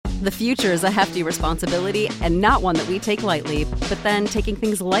The future is a hefty responsibility and not one that we take lightly, but then taking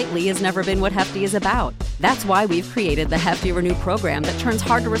things lightly has never been what Hefty is about. That's why we've created the Hefty Renew program that turns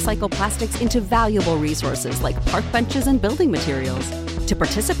hard-to-recycle plastics into valuable resources like park benches and building materials. To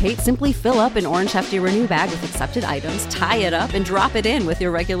participate, simply fill up an orange Hefty Renew bag with accepted items, tie it up, and drop it in with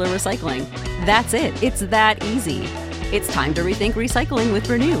your regular recycling. That's it. It's that easy. It's time to rethink recycling with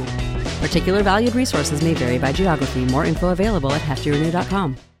Renew. Particular valued resources may vary by geography. More info available at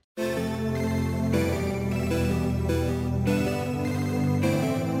heftyrenew.com.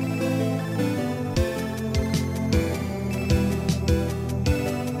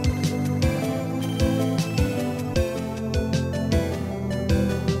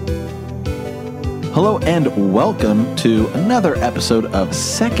 Hello and welcome to another episode of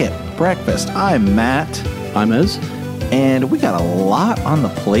Second Breakfast. I'm Matt. I'm Ez. And we got a lot on the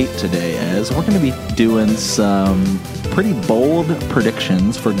plate today, Ez. We're going to be doing some pretty bold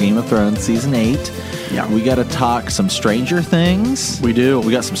predictions for Game of Thrones Season 8. Yeah. We got to talk some Stranger Things. We do.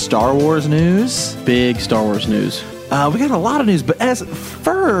 We got some Star Wars news. Big Star Wars news. We got a lot of news, but as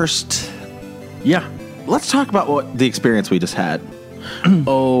first, Yeah. let's talk about what the experience we just had.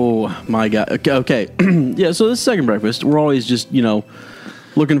 Oh, my God. Okay. Yeah, so this Second Breakfast, we're always just,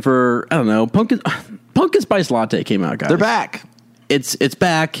 looking for, I don't know, pumpkin spice latte came out, guys. They're back. It's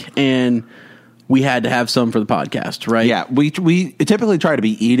back, and we had to have some for the podcast, right? Yeah, we typically try to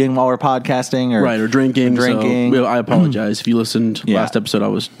be eating while we're podcasting, or drinking. So I apologize if you listened last Yeah. episode. I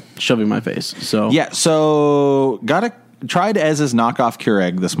was shoving my face. So tried Ez's knockoff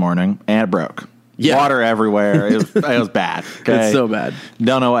Keurig this morning, and it broke. Yeah. Water everywhere. It was bad. Okay? It's so bad.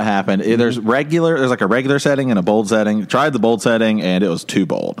 Don't know what happened. There's like a regular setting and a bold setting. Tried the bold setting, and it was too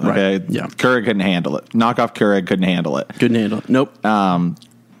bold. Okay, Right. Yeah. Keurig couldn't handle it. Knockoff Keurig couldn't handle it. Couldn't handle it. Nope.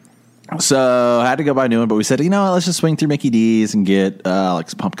 So I had to go buy a new one, but we said, let's just swing through Mickey D's and get like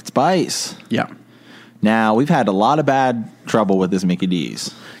some pumpkin spice. Yeah. Now, we've had a lot of bad trouble with this Mickey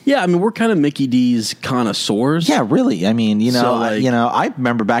D's. Yeah, I mean, we're kind of Mickey D's connoisseurs. Yeah, really. I mean, So, I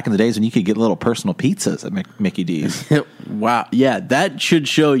remember back in the days when you could get little personal pizzas at Mickey D's. Wow. Yeah, that should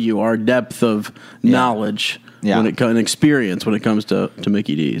show you our depth of knowledge and experience when it comes to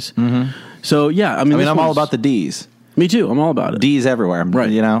Mickey D's. Mm-hmm. So, yeah. I mean, I'm all about the D's. Me too. I'm all about it. D's everywhere. Right.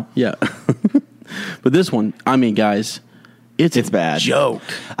 Yeah. But this one, I mean, guys, it's bad. Joke.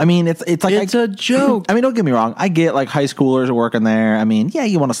 I mean, it's like It's a joke. I mean, don't get me wrong. I get like high schoolers are working there. I mean, yeah,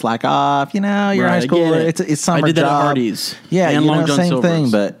 you want to slack off. You're a high schooler. It's summer I did that job. at Hardee's. Yeah, and Long John same Silver's.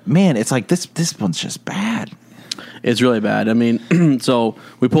 thing. But man, it's like this one's just bad. It's really bad. I mean, so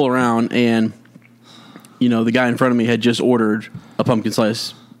we pull around, and the guy in front of me had just ordered a pumpkin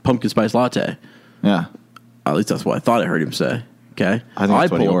spice latte. Yeah. At least that's what I thought I heard him say. Okay. I think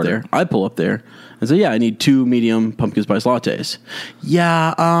that's what he ordered. I pull up there and say, I need 2 medium pumpkin spice lattes.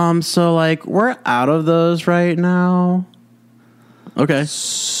 Yeah. So like we're out of those right now. Okay.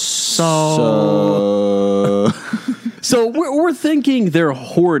 So we're thinking they're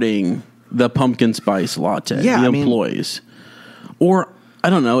hoarding the pumpkin spice latte. Yeah, the employees. Or I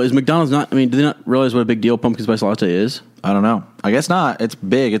don't know. Is McDonald's not? I mean, do they not realize what a big deal pumpkin spice latte is? I don't know. I guess not. It's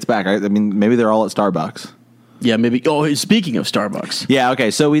big. It's back. I mean, maybe they're all at Starbucks. Yeah, maybe. Oh, speaking of Starbucks. Yeah,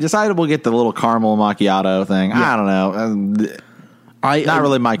 okay. So we decided we'll get the little caramel macchiato thing. Yeah. I don't know. Not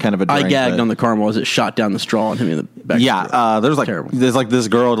really my kind of a drink. I gagged on the caramel as it shot down the straw and hit me in the back. Yeah, there's like this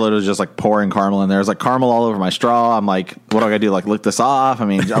girl literally just like pouring caramel in there. There's like caramel all over my straw. I'm like, what do I gotta do? Like lick this off? I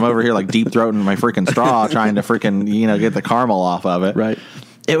mean, I'm over here like deep throating my freaking straw trying to freaking get the caramel off of it. Right.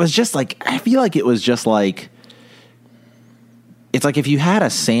 It was just like, I feel like it was just like, it's like if you had a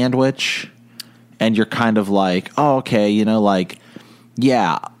sandwich and you're kind of like, oh, okay,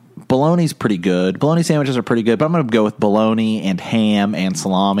 yeah, bologna's pretty good. Bologna sandwiches are pretty good, but I'm going to go with bologna and ham and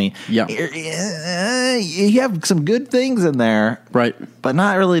salami. Yeah. You have some good things in there. Right. But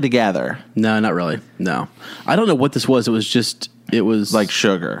not really together. No, not really. No. I don't know what this was. It was like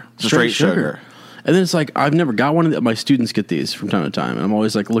sugar. Straight sugar. And then it's like, I've never got one of them. My students get these from time to time. And I'm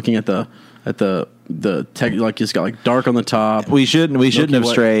always like looking at the tech, like it's got like dark on the top. We shouldn't have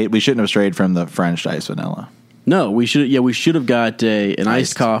strayed from the French iced vanilla. No, we should have got an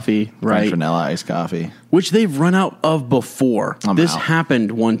iced coffee, right? French vanilla iced coffee. Which they've run out of before. This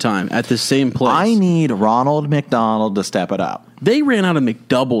happened one time at the same place. I need Ronald McDonald to step it up. They ran out of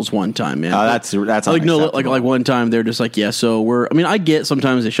McDoubles one time, man. That's like like one time they're just like, yeah. So I get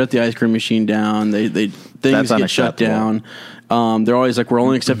sometimes they shut the ice cream machine down. Things get shut down. They're always like, we're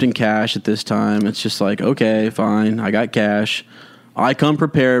only accepting cash at this time. It's just like, okay, fine, I got cash. I come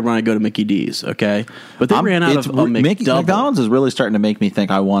prepared when I go to Mickey D's, okay? But they ran out of a McDouble. McDonald's is really starting to make me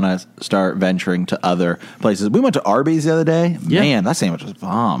think I want to start venturing to other places. We went to Arby's the other day. Yeah. Man, that sandwich was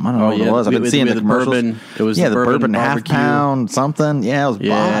bomb. I don't know what it was. I've been seeing the commercials. It was the the bourbon half barbecue. pound something. Yeah, it was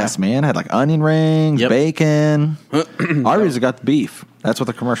boss, man. It had like onion rings, bacon. Arby's has got the beef. That's what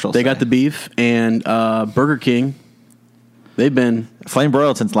the commercials They say. got the beef, and Burger King, they've been... flame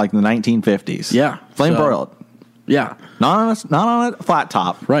broiled since like the 1950s. Yeah. Flame broiled. Yeah. Not on a flat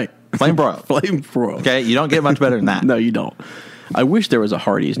top. Right. Flame broiled. Flame broiled. Okay, you don't get much better than that. No, you don't. I wish there was a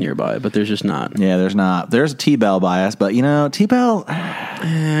Hardee's nearby, but there's just not. Yeah, there's not. There's a T-Bell by us, but T-Bell,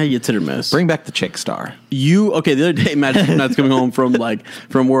 It's hit or miss. bring back the Chick Star. The other day, Matt's coming home from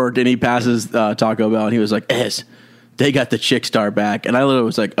work, and he passes Taco Bell, and he was like, Ez, they got the Chick Star back. And I literally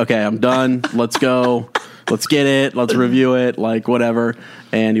was like, okay, I'm done. Let's go. Let's get it. Let's review it. Like, whatever.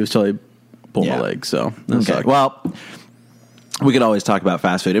 And he was totally pulling my leg, so that Okay, sucked. well, we could always talk about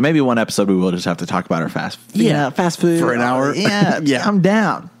fast food. And maybe one episode we will just have to talk about our fast food. For an hour. Yeah, Yeah. I'm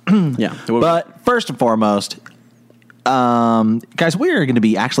down. Yeah. But first and foremost, guys, we are going to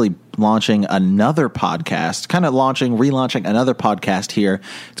be actually launching another podcast, relaunching another podcast here.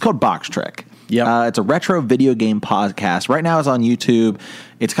 It's called Box Trick. Yep. It's a retro video game podcast. Right now it's on YouTube.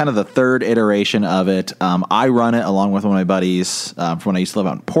 It's kind of the third iteration of it. I run it along with one of my buddies from when I used to live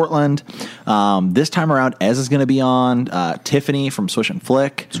out in Portland. This time around, Ez is going to be on. Tiffany from Swish and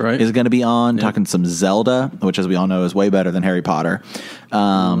Flick is going to be on, talking some Zelda, which, as we all know, is way better than Harry Potter.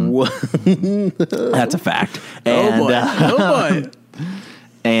 That's a fact. And, oh, boy.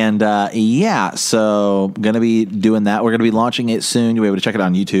 And so going to be doing that. We're going to be launching it soon. You'll be able to check it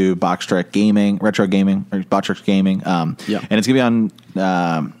on YouTube, Box Trick Gaming, Retro Gaming, or Box Trick Gaming. And it's going to be on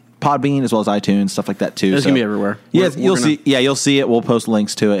Podbean as well as iTunes, stuff like that too. It's going to be everywhere. Yes, you'll see. Yeah, you'll see it. We'll post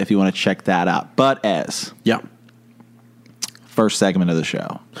links to it if you want to check that out. But first segment of the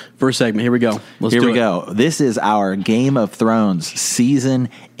show. First segment. Here we go. Here we go. This is our Game of Thrones Season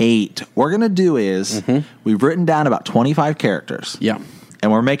 8. What we're going to do is we've written down about 25 characters. Yeah.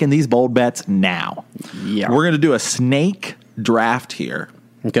 And we're making these bold bets now. Yeah. We're going to do a snake draft here.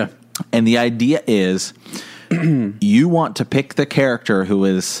 Okay. And the idea is you want to pick the character who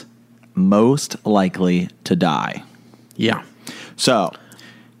is most likely to die. Yeah. So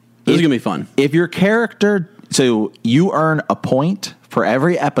This is going to be fun. If your character... So you earn a point for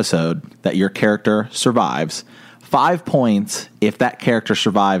every episode that your character survives. 5 points if that character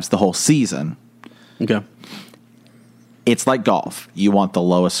survives the whole season. Okay. It's like golf. You want the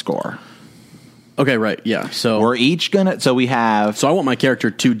lowest score. Okay, right. Yeah. So we're each gonna. So we have. So I want my character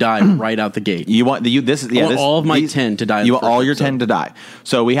to die right out the gate. You want this? Yeah, I want all of my 10 to die. You want all your 10 to die.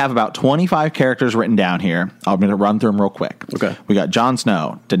 So we have about 25 characters written down here. I'm going to run through them real quick. Okay. We got Jon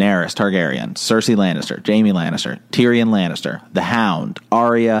Snow, Daenerys Targaryen, Cersei Lannister, Jaime Lannister, Tyrion Lannister, the Hound,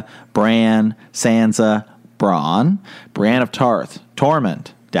 Arya, Bran, Sansa, Bronn, Brienne of Tarth,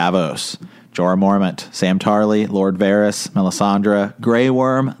 Tormund, Davos, Jorah Mormont, Sam Tarly, Lord Varys, Melisandre, Grey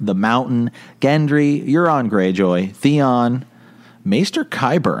Worm, The Mountain, Gendry, Euron Greyjoy, Theon, Maester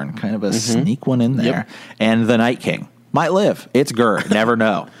Qyburn, kind of a sneak one in there, and the Night King. Might live. It's Gur. Never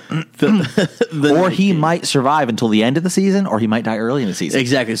know. Or he might survive until the end of the season, or he might die early in the season.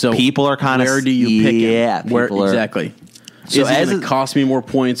 Exactly. So people are kind of... Where do you pick him? Yeah. Where, exactly. So is it going to cost me more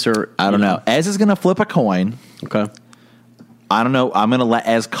points, or... I don't know. Ez is going to flip a coin. Okay. I don't know. I'm going to let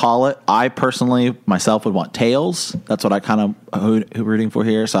Ez call it. I personally, myself, would want tails. That's what I kind of rooting for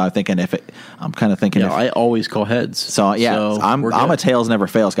here. So I'm thinking I'm kind of thinking. Yeah, I always call heads. So yeah, so I'm a tails never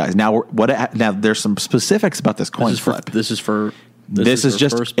fails, guys. Now now there's some specifics about this coin flip. This is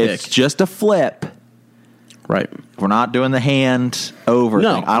just first pick. It's just a flip. Right. We're not doing the hand over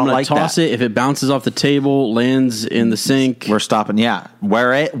thing. I don't like that. Toss it. If it bounces off the table, lands in the sink. We're stopping. Yeah.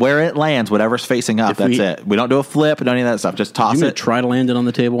 Where it lands, whatever's facing up, that's it. We don't do a flip and any of that stuff. Just toss it. Try to land it on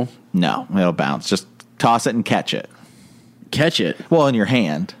the table? No, it'll bounce. Just toss it and catch it. Catch it? Well, in your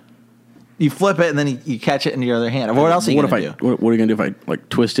hand. You flip it and then you catch it in your other hand. What else are you going to do? What are you going to do if I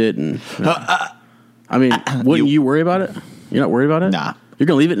twist it? And I mean, wouldn't you worry about it? You're not worried about it? Nah. You're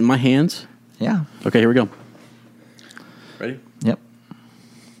going to leave it in my hands? Yeah. Okay, here we go. Ready? Yep.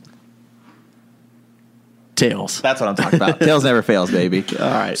 Tails. That's what I'm talking about. Tails never fails, baby. All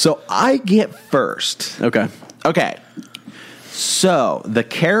right. So I get first. Okay. So the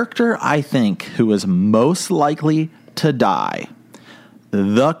character I think who is most likely to die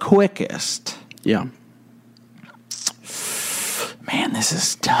the quickest. Yeah. Man, this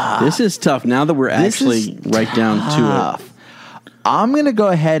is tough. This is tough now that we're actually right down to it. I'm going to go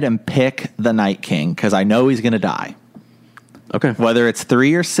ahead and pick the Night King because I know he's going to die. Okay. Whether it's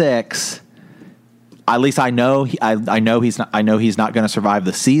 3 or 6, at least I know I know he's not going to survive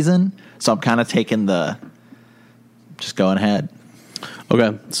the season. So I'm kind of taking just going ahead.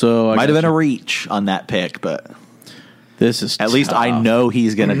 Okay, so Might have been a reach on that pick, but this is at least I know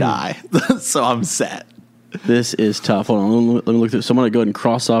he's going to die, so I'm set. This is tough. Hold on, let me look through. So I'm going to go ahead and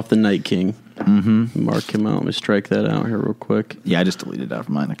cross off the Night King. Mm-hmm. Mark him out. Let me strike that out here real quick. Yeah, I just deleted that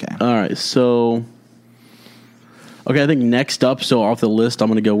from mine. Okay. All right, so I think next up, so off the list, I'm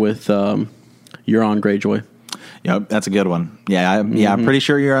going to go with Euron Greyjoy. Yep, that's a good one. Yeah, I'm pretty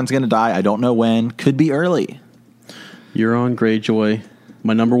sure Euron's going to die. I don't know when. Could be early. Euron Greyjoy,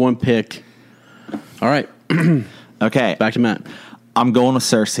 my number one pick. All right. Okay. Back to Matt. I'm going with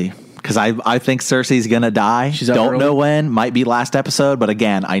Cersei because I think Cersei's going to die. She's out don't early? know when. Might be last episode, but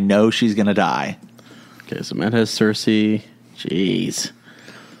again, I know she's going to die. Okay, so Matt has Cersei. Jeez.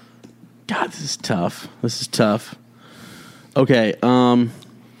 God, this is tough. Okay,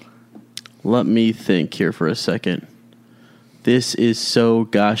 let me think here for a second. This is so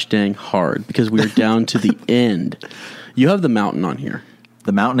gosh dang hard because we're down to the end. You have the mountain on here.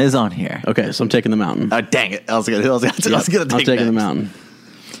 The mountain is on here. Okay, so I'm taking the mountain. Dang it. I was going to take I'm taking the mountain.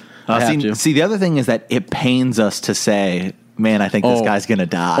 See, the other thing is that it pains us to say, man, I think this guy's going to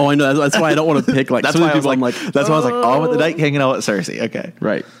die. Oh, I know. That's why I don't want to pick like that's some why of the people. that's why I was like, oh, with the Night King and oh, with Cersei. Okay.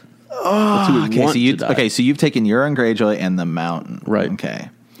 Right. Okay, so you've taken Euron Greyjoy and the mountain. Right. Okay.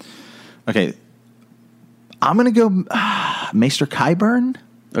 I'm going to go Maester Qyburn.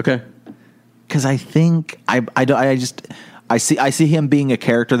 Okay. Because I think I see him being a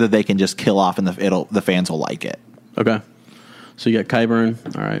character that they can just kill off and the fans will like it. Okay. So you got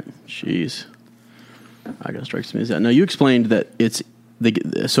Qyburn. All right. Jeez. I got strikes me as that. Now you explained that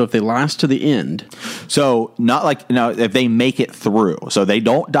so if they last to the end. So not like if they make it through, so they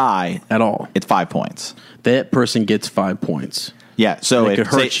don't die at all, it's 5 points. That person gets 5 points. Yeah. So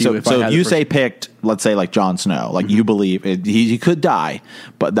if you say picked, let's say like Jon Snow, like you believe he could die,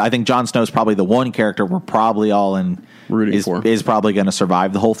 but I think Jon Snow is probably the one character we're probably all in rooting for is probably going to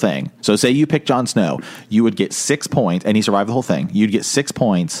survive the whole thing. So say you pick Jon Snow, you would get 6 points, and he survived the whole thing. You'd get 6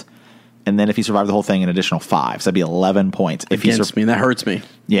 points. And then if he survived the whole thing, an additional 5. So that'd be 11 points. If Against me, that hurts me.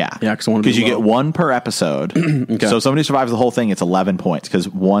 Yeah. Yeah, because you get 1 per episode. Okay. So somebody survives the whole thing, it's 11 points. Because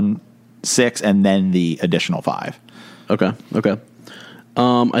 1, 6, and then the additional 5. Okay.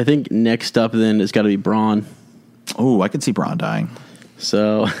 I think next up then it's got to be Bronn. Oh, I could see Bronn dying.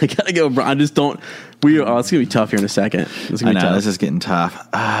 So I got to go Bronn. I just don't. It's going to be tough here in a second. It's gonna be tough. This is getting tough.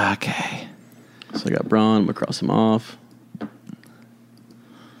 Okay. So I got Bronn. I'm going to cross him off.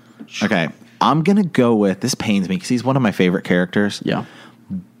 Okay, I'm going to go with, this pains me because he's one of my favorite characters. Yeah.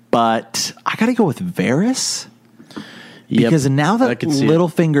 But I got to go with Varys. Yep. Because now that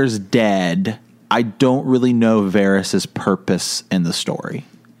Littlefinger's dead, I don't really know Varys' purpose in the story.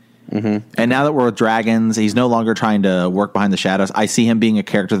 Mm-hmm. And now that we're with dragons, he's no longer trying to work behind the shadows. I see him being a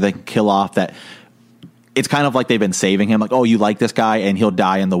character that can kill off that. It's kind of like they've been saving him. Like, oh, you like this guy and he'll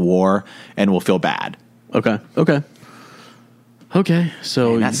die in the war and we'll feel bad. Okay,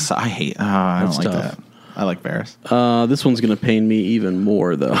 so Man, I don't like tough. that. I like Varys. This one's going to pain me even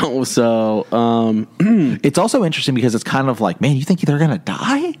more, though. So it's also interesting because it's kind of like, man, you think they're going to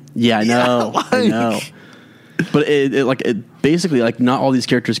die? Yeah, I know. I know. But it basically, like, not all these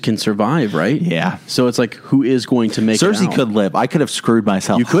characters can survive, right? Yeah. So it's like, who is going to make Cersei it out? could live. I could have screwed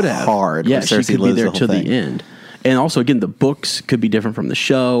myself. You could have hard. Yeah, Cersei she could be there to the end. And also, again, the books could be different from the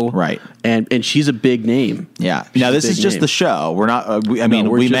show, right? And she's a big name. Yeah. Now this is just the show. We're not.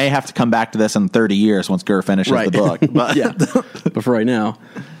 We may have to come back to this in 30 years once Gur finishes the book. But yeah. But for right now,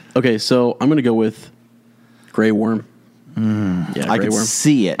 okay. So I'm going to go with Grey Worm. Yeah, I can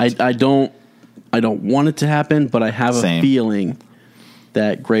see it. I don't want it to happen, but I have a feeling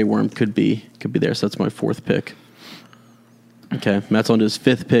that Grey Worm could be there. So that's my 4th pick. Okay, Matt's on to his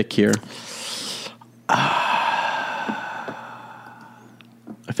 5th pick here.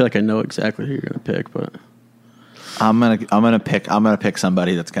 I feel like I know exactly who you're going to pick, but I'm gonna pick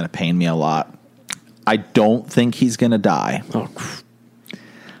somebody that's going to pain me a lot. I don't think he's going to die. Oh,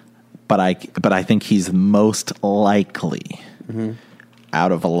 but I think he's most likely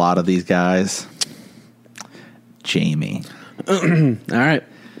out of a lot of these guys. Jaime. All right.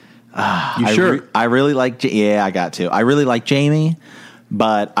 You sure? I really like. I got to. I really like Jaime,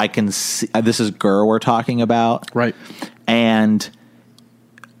 but I can see this is Gur we're talking about, right? And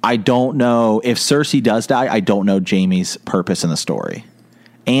I don't know if Cersei does die. I don't know Jaime's purpose in the story.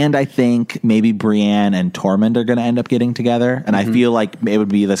 And I think maybe Brienne and Tormund are going to end up getting together. And I feel like it would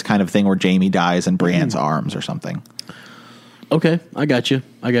be this kind of thing where Jaime dies in Brienne's arms or something. Okay, I got you.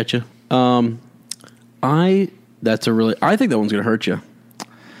 I think that one's going to hurt you.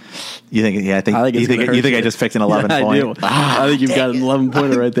 You think? Yeah, I think it's you think gonna you hurt think I just picked an 11 Yeah, point. I do. I think you've got an 11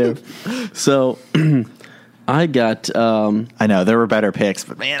 pointer right there. So I got. I know there were better picks,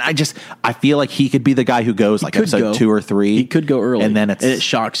 but man, I feel like he could be the guy who goes like episode 2 or 3. He could go early, and then it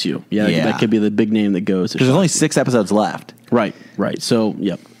shocks you. Yeah, Yeah. that could be the big name that goes. because there's only 6 episodes left. Right. So,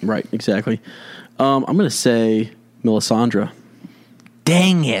 yep, right, exactly. I'm going to say Melisandre.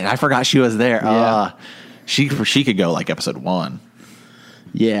 Dang it! I forgot she was there. Yeah. She could go like episode 1.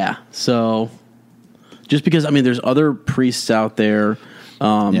 Yeah. So, just because there's other priests out there.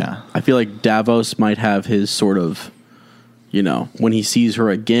 Yeah. I feel like Davos might have his sort of, when he sees her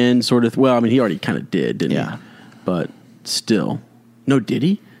again, sort of. Well, he already kind of did, didn't Yeah. he? But still, no, did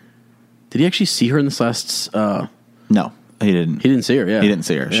he? Did he actually see her in this last? No, he didn't. He didn't see her. Yeah, He didn't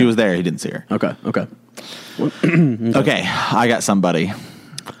see her. Yeah. She was there. He didn't see her. Okay. Okay, I got somebody.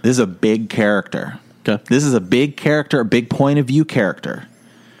 This is a big character. Okay. This is a big character, a big point of view character.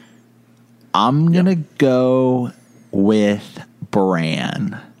 I'm going to go with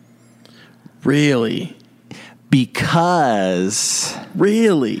Bran. Really? Because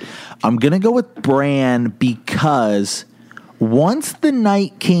Really? I'm going to go with Bran because once the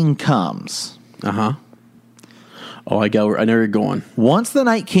Night King comes, Oh, I know where you're going. once the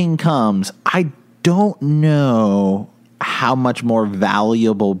Night King comes, I don't know how much more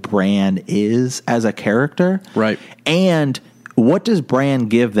valuable Bran is as a character. Right. And what does Bran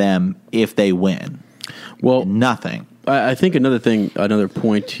give them if they win? Well, Nothing. I think another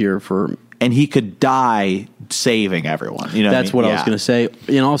point here for And he could die saving everyone. You know, that's what I was going to say.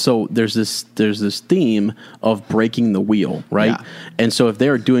 And also, there's this theme of breaking the wheel, right? Yeah. And so, if they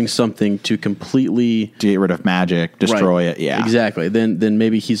are doing something to completely to get rid of magic, destroy Right. it. Yeah, exactly. Then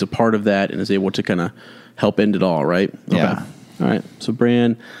maybe he's a part of that and is able to kind of help end it all, right? Yeah. All right. So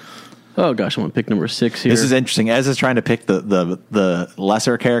Bran. Oh gosh, I'm gonna pick number 6 here. This is interesting. Ez is trying to pick the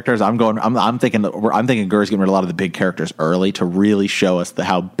lesser characters. I'm thinking Gur's getting rid of a lot of the big characters early to really show us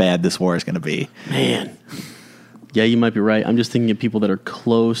how bad this war is going to be. Man. Yeah, you might be right. I'm just thinking of people that are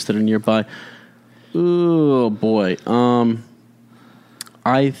close, that are nearby. Oh boy.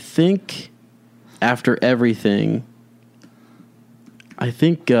 I think after everything,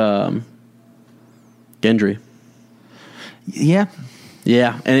 Gendry. Yeah,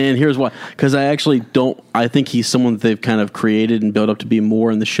 Yeah, and here's why. Because I think he's someone that they've kind of created and built up to be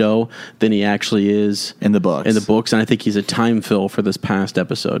more in the show than he actually is in the books. And I think he's a time fill for this past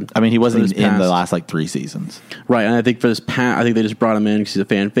episode. I mean, he wasn't For even this in the past- last 3 seasons. Right, and I think I think they just brought him in because he's a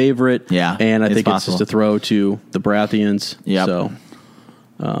fan favorite. Yeah, and I it's think possible. it's just a throw to the Baratheons. Yep. So,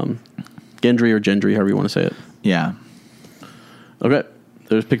 Gendry or Gendry, however you want to say it. Yeah. Okay,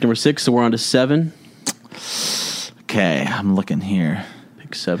 there's pick number 6, so we're on to 7. Okay, I'm looking here.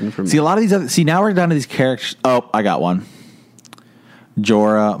 Pick 7 from See, a lot of these now we're down to these characters. Oh, I got one.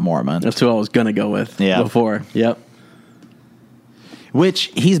 Jorah Mormont. That's who I was gonna go with. Yeah. Before. Yep.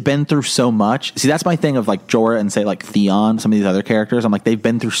 Which he's been through so much. See, that's my thing of like Jorah and say like Theon, some of these other characters. I'm like, they've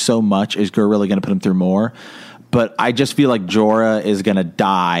been through so much. Is Gur really going to put him through more? But I just feel like Jorah is going to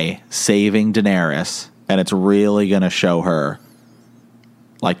die saving Daenerys, and it's really going to show her.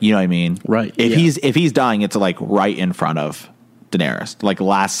 Like, you know what I mean? Right, If yeah. he's dying, it's like right in front of Daenerys. Like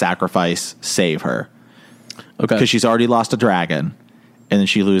last sacrifice, save her. Okay. Because she's already lost a dragon, and then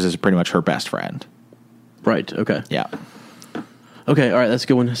she loses pretty much her best friend. Right. Okay. Yeah. Okay. All right. That's a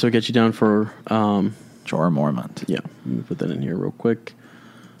good one. So I'll get you down for. Jorah Mormont. Yeah. Let me put that in here real quick.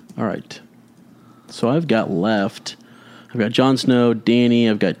 All right. So I've got Jon Snow, Dany.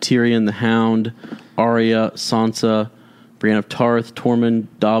 I've got Tyrion, the Hound, Arya, Sansa, Brienne of Tarth, Tormund,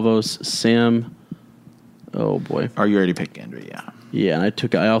 Davos, Sam. Oh boy. Are you already picked Gendry? Yeah. Yeah, and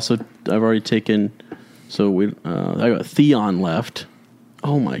I've already taken. So I got Theon left.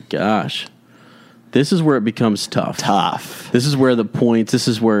 Oh my gosh. This is where it becomes tough. This is where this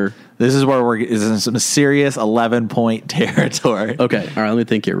is where we're in some serious 11-point territory. Okay, all right, let me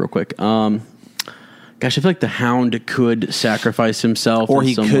think here real quick. Gosh, I feel like the Hound could sacrifice himself Or in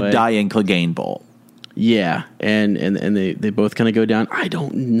he some could way. die in Clegane Bolt. Yeah, and they both kind of go down. I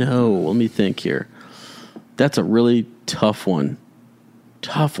don't know. Let me think here. That's a really tough one.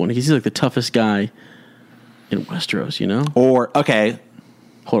 He's like the toughest guy in Westeros, you know? Or, okay,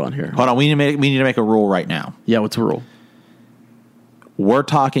 Hold on here. hold on. We need to make a rule right now. Yeah, what's the rule? We're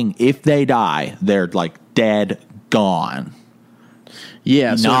talking if they die, they're like dead, gone.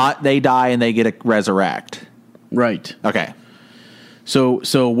 Yeah, so, Not they die and they get a resurrect. right. Okay. So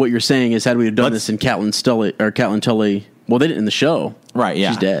what you're saying is, had we have done this in Catelyn Tully, well, they didn't in the show. Right,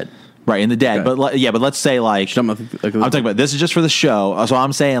 yeah. She's dead. Right, in the dead. Okay. But let's say like She's talking about I'm talking about this is just for the show. So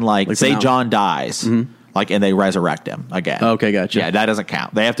I'm saying like Like say now. Jon dies. Like, and they resurrect him again. Okay, gotcha. Yeah, that doesn't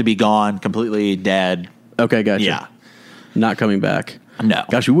count. They have to be gone, completely dead. Okay, gotcha. Yeah. Not coming back. No.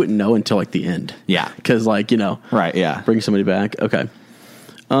 Gosh, we wouldn't know until like the end. Yeah. Because Right, yeah. bring somebody back. Okay.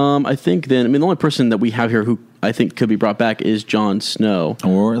 I think then, the only person that we have here who I think could be brought back is Jon Snow.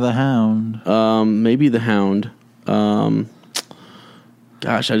 Or the Hound. Maybe the Hound. Gosh,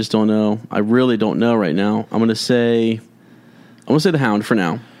 I just don't know. I really don't know right now. I'm going to say the Hound for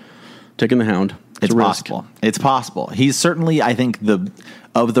now. Taking the Hound. It's a risk. possible. It's possible. He's certainly, I think,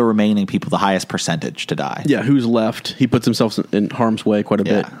 of the remaining people, the highest percentage to die. Yeah, who's left? He puts himself in harm's way quite a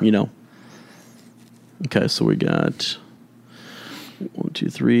bit, Okay, so we got 1, 2,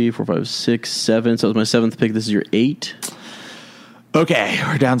 3, 4, 5, 6, 7. So that was my 7th pick. This is your 8. Okay,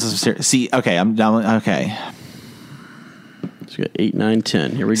 we're down to some serious. See, okay, I'm down. Okay. So we got 8, 9,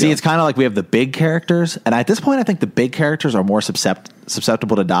 10. Here we go. See, it's kind of like we have the big characters, and at this point, I think the big characters are more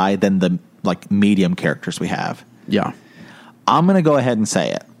susceptible to die than the medium characters we have. Yeah. I'm going to go ahead and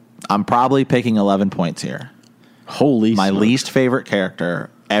say it. I'm probably picking 11 points here. Holy My smokes. least favorite character,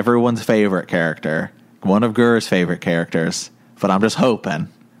 everyone's favorite character, one of Gur's favorite characters, but I'm just hoping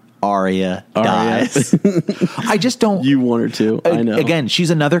Arya dies. I just don't. You want her to. I know. Again, she's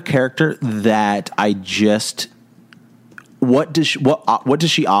another character that I just. What does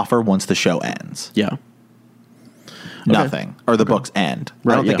she offer once the show ends? Yeah. Nothing. Or the books end.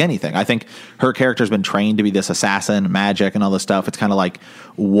 Right, I don't think yeah. anything. I think her character's been trained to be this assassin, magic, and all this stuff. It's kind of like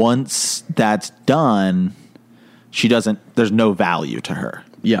once that's done, there's no value to her.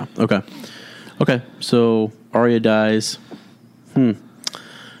 Yeah. Okay. So Arya dies.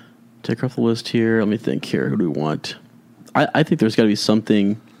 Take her off the list here. Let me think here. Who do we want? I think there's got to be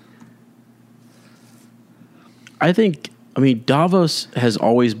something. Davos has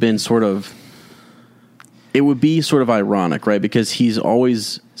always been sort of. It would be sort of ironic, right? Because he's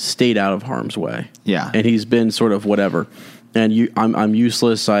always stayed out of harm's way. Yeah. And he's been sort of whatever. And I'm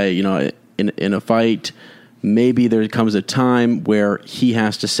useless. In a fight, maybe there comes a time where he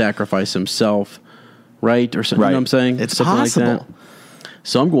has to sacrifice himself, right? Or something. Right. You know what I'm saying? It's something possible. like that.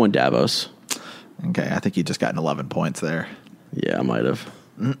 So I'm going Davos. Okay, I think you just got 11 points there. Yeah, I might have.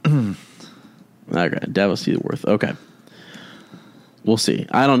 Okay, Davos Seaworth. Okay. We'll see.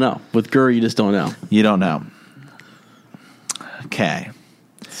 I don't know. With Gur, you just don't know. You don't know. Okay.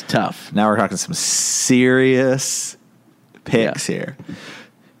 It's tough. Now we're talking some serious picks here.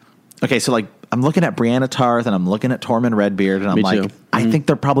 Okay, so I'm looking at Brianna Tarth and I'm looking at Tormund Redbeard and I'm Me like, too. I think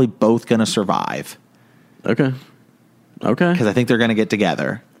they're probably both going to survive Okay. because I think they're going to get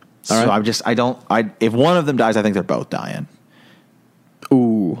together. So All right. if one of them dies, I think they're both dying.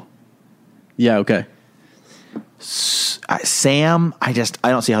 Ooh. Yeah, okay. Sam, I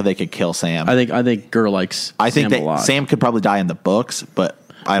don't see how they could kill Sam. I think Gur likes I think Sam a lot. Sam could probably die in the books, but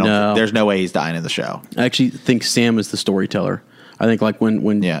No. there's no way he's dying in the show. I actually think Sam is the storyteller. I think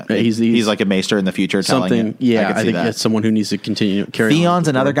when he's like a maester in the future telling something. it. Yeah, could I see think that. it's someone who needs to continue carry on. Theon's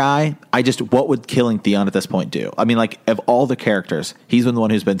another guy. What would killing Theon at this point do? I mean, of all the characters, he's been the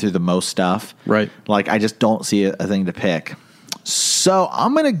one who's been through the most stuff. Right. I just don't see a thing to pick. So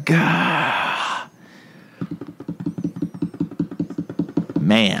I'm gonna go.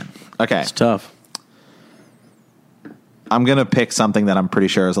 Man, okay. It's tough. I'm gonna pick something that I'm pretty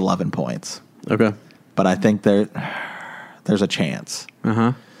sure is 11 points, Okay. but I think there's a chance.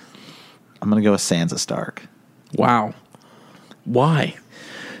 Uh-huh. I'm gonna go with Sansa Stark. Wow. Why?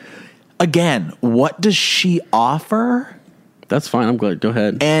 Again, what does she offer? That's fine. I'm glad. Go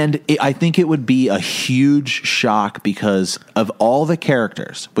ahead. And I think it would be a huge shock because of all the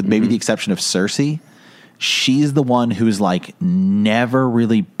characters, with maybe the exception of Cersei, she's the one who's never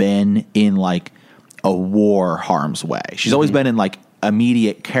really been in a war harm's way. She's always been in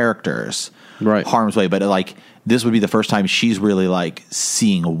immediate characters Right. harm's way, but this would be the first time she's really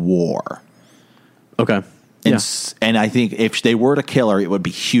seeing a war. Okay. And, Yeah. and I think if they were to kill her, it would be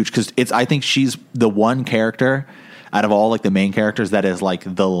huge because I think she's the one character out of all the main characters that is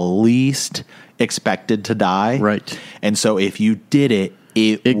the least expected to die. Right. And so if you did it,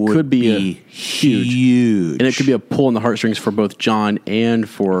 it would could be huge. And it could be a pull in the heartstrings for both Jon and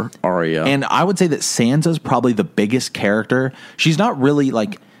for Arya. And I would say that Sansa's probably the biggest character. She's not really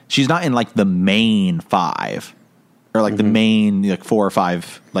she's not in the main 5 or the main 4 or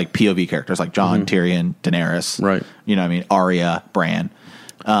 5 POV characters like Jon, Tyrion, Daenerys. Right. You know what I mean? Arya, Bran.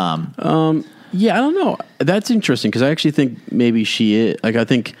 Yeah, I don't know. That's interesting because I actually think maybe she is. I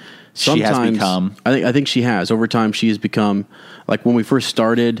think sometimes She has become. I think she has over time. She has become when we first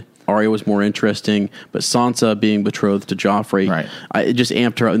started. Arya was more interesting, but Sansa being betrothed to Joffrey, Right. It just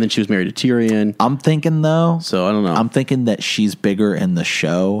amped her up. And then she was married to Tyrion. I'm thinking though. So I don't know. I'm thinking that she's bigger in the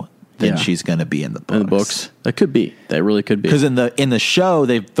show than she's going to be in the books. In the books, that could be. That really could be. Because in the show,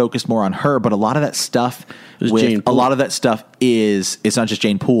 they focused more on her, but a lot of that stuff is it's not just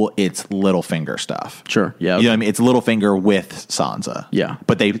Jane Poole, it's Littlefinger stuff. Sure, yeah. You know what I mean? It's Littlefinger with Sansa. Yeah.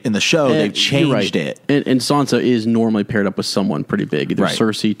 But in the show, they've changed it. And Sansa is normally paired up with someone pretty big, either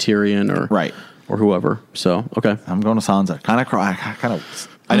Cersei, Tyrion, or whoever. So, okay. I'm going to Sansa.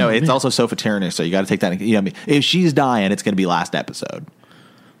 I know it's also Sophia Tyrion, so you got to take that. You know what I mean? If she's dying, it's going to be last episode.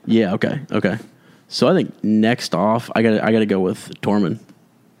 Yeah. Okay. So I think next off, I got to go with Tormund.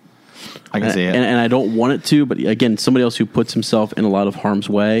 I can see it, and I don't want it to, but again, somebody else who puts himself in a lot of harm's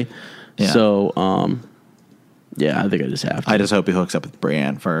way. Yeah. So, I think I just have to. I just hope he hooks up with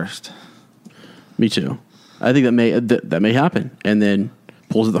Brienne first. Me too. I think that may happen, and then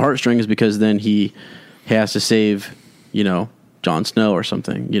pulls at the heartstrings because then he has to save, Jon Snow or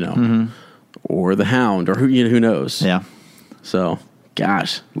something, or the Hound, or who knows. Yeah. So,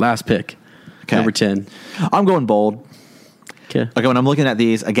 gosh, last pick, number 10. I'm going bold. Okay, when I'm looking at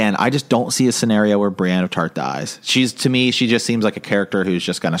these, again, I just don't see a scenario where Brienne of Tarth dies. She just seems like a character who's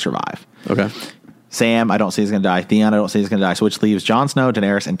just going to survive. Okay. Sam, I don't see he's going to die. Theon, I don't see he's going to die. So which leaves Jon Snow,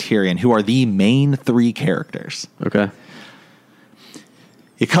 Daenerys, and Tyrion, who are the main 3 characters. Okay.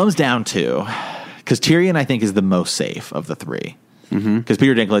 It comes down to, because Tyrion, I think, is the most safe of the 3. Because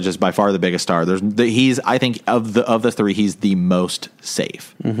Peter Dinklage is by far the biggest star. I think of the 3, he's the most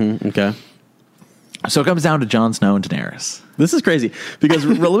safe. Okay. So it comes down to Jon Snow and Daenerys. This is crazy because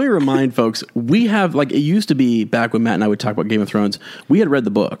let me remind folks, we have, it used to be back when Matt and I would talk about Game of Thrones, we had read the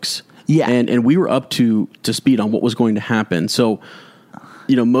books. Yeah. And we were up to speed on what was going to happen. So,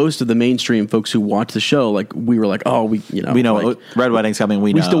 most of the mainstream folks who watch the show, we were like, oh, we know Red Wedding's coming.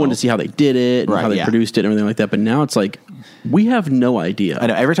 We know. Still wanted to see how they did it and how they produced it and everything like that. But now it's we have no idea. I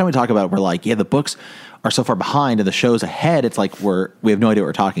know. Every time we talk about it, we're like, the books are so far behind and the show's ahead. It's like we have no idea what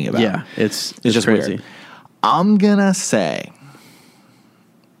we're talking about. Yeah, it's just crazy. Weird. I'm gonna say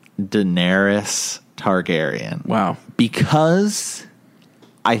Daenerys Targaryen. Wow, because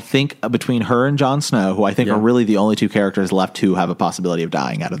I think between her and Jon Snow, who I think are really the only 2 characters left who have a possibility of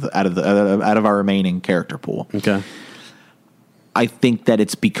dying out of our remaining character pool. Okay, I think that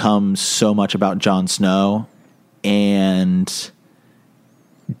it's become so much about Jon Snow, and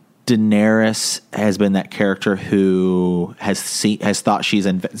Daenerys has been that character who has thought she's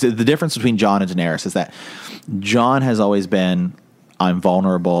the difference between Jon and Daenerys is that Jon has always been, I'm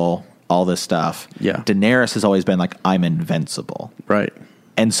vulnerable, all this stuff. Yeah. Daenerys has always been like, I'm invincible. Right.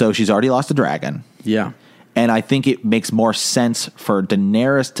 And so she's already lost a dragon. Yeah. And I think it makes more sense for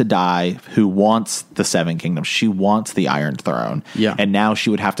Daenerys to die, who wants the 7 kingdoms. She wants the Iron Throne. Yeah. And now she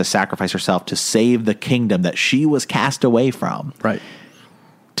would have to sacrifice herself to save the kingdom that she was cast away from. Right.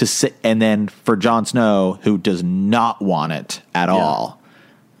 And then for Jon Snow, who does not want it at all,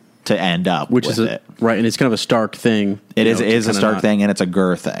 to end up with it. Right, and it's kind of a Stark thing. It is a Stark thing, and it's a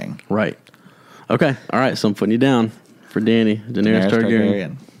Gur thing. Right. Okay, all right, so I'm putting you down for Daenerys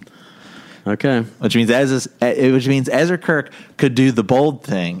Targaryen. Okay. Which means Ezra Kirk could do the bold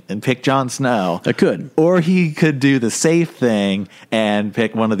thing and pick Jon Snow. I could. Or he could do the safe thing and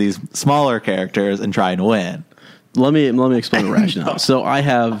pick one of these smaller characters and try and win. Let me explain the rationale. So I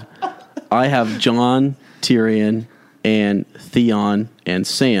have Jon, Tyrion, and Theon and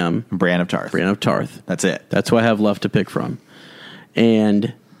Sam. Brienne of Tarth. That's it. That's who I have left to pick from.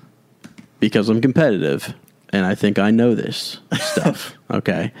 And because I'm competitive and I think I know this stuff,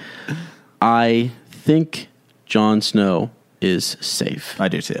 okay, I think Jon Snow is safe. I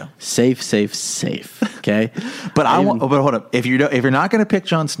do too. Safe. Okay, but but hold up. If you're not going to pick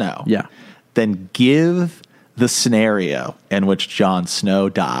Jon Snow, then give the scenario in which Jon Snow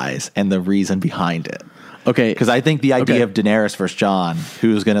dies and the reason behind it. Okay. Because I think the idea of Daenerys versus Jon,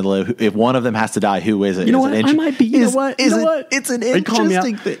 who's going to live, if one of them has to die, who is it? You know what? I might be. You know what? It's an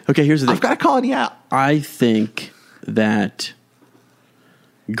interesting thing. Okay, here's the thing. I've got to call you out. I think that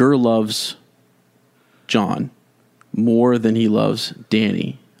Gur loves Jon more than he loves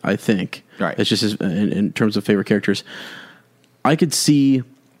Dany, I think. Right. It's just in terms of favorite characters. I could see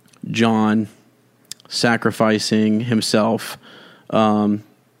Jon sacrificing himself,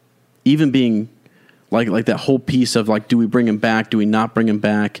 even being like that whole piece of do we bring him back? Do we not bring him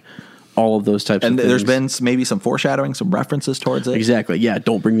back? All of those types of things. And there's been maybe some foreshadowing, some references towards it. Exactly. Yeah.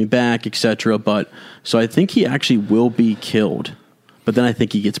 Don't bring me back, etc. But so I think he actually will be killed, but then I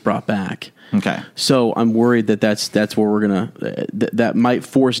think he gets brought back. Okay. So I'm worried that's where we're gonna that might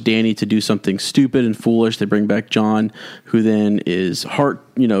force Dany to do something stupid and foolish. They bring back Jon, who then is heart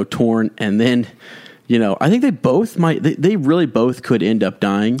torn, and then I think they both might. They really both could end up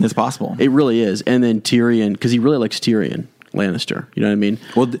dying. It's possible. It really is. And then Tyrion, because he really likes Tyrion. Lannister. You know what I mean?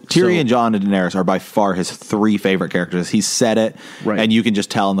 Well, Tyrion, Jon, and Daenerys are by far his 3 favorite characters. He said it, Right. and you can just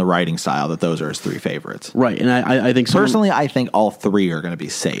tell in the writing style that those are his 3 favorites. Right, and I think Personally, I think all 3 are going to be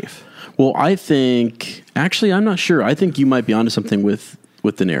safe. Well, I think actually, I'm not sure. I think you might be onto something with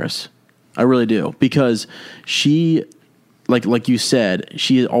Daenerys. I really do, because she, like you said,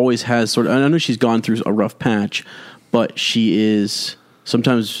 she always has sort of. I know she's gone through a rough patch, but she is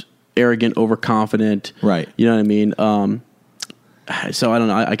sometimes arrogant, overconfident. Right. You know what I mean? So I don't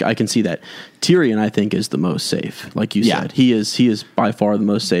know. I can see that. Tyrion, I think, is the most safe. Like you said, he is by far the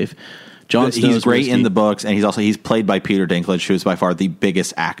most safe. Jon Snow's he's great risky. in the books, and he's played by Peter Dinklage, who is by far the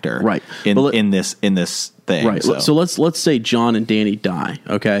biggest actor, Right. in this thing. Right. So let's say Jon and Dany die.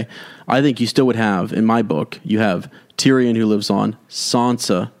 Okay. I think you still would have, in my book, you have Tyrion who lives on,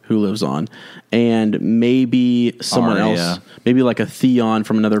 Sansa who lives on, and maybe someone Arya. else, maybe like a Theon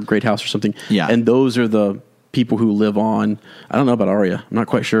from another great house or something. Yeah. And those are the people who live on. I don't know about Arya. I'm not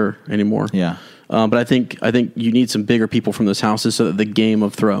quite sure anymore. Yeah. But I think you need some bigger people from those houses so that the Game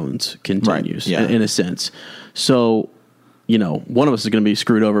of Thrones continues, Right, yeah. in a sense. So, one of us is going to be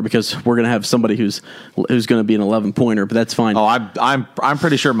screwed over because we're going to have somebody who's going to be an 11-pointer, but that's fine. Oh, I'm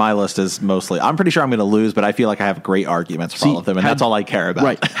pretty sure my list is mostly. I'm pretty sure I'm going to lose, but I feel like I have great arguments for all of them, and that's all I care about.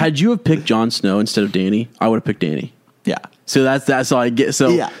 Right? Had you have picked Jon Snow instead of Dany, I would have picked Dany. Yeah. So that's all I get. So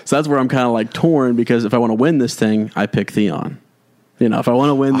that's where I'm kind of like torn, because if I want to win this thing, I pick Theon. If I want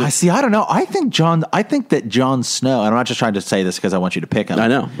to win, I don't know. I think that Jon Snow, and I'm not just trying to say this because I want you to pick him. I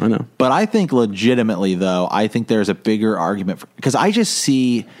know. But I think legitimately, though, I think there's a bigger argument because I just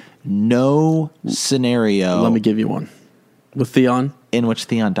see no scenario. Let me give you one with Theon in which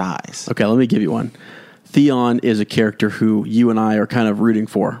Theon dies. Okay, let me give you one. Theon is a character who you and I are kind of rooting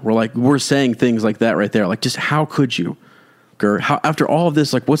for. We're saying things like that right there. Like, just how could you, Gert? After all of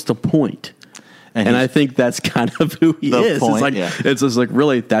this, what's the point? And I think that's kind of who he is. Point, it's just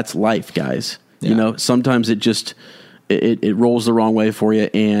really, that's life, guys. Yeah. Sometimes it just it rolls the wrong way for you,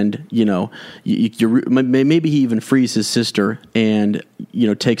 and maybe he even frees his sister and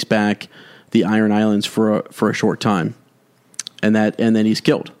takes back the Iron Islands for a short time, and then he's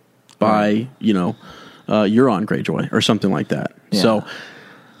killed by Euron Greyjoy or something like that. Yeah. So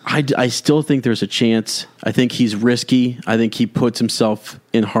I still think there's a chance. I think he's risky. I think he puts himself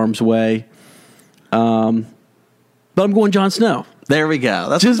in harm's way. But I'm going Jon Snow. There we go.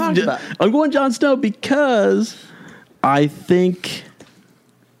 That's what I'm talking about. I'm going Jon Snow because I think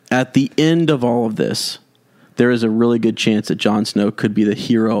at the end of all of this, there is a really good chance that Jon Snow could be the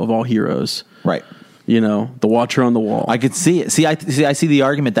hero of all heroes. Right. The Watcher on the Wall. I could see it. I see the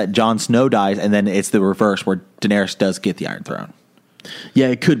argument that Jon Snow dies, and then it's the reverse where Daenerys does get the Iron Throne. Yeah,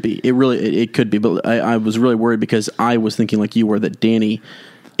 it could be. It could be. But I was really worried because I was thinking like you were, that Dany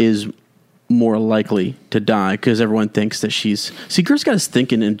is more likely to die because everyone thinks that she's. See, Gert's got us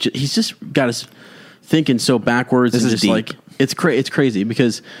thinking, and he's just got us thinking so backwards. This and is just deep. It's crazy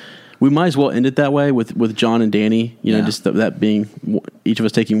because we might as well end it that way with Jon and Dany. Just that being each of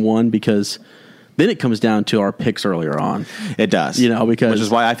us taking one, because then it comes down to our picks earlier on. It does, because which is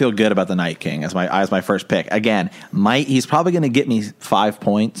why I feel good about the Night King as my first pick. Again, he's probably going to get me 5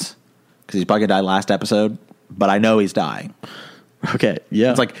 points because he's probably going to die last episode, but I know he's dying. Okay,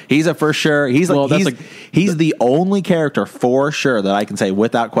 yeah. It's like he's a for sure. He's the only character for sure that I can say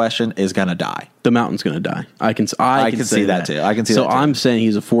without question is going to die. The Mountain's going to die. I can see that too. I can see that too. So I'm saying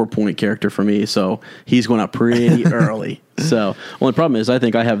he's a 4-point character for me. So he's going up pretty early. So only problem is I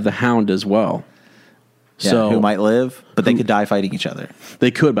think I have the Hound as well. Yeah, so who might live, but they could die fighting each other.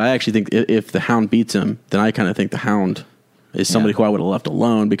 They could, but I actually think if the Hound beats him, then I kind of think the Hound is somebody who I would have left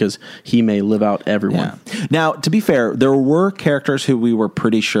alone because he may live out everyone. Yeah. Now, to be fair, there were characters who we were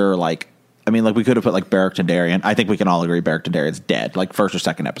pretty sure, we could have put Beric Dondarrion. I think we can all agree Beric Dondarrion's dead, first or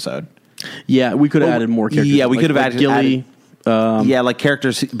second episode. Yeah, we could have added more characters. Yeah, we could have added Gilly.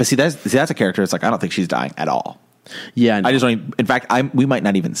 Characters. But see, that's a character. It's I don't think she's dying at all. Yeah, no. I just don't. In fact, we might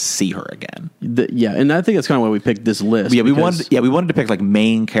not even see her again. And I think that's kind of why we picked this list. Yeah, we wanted to pick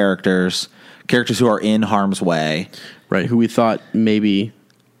main characters who are in harm's way. Right, who we thought maybe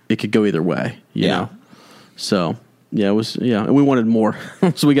it could go either way, you know. So it was and we wanted more.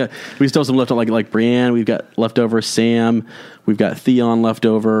 So we still have some left over, like Brienne. We've got leftover Sam. We've got Theon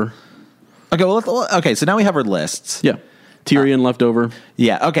leftover. Okay, so now we have our lists. Yeah, Tyrion leftover.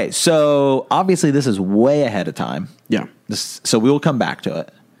 Yeah. Okay, so obviously this is way ahead of time. Yeah. So we will come back to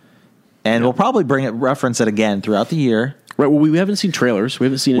it, and we'll probably reference it again throughout the year. Right. Well, we haven't seen trailers. We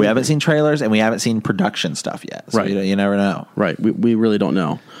haven't seen trailers, and we haven't seen production stuff yet. So right. You never know. Right. We really don't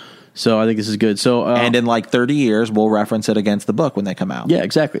know. So I think this is good. So and in like 30 years, we'll reference it against the book when they come out. yeah,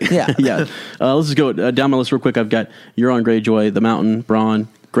 exactly. Yeah. yeah. Let's just go down my list real quick. I've got Euron Greyjoy, the Mountain, Bronn,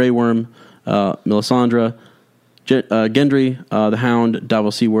 Grey Worm, Melisandre, Gendry, the Hound,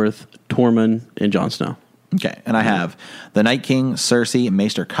 Davos Seaworth, Tormund, and Jon Snow. Okay, and I have the Night King, Cersei,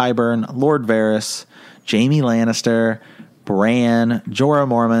 Maester Qyburn, Lord Varys, Jaime Lannister, Bran, Jorah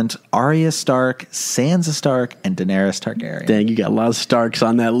Mormont, Arya Stark, Sansa Stark, and Daenerys Targaryen. Dang, you got a lot of Starks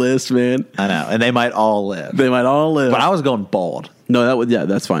on that list, man. I know, and they might all live. They might all live. But I was going bold. No,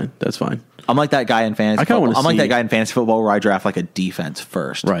 that's fine. That's fine. I'm like that guy in fantasy I kinda football. wanna I'm like see- that guy in fantasy football where I draft like a defense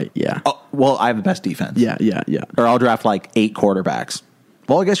first. Right, yeah. Oh, well, I have the best defense. Yeah. Or I'll draft like 8 quarterbacks.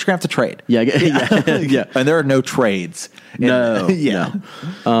 Well, I guess you're going to have to trade. Yeah. And there are no trades. No. Yeah.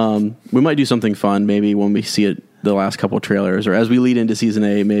 No. We might do something fun maybe when we see it, the last couple of trailers, or as we lead into season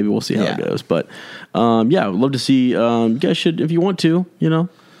 8, maybe we'll see how it goes. But yeah, I'd love to see. You guys should, if you want to,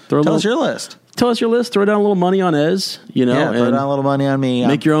 Tell us your list. Tell us your list. Throw down a little money on Ez. Throw down a little money on me.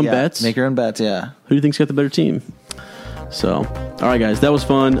 Make your own bets. Make your own bets, yeah. Who do you think's got the better team? So, all right, guys, that was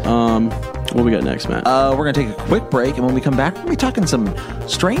fun. What we got next, Matt? We're going to take a quick break, and when we come back, we're going to be talking some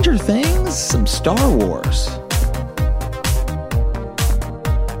Stranger Things, some Star Wars.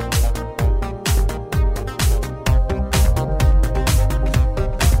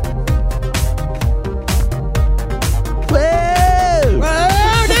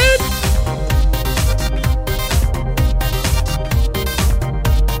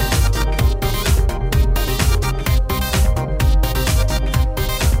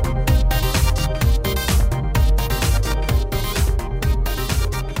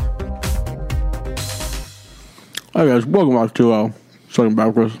 Hi, guys. Welcome back to Second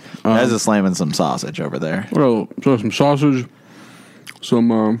Backwards. Ez is slamming some sausage over there. So some sausage,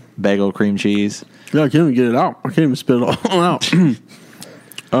 some... Bagel, cream cheese. Yeah, I can't even get it out. I can't even spit it all out.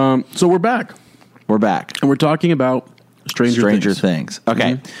 So we're back. We're back. And we're talking about Stranger Things.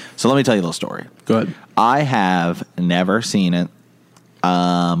 Okay, so let me tell you a little story. Go ahead. I have never seen it.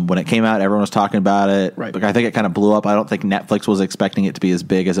 When it came out, everyone was talking about it. Right. But I think it kind of blew up. I don't think Netflix was expecting it to be as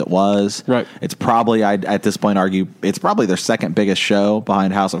big as it was. Right. It's probably, I'd at this point argue, it's probably their second biggest show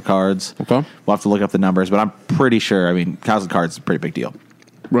behind House of Cards. Okay. We'll have to look up the numbers, but I'm pretty sure, House of Cards is a pretty big deal.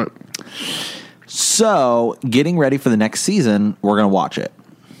 Right. So, getting ready for the next season, we're going to watch it.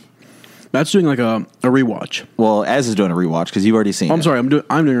 That's doing like a rewatch. Well, Ez is doing a rewatch because you've already seen it. I'm sorry, I'm doing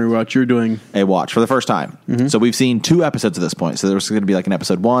a rewatch. You're doing A watch for the first time. Mm-hmm. So we've seen 2 episodes at this point. So there's going to be like an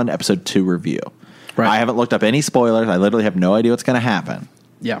episode 1, episode 2 review. Right. I haven't looked up any spoilers. I literally have no idea what's going to happen.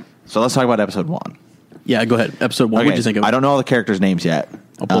 yeah. So let's talk about episode 1. Yeah, go ahead. Episode 1. What'd you think of it? I don't know all the characters' names yet.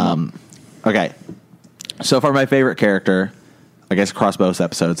 I'll pull them Okay. So far, my favorite character, I guess across both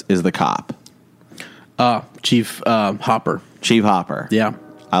episodes, is the cop, Chief Hopper. Chief Hopper. Yeah.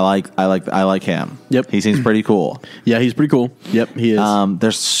 I like him. Yep. He seems pretty cool. Yeah, he's pretty cool. Yep, he is.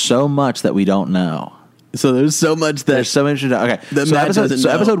 There's so much that we don't know. So there's so much that There's so much to know. Okay, That so Matt doesn't know.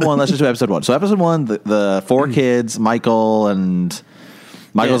 episode 1. Let's just do episode 1. So episode 1, the 4 kids, Michael and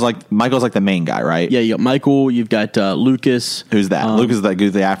Michael's like the main guy, right? Yeah, you got Michael. You've got Lucas. Who's that? Lucas is that dude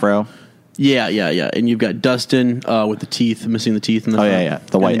with the afro. Yeah, and you've got Dustin with the teeth, missing the teeth in the front. yeah,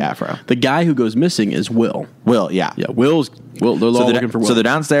 the white And afro. The guy who goes missing is Will. Will, yeah. Yeah, Will. They're all looking for Will. So they're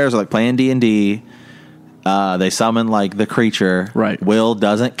downstairs, like playing D&D. They summon like the creature. Right. Will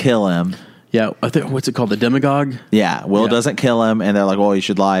doesn't kill him. Yeah, I think what's it called? The Demagogue. Yeah, Will doesn't kill him, and they're like, "Well, you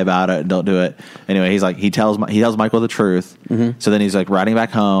should lie about it and don't do it." Anyway, he's like, he tells Michael the truth. Mm-hmm. So then he's like riding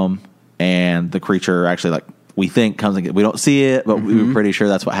back home, and the creature actually like we think comes and we don't see it, but we're pretty sure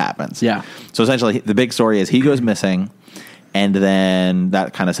that's what happens. Yeah. So essentially, the big story is he goes missing, and then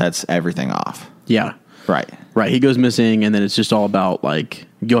that kind of sets everything off. Yeah. Right. He goes missing, and then it's just all about like,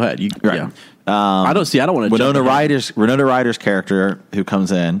 go ahead. Right. Yeah. I don't want to. Winona Ryder's character who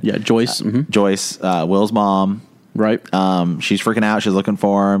comes in. Yeah, Joyce. Joyce, Will's mom. Right. She's freaking out. She's looking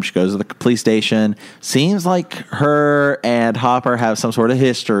for him. She goes to the police station. Seems like her and Hopper have some sort of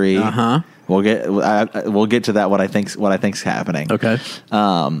history. Uh-huh. We'll get to that. What I think's happening. Okay.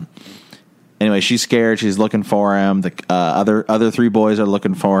 Anyway, she's scared. She's looking for him. The other 3 boys are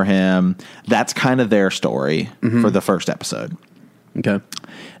looking for him. That's kind of their story for the first episode. Okay.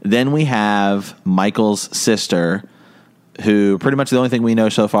 Then we have Michael's sister, who pretty much the only thing we know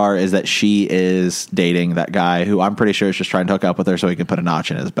so far is that she is dating that guy who I'm pretty sure is just trying to hook up with her so he can put a notch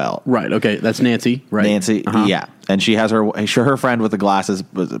in his belt. Right. Okay. That's Nancy. Right. Nancy, yeah. And she has her friend with the glasses,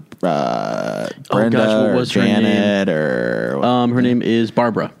 was it, Brenda what was or her Janet or... her name is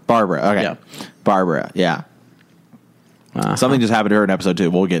Barbara. Barbara, okay. Yeah. Barbara, yeah. Something just happened to her in episode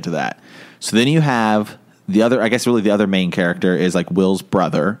 2. We'll get to that. So then you have the other, I guess really the other main character is like Will's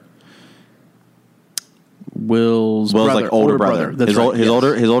brother, Will's brother, like older brother. That's his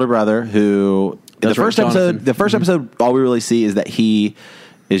older brother who That's the first right, episode. Jonathan. The first episode, all we really see is that he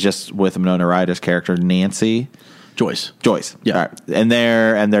is just with Winona Ryder's character Nancy. Joyce. Yeah. All right. And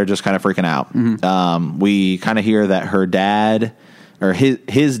they're just kind of freaking out. We kind of hear that her dad or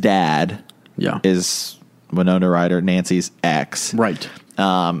his dad is Winona Ryder, Nancy's ex. Right.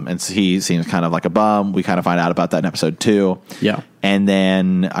 And so he seems kind of like a bum. We kind of find out about that in episode 2. Yeah. And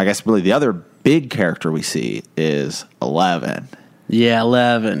then I guess really the other big character we see is 11. Yeah,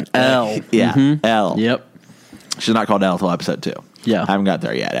 11. L. Yeah. L. Yep. She's not called L until episode 2. Yeah. I haven't got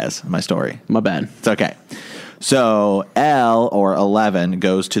there yet as my story. My bad. It's okay. So L, or 11,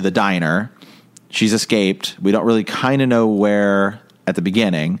 goes to the diner. She's escaped. We don't really kind of know where at the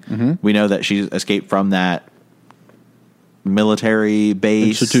beginning. We know that she's escaped from that military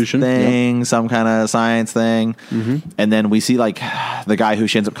base institution thing, some kind of science thing. And then we see like the guy who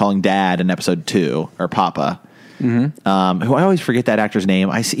she ends up calling Dad in episode 2, or Papa, who I always forget that actor's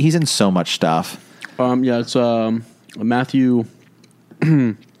name. He's in so much stuff. It's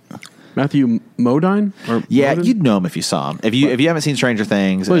Matthew Modine? Or Yeah, Modine? you'd know him if you saw him. If you haven't seen Stranger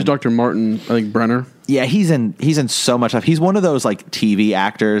Things, Plays Dr. Martin, I think Brenner. yeah, he's in so much stuff. He's one of those like TV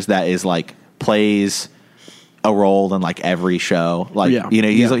actors that is like plays a role in like every show. Like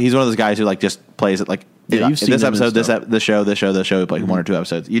he's one of those guys who like just plays it like you've seen this him in episode, stuff. this show, like 1 or 2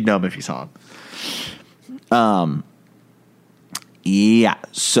 episodes. You'd know him if you saw him. Yeah,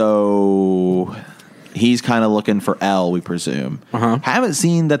 so he's kind of looking for L, we presume. Haven't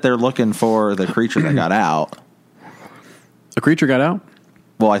seen that they're looking for the creature that got out. A creature got out?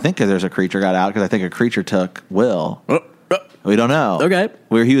 Well, I think there's a creature got out because I think a creature took Will. We don't know. Okay.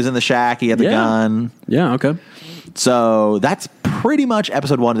 Where he was in the shack, he had the gun. Yeah, okay. So that's pretty much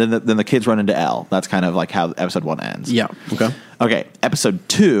episode 1. Then the kids run into L. That's kind of like how episode 1 ends. Yeah, okay. Okay, episode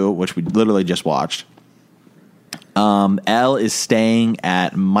 2, which we literally just watched. Elle is staying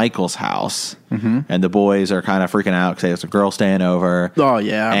at Michael's house, and the boys are kind of freaking out because there's a girl staying over. Oh,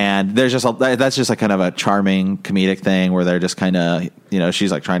 yeah. And there's that's just like kind of a charming comedic thing where they're just kind of,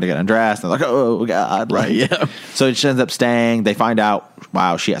 she's like trying to get undressed, and they're like, oh, God. Right, yeah. So she ends up staying. They find out,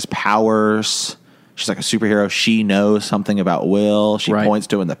 wow, she has powers. She's like a superhero. She knows something about Will. She points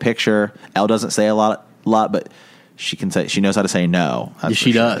to in the picture. Elle doesn't say a lot, but she knows how to say no.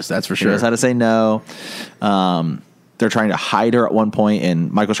 She does. That's for sure. She knows how to say no. They're trying to hide her at one point,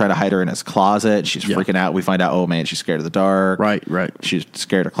 and Michael's trying to hide her in his closet. She's freaking out. We find out, oh man, she's scared of the dark. Right. She's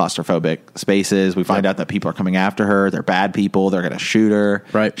scared of claustrophobic spaces. We find out that people are coming after her. They're bad people. They're going to shoot her.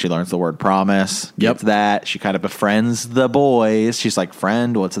 Right. She learns the word promise. Yep. Gets that. She kind of befriends the boys. She's like,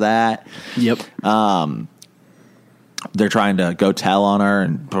 friend, what's that? Yep. They're trying to go tell on her,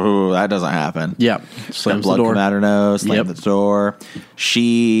 and that doesn't happen. Yeah. Slams blood the door. come out her nose. Slam the door.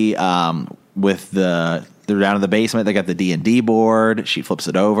 She, they're down in the basement. They got the D&D board. She flips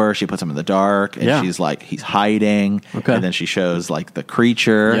it over. She puts him in the dark, and she's like, he's hiding. Okay. And then she shows like the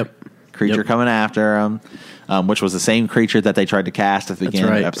creature. Creature coming after him, which was the same creature that they tried to cast at the beginning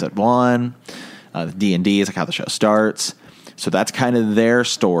of episode 1. The D&D is like how the show starts. So that's kind of their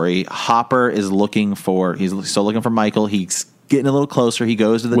story. Hopper is he's still looking for Michael. He's getting a little closer. He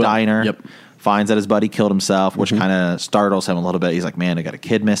goes to the diner, finds that his buddy killed himself, which kind of startles him a little bit. He's like, man, I got a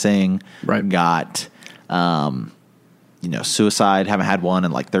kid missing. Right. Got, suicide. Haven't had one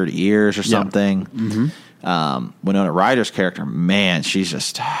in like 30 years or something. Winona Ryder's character, man, she's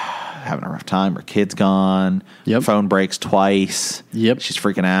just having a rough time. Her kid's gone. Phone breaks twice. She's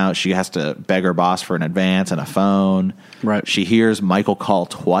freaking out. She has to beg her boss for an advance and a phone. Right. She hears Michael call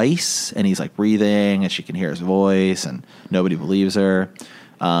twice, and he's like breathing, and she can hear his voice, and nobody believes her.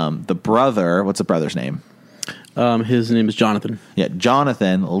 The brother, what's the brother's name? His name is Jonathan. Yeah,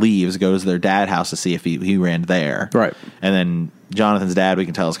 Jonathan leaves, goes to their dad's house to see if he ran there. Right. And then Jonathan's dad, we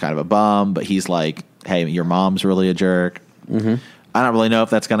can tell, is kind of a bum, but he's like, hey, your mom's really a jerk. I don't really know if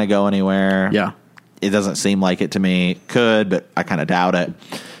that's going to go anywhere. Yeah. It doesn't seem like it to me. Could, but I kind of doubt it.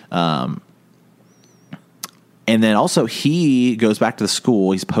 And then also he goes back to the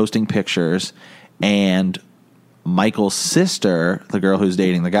school. He's posting pictures, and Michael's sister, the girl who's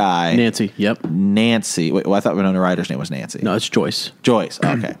dating the guy. Nancy. Nancy. Wait, well, I thought Winona Ryder's name was Nancy. No, it's Joyce. Joyce.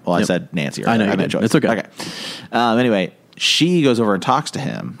 Okay. Well, I said Nancy. I know you meant did. Joyce. It's okay. Okay. Anyway, she goes over and talks to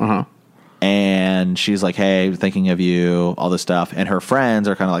him. And she's like, hey, thinking of you, all this stuff. And her friends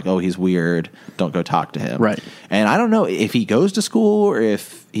are kind of like, oh, he's weird. Don't go talk to him. Right. And I don't know if he goes to school or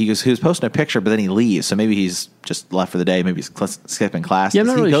if he was posting a picture, but then he leaves. So maybe he's just left for the day. Maybe he's skipping class. Yeah, I'm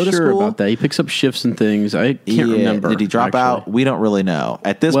Does not he really go to sure school? about that. He picks up shifts and things. I can't remember. Did he drop out? We don't really know.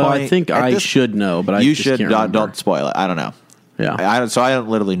 At this point. I think I should know, but I you just should can't don't, remember. don't spoil it. I don't know. Yeah. I don't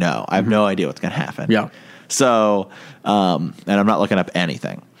literally know. I have no idea what's going to happen. Yeah. So, and I'm not looking up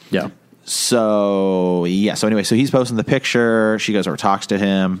anything. Yeah. So, yeah. So anyway, so he's posting the picture. She goes over, talks to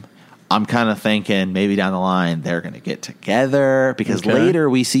him. I'm kind of thinking maybe down the line they're going to get together because later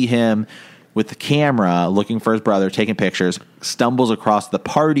we see him with the camera looking for his brother, taking pictures, stumbles across the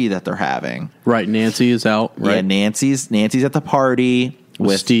party that they're having. Right. Nancy is out. Right. Yeah, Nancy's at the party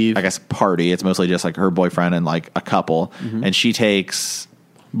with Steve. I guess party. It's mostly just like her boyfriend and like a couple. And she takes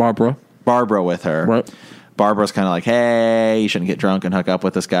Barbara with her. Right. Barbara's kind of like, hey, you shouldn't get drunk and hook up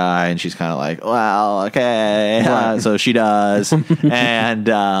with this guy. And she's kind of like, well, okay. Right. So she does. And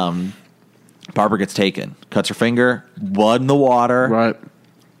Barbara gets taken. Cuts her finger, blood in the water. Right.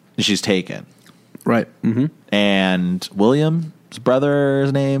 And she's taken. Right. Mm-hmm. And William's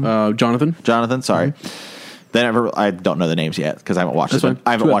brother's name? Jonathan. Jonathan, sorry. I don't know the names yet because I haven't watched it.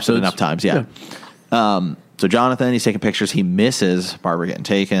 I haven't watched it enough times yet. Yeah. So Jonathan, he's taking pictures. He misses Barbara getting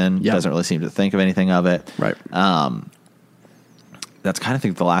taken. Yep. Doesn't really seem to think of anything of it. Right. That's kind of, I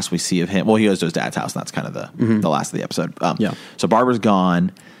think, the last we see of him. Well, he goes to his dad's house, and that's kind of the last of the episode. Yeah. So Barbara's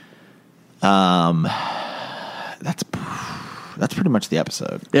gone. That's pretty much the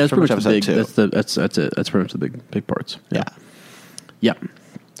episode. Yeah, that's pretty much the big. 2. That's it. That's pretty much the big parts. Yeah. Yeah.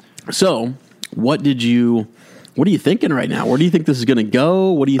 So, what are you thinking right now? Where do you think this is going to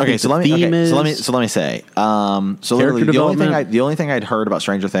go? What do you think the theme is? So let me say. So literally, the only thing I'd heard about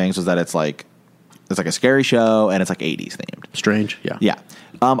Stranger Things was that it's like a scary show and it's like 80s themed. Strange. Yeah. Yeah.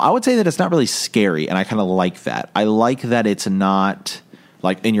 I would say that it's not really scary, and I kind of like that. I like that it's not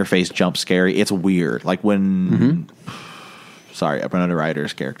like in your face jump scary. It's weird. Like when sorry, Winona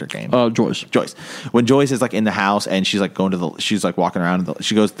Ryder's character came. Joyce. When Joyce is like in the house and she's like she's like walking around.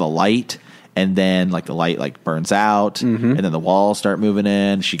 She goes to the light, and then like the light like burns out, and then the walls start moving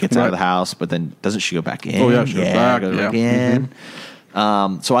in. She gets out of the house, but then doesn't she go back in? Oh yeah, she goes back. Goes back in.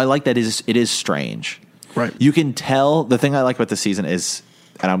 So I like that it is strange. Right. You can tell. The thing I like about this season is,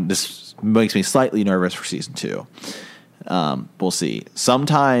 and this makes me slightly nervous for season 2. We'll see.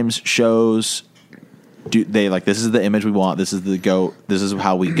 Sometimes shows they like, this is the image we want. This is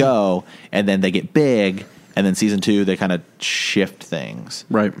how we go. And then they get big. And then season 2, they kind of shift things.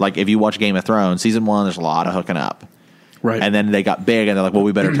 Right. Like if you watch Game of Thrones, season 1, there's a lot of hooking up. Right. And then they got big and they're like, well,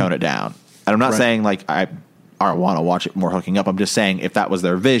 we better tone it down. And I'm not saying like I want to watch it more hooking up. I'm just saying if that was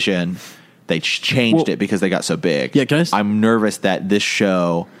their vision, they changed it because they got so big. Yeah, I'm nervous that this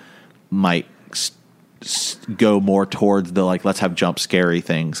show might go more towards the like, let's have jump scary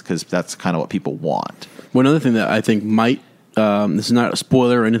things because that's kind of what people want. One other thing that I think might, this is not a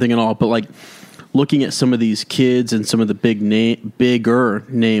spoiler or anything at all, but like looking at some of these kids and some of the bigger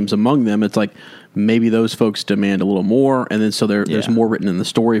names among them, it's like maybe those folks demand a little more, and then so there's more written in the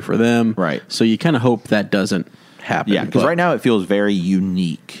story for them. Right. So you kind of hope that doesn't happen. Yeah, because right now it feels very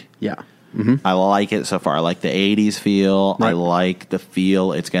unique. Yeah. Mm-hmm. I like it so far. I like the 80s feel. Right. I like the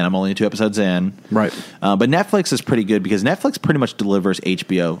feel. I'm only 2 episodes in. Right. But Netflix is pretty good because Netflix pretty much delivers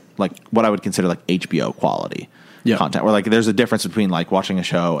HBO, like what I would consider like HBO quality content. Where like there's a difference between like watching a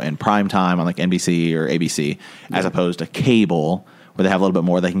show in prime time on like NBC or ABC as opposed to cable where they have a little bit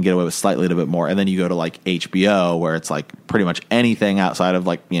more. They can get away with slightly a little bit more. And then you go to like HBO where it's like pretty much anything outside of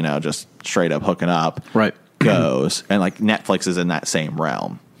like, just straight up hooking up goes. And like Netflix is in that same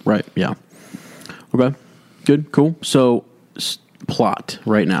realm. Right. Yeah. Okay. Good. Cool. So, plot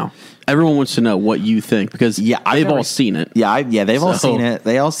right now. Everyone wants to know what you think because they've all seen it. Yeah. They've all seen it.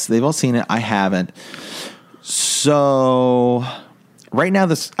 They've all seen it. I haven't. So, right now,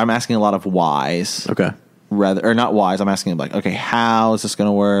 I'm asking a lot of whys. Okay. Or not whys. I'm asking like, okay, how is this going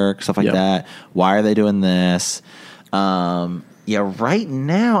to work? Stuff like that. Why are they doing this? Right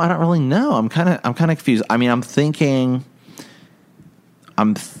now, I don't really know. I'm kind of confused. I mean, I'm thinking.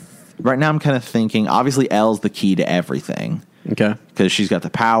 Right now, I'm kind of thinking, obviously, Elle's the key to everything. Okay. Because she's got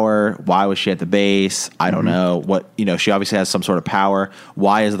the power. Why was she at the base? I don't know. She obviously has some sort of power.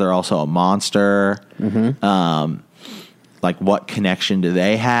 Why is there also a monster? Like, what connection do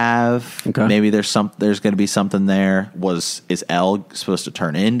they have? Okay. Maybe there's going to be something there. Is Elle supposed to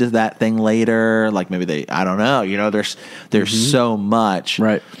turn into that thing later? Like, maybe I don't know. There's so much.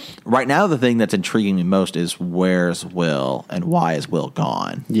 Right. Right now, the thing that's intriguing me most is where's Will and why is Will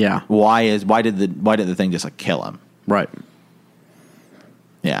gone? Yeah. Why did the thing just like kill him? Right.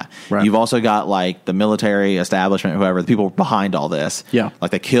 Yeah. Right. You've also got like the military establishment, whoever, the people behind all this. Yeah. Like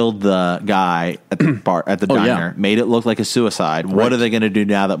they killed the guy at the bar, at the diner, made it look like a suicide. Right. What are they going to do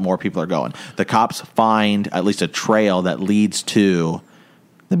now that more people are going? The cops find at least a trail that leads to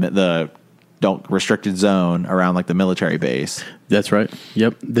the don't restricted zone around like the military base. That's right.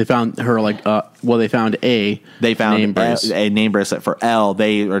 Yep. They found her they found They found name brace. a name bracelet for Elle.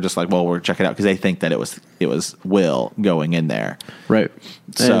 They are just like, well, we're checking it out because they think that it was Will going in there. Right.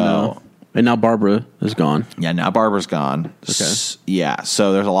 So and now Barbara is gone. yeah, now Barbara's gone. Okay. Yeah,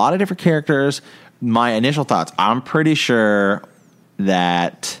 so there's a lot of different characters. My initial thoughts, I'm pretty sure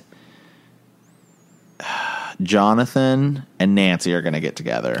that Jonathan and Nancy are going to get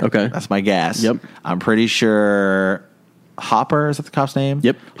together. Okay. That's my guess. Yep. I'm pretty sure Hopper, is that the cop's name?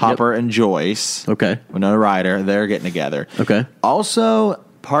 Yep. Hopper and Joyce. Okay. Winona Ryder, they're getting together. Okay. Also,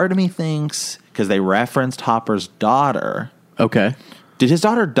 part of me thinks, because they referenced Hopper's daughter, Okay. did his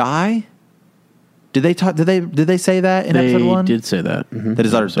daughter die? Did they say that in episode 1? They did say that. Mm-hmm. That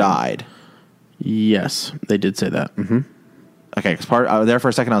his daughter died. Yes, they did say that. Mm-hmm. Okay, because there for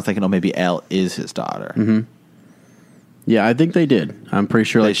a second I was thinking, oh, maybe Elle is his daughter. Mm-hmm. Yeah, I think they did. I'm pretty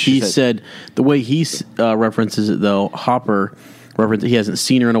sure. Like he said, the way he references it, though, Hopper he hasn't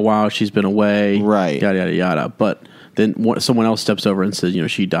seen her in a while. She's been away. Right. Yada yada yada. But then someone else steps over and says,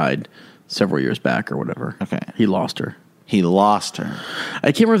 she died several years back or whatever. Okay. He lost her. He lost her.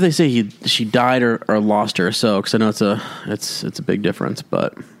 I can't remember if they say she died or lost her. So because I know it's a big difference,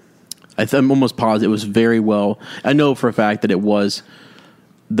 but I'm almost positive it was very well. I know for a fact that it was.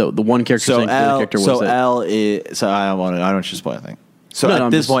 The one character So Elle is. So I don't want to spoil anything. So No, at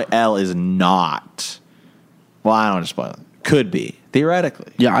I'm this just- point, Elle is not. Well, I don't want to spoil it. Could be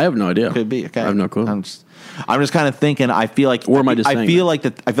theoretically. Yeah, I have no idea. Could be. Okay, I have no clue. I'm just kind of thinking. I feel like. Or am I just saying feel like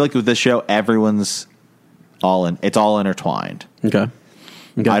that. I feel like with this show, everyone's all in. It's all intertwined. Okay.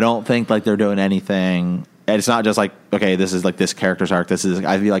 I don't think like they're doing anything. And it's not just like, okay, this is like this character's arc. This is.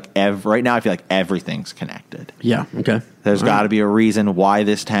 I feel like right now. I feel like everything's connected. Yeah. Okay. There's got to be a reason why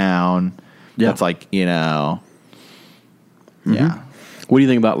this town. Yeah. That's like Yeah. What do you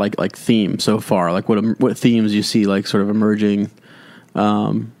think about like themes so far? Like what themes you see like sort of emerging?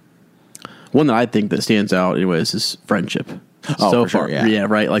 One that I think that stands out, anyways, is friendship. Oh, so for sure, far, yeah.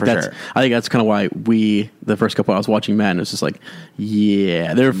 right. Like For that's. sure. I think that's kind of why the first couple I was watching Madden, it's just like,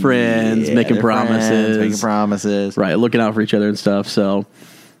 yeah, they're friends, Yeah, making they're promises, friends, making promises. right, looking out for each other and stuff. So,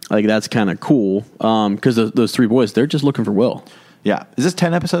 I think that's kind of cool because those three boys, they're just looking for Will. Yeah. Is this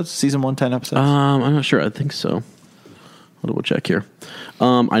 10 episodes? Season 1, 10 episodes? I'm not sure. I think so. I'll double check here.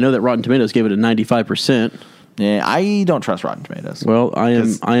 I know that Rotten Tomatoes gave it a 95%. Yeah, I don't trust Rotten Tomatoes. Well,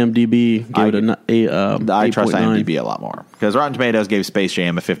 IMDb gave it I trust 8.9. IMDb a lot more because Rotten Tomatoes gave Space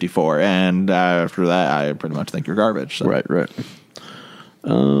Jam a 54, and after that, I pretty much think you're garbage. So. Right.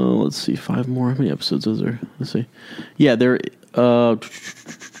 Let's see, 5 more. How many episodes is there? Let's see. Yeah, there.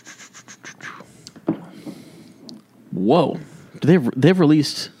 Whoa, they've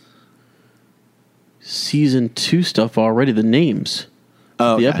released season 2 stuff already. The names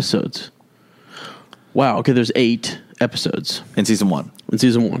of the episodes. Wow. Okay, there's 8 episodes In season 1. in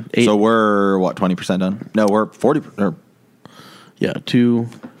season 1. 8. So we're, 20% done? No, we're 40, or Yeah, 2,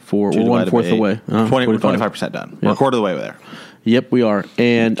 4. We're 1/4 away. 25% done. We're a quarter of the way there. Yep, we are.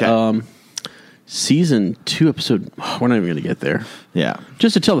 And Okay. season 2 episode. We're not even going to get there. Yeah.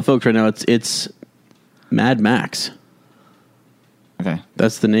 Just to tell the folks right now, it's Mad Max. Okay.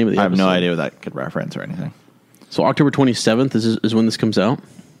 That's the name of the I have episode. no idea what that could reference or anything. So October 27th is when this comes out.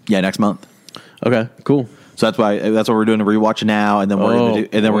 Yeah, next month. Okay, cool. So that's what we're doing, a rewatch now, and then we're Oh,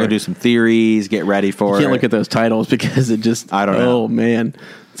 gonna do some theories, get ready for You can't it. look at those titles because it just. I don't know. Oh man,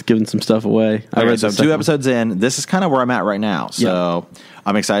 it's giving some stuff away. I Okay, read so the 2 second- episodes in. This is kind of where I'm at right now. So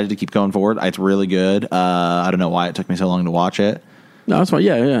I'm excited to keep going forward. It's really good. I don't know why it took me so long to watch it. No, that's fine.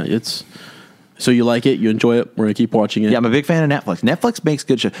 Yeah. It's so you like it, you enjoy it. We're gonna keep watching it. Yeah, I'm a big fan of Netflix. Netflix makes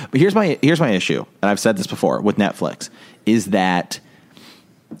good shows. But here's my issue, and I've said this before with Netflix, is that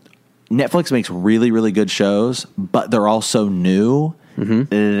Netflix makes really, really good shows, but they're all so new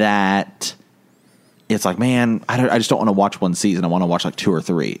that it's like, man, I just don't want to watch one season. I want to watch like 2 or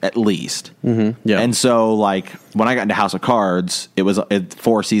 3 at least. Mm-hmm. Yeah. And so, like, when I got into House of Cards, it was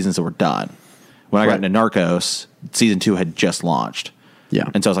 4 seasons that were done. When I got Right. into Narcos, season 2 had just launched. Yeah.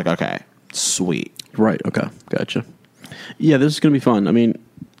 And so I was like, okay, sweet. Right. Okay. Gotcha. Yeah, this is gonna be fun. I mean,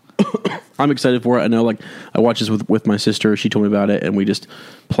 I'm excited for it. I know, like, I watched this with my sister. She told me about it, and we just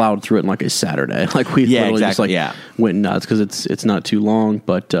plowed through it in like a Saturday. Like we Yeah, literally exactly, just went nuts because it's not too long,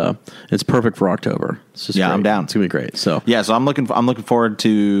 but it's perfect for October. It's just Yeah, great. I'm down. It's gonna be great. So Yeah, so I'm looking forward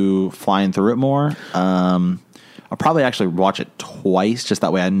to flying through it more. I'll probably actually watch it twice, just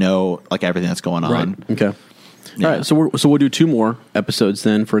that way I know like everything that's going on. right. Okay. Yeah. All right. So we'll do 2 more episodes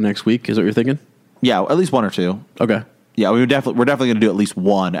then for next week. Is that what you're thinking? Yeah, at least 1 or 2. Okay. Yeah, we're definitely going to do at least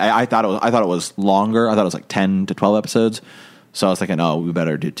 1. I thought it was longer. I thought it was like 10 to 12 episodes, So I was thinking, oh, we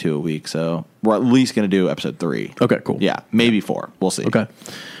better do 2 a week. So we're at least going to do episode 3. Okay, cool. Yeah, maybe 4. We'll see. Okay.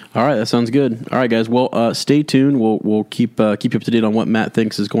 All right, that sounds good. All right, guys. Well, stay tuned. We'll keep you up to date on what Matt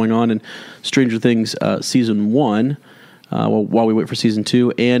thinks is going on in Stranger Things season 1. While we wait for season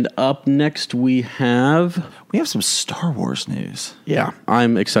 2, and up next we have some Star Wars news. Yeah,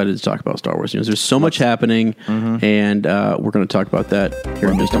 I'm excited to talk about Star Wars news. There's so much happening, and we're going to talk about that here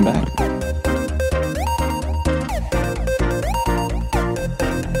in just a moment.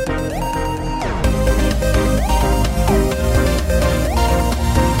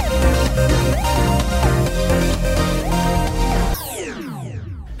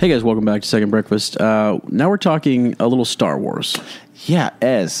 Hey guys, welcome back to Second Breakfast. Now we're talking a little Star Wars. Yeah,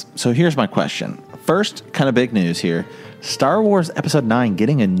 Ez. So here's my question. First, kind of big news here. Star Wars Episode 9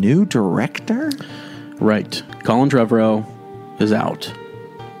 getting a new director? Right. Colin Trevorrow is out.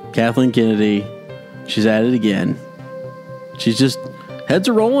 Kathleen Kennedy, she's at it again. She's just, heads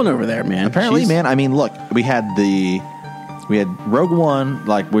are rolling over there, man. Apparently, man. I mean, look, we had Rogue One,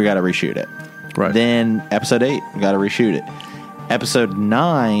 like, we got to reshoot it. Right. Then Episode 8, we got to reshoot it. Episode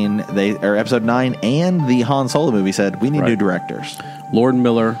 9 and the Han Solo movie said we need new directors. Lord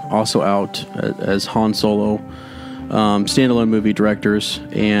Miller also out as Han Solo, standalone movie directors,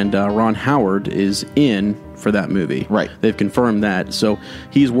 and Ron Howard is in for that movie. Right. They've confirmed that. So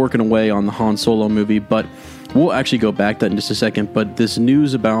he's working away on the Han Solo movie, but we'll actually go back to that in just a second. But this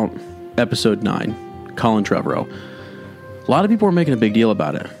news about Episode 9, Colin Trevorrow, a lot of people are making a big deal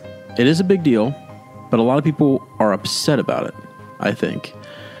about it. It is a big deal, but a lot of people are upset about it, I think.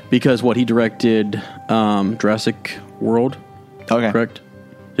 Because he directed Jurassic World. Okay. Correct?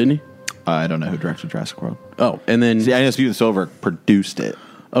 Didn't he? I don't know who directed Jurassic World. Oh, and then... See, I know Steven Spielberg produced it.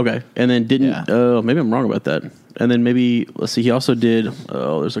 Okay. And then didn't... maybe I'm wrong about that. And then maybe... Let's see. He also did...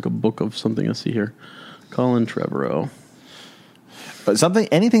 Oh, there's like a book of something. Let's see here. Colin Trevorrow. But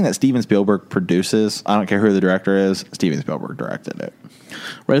anything that Steven Spielberg produces, I don't care who the director is, Steven Spielberg directed it.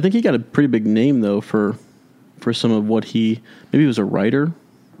 Right. I think he got a pretty big name, though, for some of what he... Maybe he was a writer,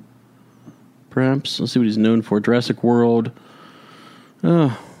 perhaps. Let's see what he's known for. Jurassic World.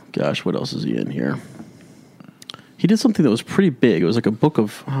 Oh, gosh, what else is he in here? He did something that was pretty big. It was like a book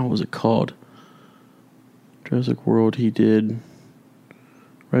of... what was it called? Jurassic World, he did...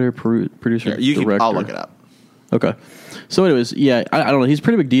 Writer, producer, director. I'll look it up. Okay. So anyways, yeah, I don't know. He's a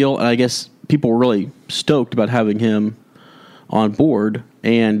pretty big deal, and I guess people were really stoked about having him on board.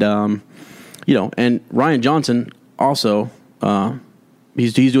 And, and Rian Johnson also,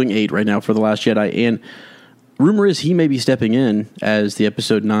 he's doing 8 right now for The Last Jedi. And rumor is he may be stepping in as the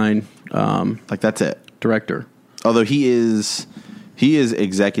Episode 9 that's it. Director. Although he is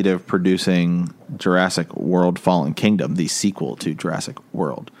executive producing Jurassic World Fallen Kingdom, the sequel to Jurassic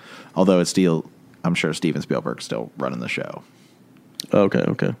World. Although it's still, I'm sure Steven Spielberg's still running the show. Okay.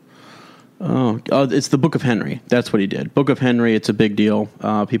 Oh, it's the Book of Henry. That's what he did. Book of Henry, it's a big deal.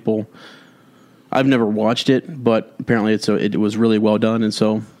 I've never watched it, but apparently it was really well done, and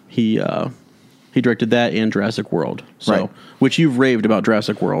so he directed that and Jurassic World. So, right. Which you've raved about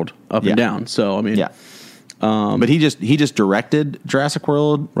Jurassic World up and down. So, I mean... Yeah. But he just directed Jurassic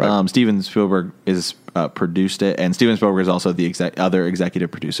World. Right. Steven Spielberg is produced it, and Steven Spielberg is also the other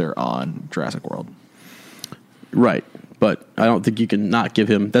executive producer on Jurassic World. Right, but I don't think you can not give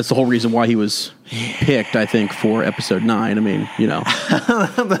him. That's the whole reason why he was picked, I think, for Episode 9. I mean,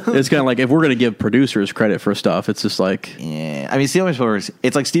 it's kind of like if we're going to give producers credit for stuff, it's just like, yeah. I mean, Steven Spielberg.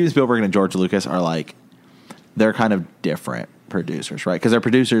 It's like Steven Spielberg and George Lucas are like, they're kind of different producers, right? Because they're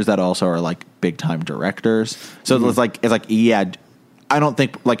producers that also are like big time directors. So it's like yeah. I don't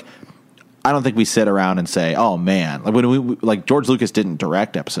think we sit around and say, oh man, like when we like George Lucas didn't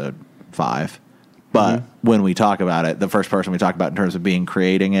direct Episode 5, but when we talk about it, the first person we talk about in terms of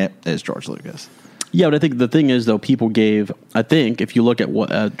creating it is George Lucas. Yeah, but I think the thing is though, people gave. I think if you look at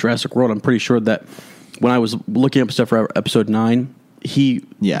what Jurassic World, I'm pretty sure that when I was looking up stuff for Episode 9. He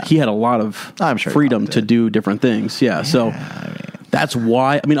had a lot of freedom to do different things. Yeah, so that's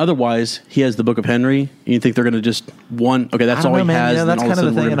why. I mean, otherwise he has the Book of Henry. And you think they're going to just that's all he has. That's kind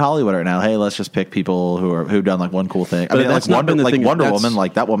of the thing in Hollywood right now. Hey, let's just pick people who've done like one cool thing. But I mean, that's not been the thing. Wonder Woman.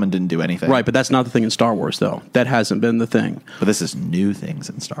 Like that woman didn't do anything. Right, but that's not the thing in Star Wars, though. That hasn't been the thing. But this is new things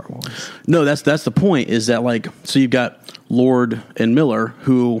in Star Wars. No, that's the point. Is that so you've got Lord and Miller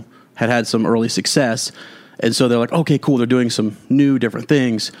who had some early success. And so they're like, okay, cool. They're doing some new, different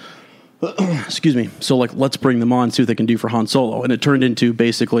things. Excuse me. So, let's bring them on, see what they can do for Han Solo. And it turned into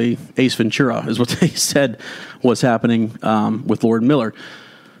basically Ace Ventura, is what they said was happening with Lord Miller.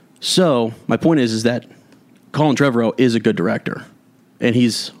 So, my point is that Colin Trevorrow is a good director. And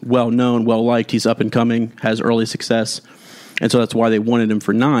he's well known, well liked. He's up and coming, has early success. And so that's why they wanted him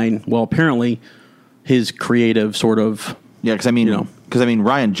for 9. Well, apparently his creative sort of... Yeah, because I mean,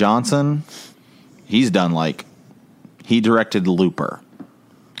 Ryan Johnson, he's done he directed Looper.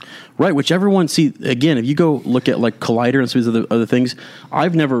 Right, which everyone... See, again, if you go look at Collider and some of these other things,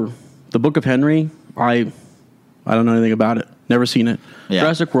 I've never... The Book of Henry, I don't know anything about it. Never seen it. Yeah.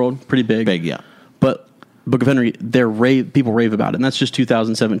 Jurassic World, pretty big. Big, yeah. But Book of Henry, people rave about it, and that's just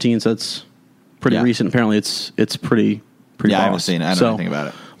 2017, so that's pretty recent. Apparently, it's pretty. Yeah, boss. I haven't seen it. I don't know anything about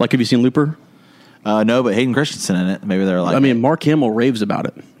it. Have you seen Looper? No, but Hayden Christensen in it. Maybe they're Mark Hamill raves about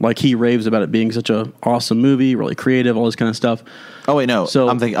it. He raves about it being such a awesome movie, really creative, all this kind of stuff. Oh wait, no. So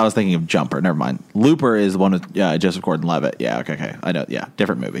I was thinking of Jumper. Never mind. Looper is the one with Joseph Gordon-Levitt. Yeah, okay. I know. Yeah,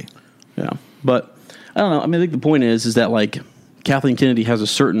 different movie. Yeah, but I don't know. I think the point is that Kathleen Kennedy has a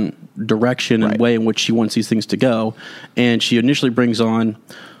certain direction and way in which she wants these things to go, and she initially brings on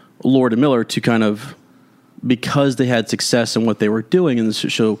Lord and Miller to kind of, because they had success in what they were doing in this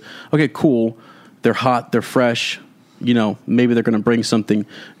show. Okay, cool. They're hot. They're fresh. Maybe they're going to bring something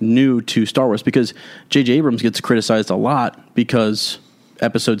new to Star Wars, because J.J. Abrams gets criticized a lot because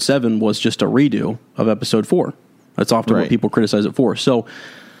Episode 7 was just a redo of Episode 4. That's often what people criticize it for. So,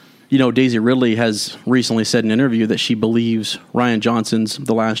 Daisy Ridley has recently said in an interview that she believes Rian Johnson's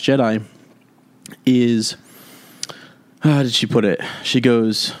The Last Jedi is, how did she put it? She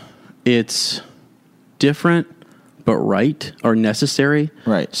goes, it's different but right, or necessary.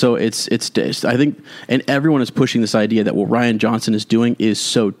 Right. So it's I think, and everyone is pushing this idea that what Rian Johnson is doing is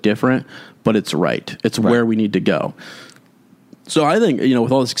so different, but it's right. It's where we need to go. So I think,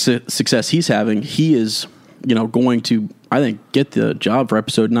 with all the success he's having, he is, going to, I think, get the job for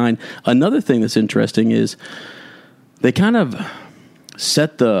Episode 9. Another thing that's interesting is they kind of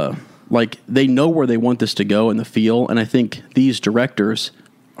set they know where they want this to go in the feel, and I think these directors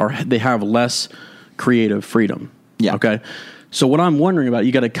they have less creative freedom. Yeah. Okay. So what I'm wondering about,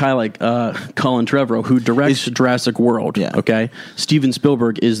 you got a guy like Colin Trevorrow, who directs Jurassic World. Yeah. Okay. Steven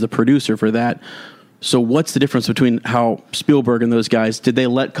Spielberg is the producer for that. So what's the difference between how Spielberg and those guys, did they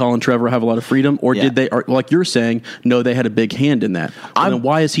let Colin Trevorrow have a lot of freedom, or did they, like you're saying, no, they had a big hand in that? And then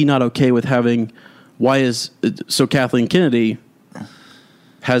why is he not okay with having? So Kathleen Kennedy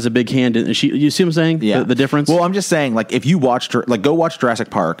has a big hand in, you see what I'm saying? Yeah. The difference? Well, I'm just saying, if you go watch Jurassic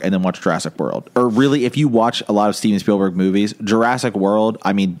Park and then watch Jurassic World, or really, if you watch a lot of Steven Spielberg movies, Jurassic World,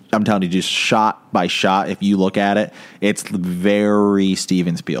 I mean, I'm telling you, just shot by shot, if you look at it, it's very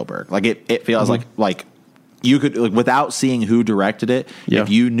Steven Spielberg. It feels like you could, without seeing who directed it, if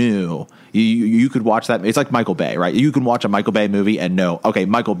you knew, you could watch that. It's like Michael Bay, right? You can watch a Michael Bay movie and know, okay,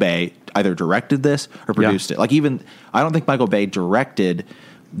 Michael Bay either directed this or produced it. I don't think Michael Bay directed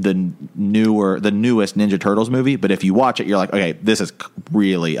the newest Ninja Turtles movie, but if you watch it, you're like, okay, this is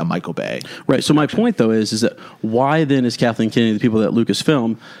really a Michael Bay. Right. So my point, though, is that why then is Kathleen Kennedy, the people at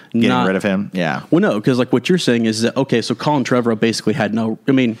Lucasfilm, getting rid of him? Yeah. Well, no, because what you're saying is that, okay, so Colin Trevorrow basically had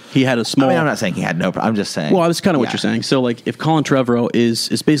he had a small... I'm not saying he had no... I'm just saying... Well, that's kind of what you're saying. So, if Colin Trevorrow is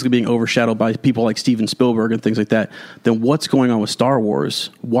basically being overshadowed by people like Steven Spielberg and things like that, then what's going on with Star Wars?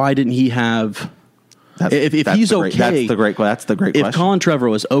 Why didn't he have... If he's okay, that's the great question. If Colin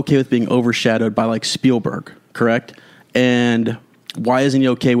Trevorrow is okay with being overshadowed by Spielberg, correct? And why isn't he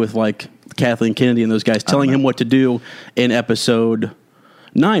okay with Kathleen Kennedy and those guys telling him what to do in Episode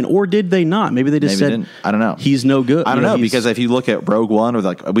 9? Or did they not? Maybe they just said, I don't know. He's no good. I don't know, because if you look at Rogue One,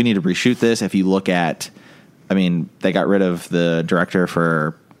 or we need to reshoot this. If you look at, they got rid of the director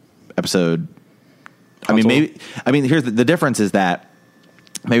for Episode. Here's the difference is that.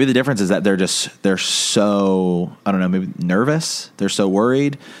 Maybe the difference is that they're so, I don't know, maybe nervous. They're so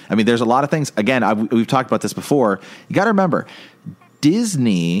worried. There's a lot of things. Again, we've talked about this before. You got to remember,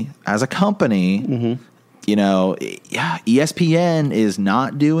 Disney as a company, ESPN is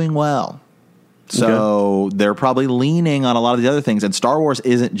not doing well. So they're probably leaning on a lot of the other things. And Star Wars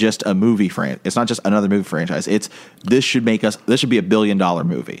isn't just a movie franchise. It's not just another movie franchise. This should be a $1 billion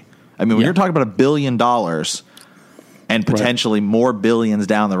movie. When you're talking about $1 billion and potentially more billions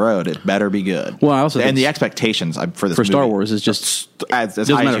down the road, it better be good. Well, I also and the expectations for this for movie Star Wars is just as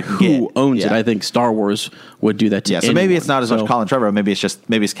doesn't high matter as you can who get. owns it. I think Star Wars would do that to so anyone. maybe it's not as much Colin Trevorrow.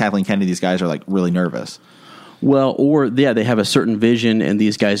 Maybe it's Kathleen Kennedy. These guys are really nervous. Well, they have a certain vision, and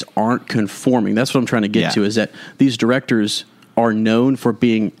these guys aren't conforming. That's what I'm trying to get to, is that these directors are known for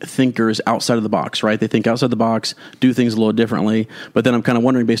being thinkers outside of the box, right? They think outside the box, do things a little differently. But then I'm kind of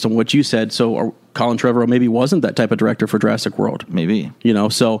wondering, based on what you said, Colin Trevorrow maybe wasn't that type of director for Jurassic World. Maybe.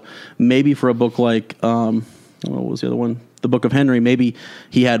 So maybe for a book like, what was the other one? the Book of Henry, maybe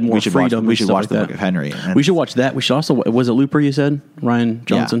he had more freedom. We should watch the like Book of Henry. We should watch that. We should also, was it Looper you said? Rian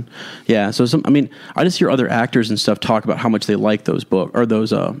Johnson? Yeah. So I just hear other actors and stuff talk about how much they like those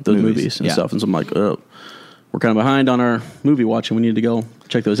movies and stuff. And so I'm like, oh, we're kind of behind on our movie watching. We need to go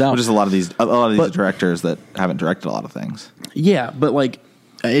check those out. Just a lot of these directors that haven't directed a lot of things. Yeah, but like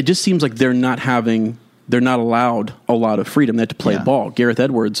it just seems like they're not allowed a lot of freedom. They have to play ball. Gareth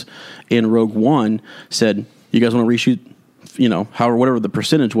Edwards in Rogue One said, "You guys want to reshoot? Whatever the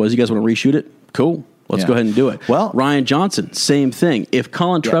percentage was, you guys want to reshoot it? Cool, let's go ahead and do it." Well, Rian Johnson, same thing. If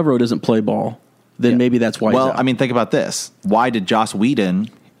Colin Trevorrow doesn't play ball, then maybe that's why. Well, he's out. think about this. Why did Joss Whedon?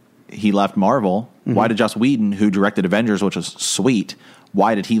 He left Marvel. Mm-hmm. Why did Joss Whedon, who directed Avengers, which was sweet,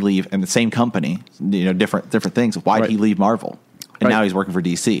 why did he leave in the same company? Different things. Why did he leave Marvel? And now he's working for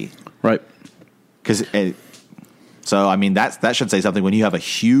DC. Right. Because that should say something when you have a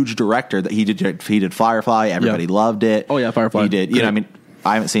huge director that he did Firefly. Everybody loved it. Oh yeah, Firefly. He did.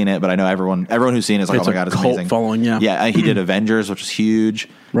 I haven't seen it, but I know everyone who's seen it is like, oh my god, it's amazing. Following, yeah. Yeah, he did Avengers, which was huge.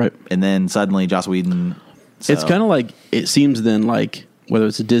 Right. And then suddenly Joss Whedon. It's kind of like it seems then like whether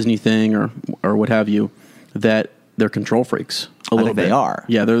it's a Disney thing or what have you, that they're control freaks. A little bit. They are.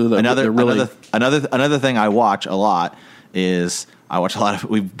 Yeah, they're really another thing I watch a lot is I watch a lot of.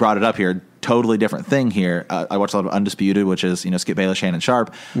 We brought it up here. Totally different thing here. I watch a lot of Undisputed, which is Skip Bayless, Shannon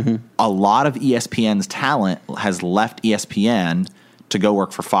Sharp. Mm-hmm. A lot of ESPN's talent has left ESPN to go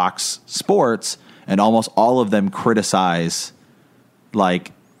work for Fox Sports, and almost all of them criticize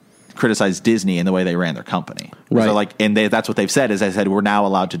Disney and the way they ran their company. Right. So that's what they've said is they said we're now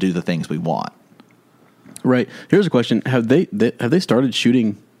allowed to do the things we want. Right. Here's a question: Have they started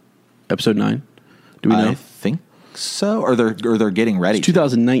shooting episode 9? Do we know? I think so, or they're getting ready. It's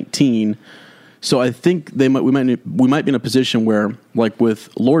 2019. So I think we might be in a position where, like with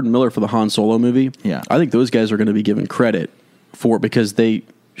Lord and Miller for the Han Solo movie, I think those guys are going to be given credit for it because they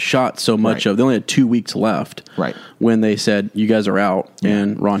shot so much of. They only had 2 weeks left, right? When they said you guys are out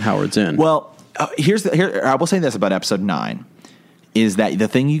and Ron Howard's in. Well, here I will say this about episode 9 is that the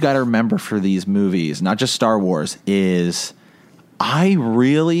thing you got to remember for these movies, not just Star Wars, is I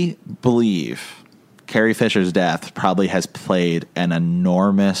really believe Carrie Fisher's death probably has played an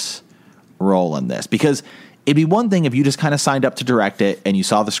enormous role in this, because it'd be one thing if you just kind of signed up to direct it and you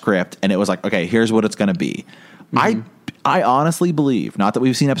saw the script and it was like, okay, here's what it's going to be. Mm-hmm. I honestly believe, not that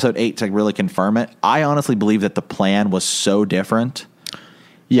we've seen episode 8 to really confirm it, I honestly believe that the plan was so different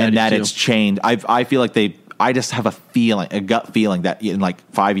and that it's changed. I feel like I just have a gut feeling that in like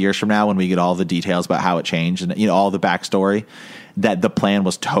 5 years from now when we get all the details about how it changed and all the backstory, that the plan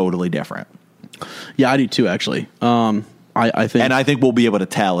was totally different. Yeah, I do too, actually. I think we'll be able to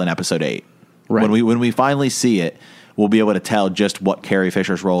tell in episode 8. Right. When we finally see it, we'll be able to tell just what Carrie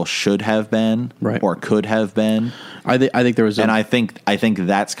Fisher's role should have been or could have been. I think there was I think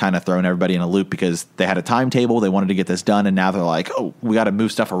that's kind of thrown everybody in a loop because they had a timetable, they wanted to get this done, and now they're like, oh, we got to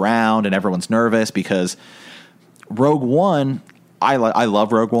move stuff around, and everyone's nervous because Rogue One, I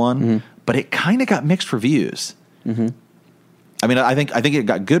love Rogue One, but it kind of got mixed reviews. Mm-hmm. I think it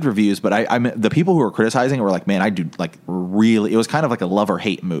got good reviews, but the people who were criticizing it were like, man, it was kind of like a love or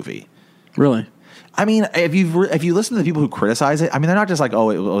hate movie. Really? If you listen to the people who criticize it, they're not just like,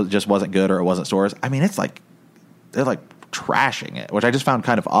 oh, it just wasn't good or it wasn't stores. It's like they're like trashing it, which I just found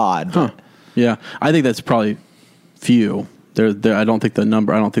kind of odd. Huh. Yeah, I think that's probably few. I don't think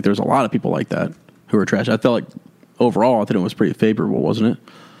there's a lot of people like that who are trash. I felt like overall, I think it was pretty favorable, wasn't it?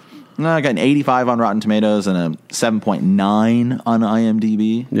 No, I got an 85 on Rotten Tomatoes and a 7.9 on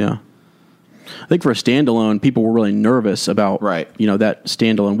IMDb. Yeah. I think for a standalone, people were really nervous about that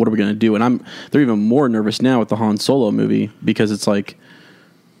standalone. What are we going to do? And they're even more nervous now with the Han Solo movie because it's like,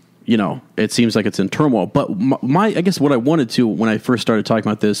 it seems like it's in turmoil. But I guess what I wanted to when I first started talking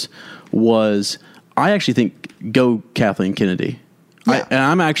about this was I actually think go Kathleen Kennedy. Yeah.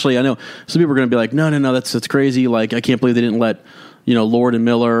 I know some people are going to be like, no, that's crazy. Like, I can't believe they didn't let Lord and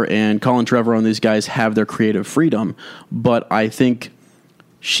Miller and Colin Trevorrow and these guys have their creative freedom. But I think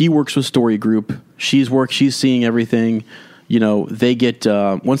she works with Story Group. She's seeing everything. They get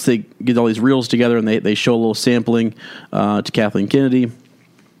once they get all these reels together and they show a little sampling to Kathleen Kennedy,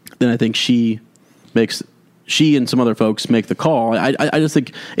 then I think she and some other folks make the call. I just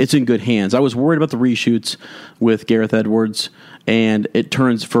think it's in good hands. I was worried about the reshoots with Gareth Edwards, and it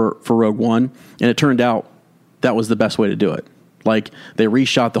turns for Rogue One, and it turned out that was the best way to do it. Like, they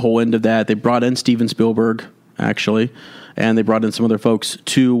reshot the whole end of that. They brought in Steven Spielberg, actually, and they brought in some other folks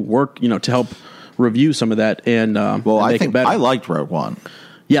to work, to help review some of that and make it better. I liked Rogue One.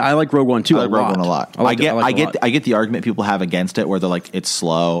 Yeah, I like Rogue One too. I like Rogue One a lot. I get the argument people have against it, where they're like, it's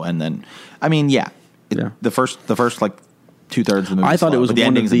slow, and then the first like 2/3 of the movie. I thought it was but the one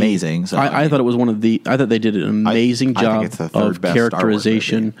ending's of the amazing. So, I thought it was one of the. I thought they did an amazing I think job it's the third of best Star Wars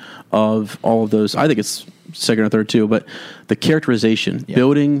characterization of all of those. I think it's second or third too, but the characterization,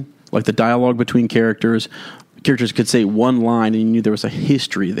 building like the dialogue between characters. Characters could say one line, and you knew there was a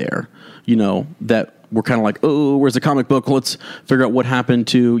history there. You know that we're kind of like, oh, where's the comic book? Let's figure out what happened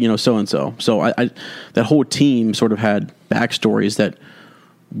to so and so. So I that whole team sort of had backstories that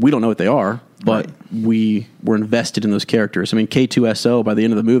we don't know what they are, but we were invested in those characters. I mean, K2SO by the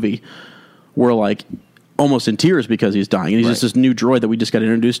end of the movie, we're like almost in tears because he's dying, and he's just this new droid that we just got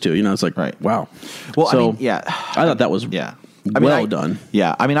introduced to. You know, it's like, wow. Well, so, I mean, yeah, I thought that was well done.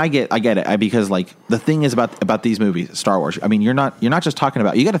 Yeah, I mean, I get it because like the thing is about these movies, Star Wars. I mean, you're not just talking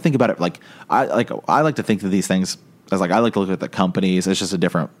about. You got to think about it like I like to think of these things as like I like to look at the companies. It's just a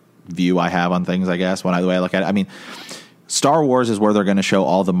different view I have on things, I guess. The way I look at it, I mean, Star Wars is where they're going to show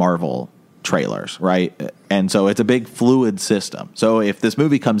all the Marvel trailers, right? And so it's a big fluid system. So if this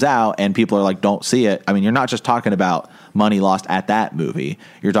movie comes out and people are like, don't see it, I mean, you're not just talking about money lost at that movie.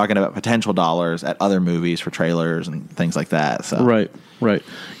 You're talking about potential dollars at other movies for trailers and things like that. So Right.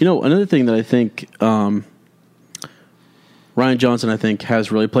 You know, another thing that I think Rian Johnson, I think,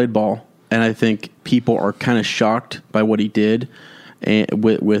 has really played ball, and I think people are kind of shocked by what he did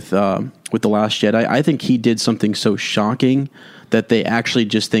with The Last Jedi. I think he did something so shocking that they actually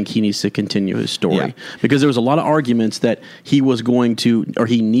just think he needs to continue his story. Because there was a lot of arguments that he was going to, or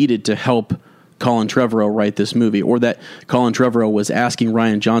he needed to help Colin Trevorrow write this movie, or that Colin Trevorrow was asking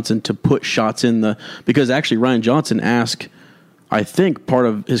Rian Johnson to put shots in because actually Rian Johnson asked, I think part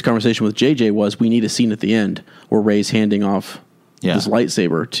of his conversation with JJ was, we need a scene at the end where Rey's handing off his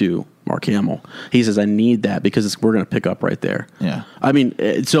lightsaber to Mark Hamill. He says, I need that because we're going to pick up right there. Yeah. I mean,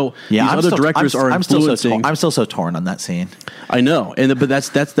 so these other directors are influencing. I'm still so torn on that scene. I know. But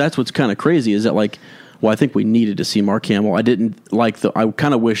that's what's kind of crazy is that like, well, I think we needed to see Mark Hamill. I didn't like I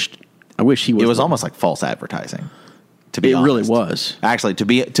kind of wish he was. It was almost like false advertising. To be honest. It really was. Actually, to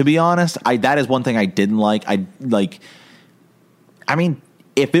be honest, that is one thing I didn't like. I mean,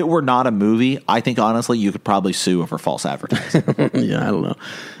 if it were not a movie, I think honestly you could probably sue for false advertising. Yeah, I don't know.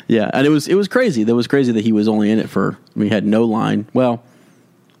 Yeah, and it was crazy. That was crazy that he was only in it for. I mean, he had no line. Well,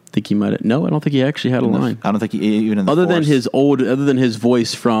 I think he might have. No, I don't think he actually had a line. I don't think he even in the other than his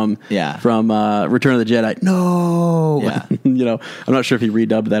voice from Return of the Jedi. No, yeah. I'm not sure if he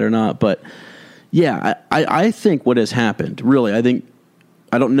redubbed that or not, but yeah, I think what has happened. Really, I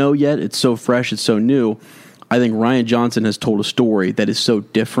don't know yet. It's so fresh. It's so new. I think Rian Johnson has told a story that is so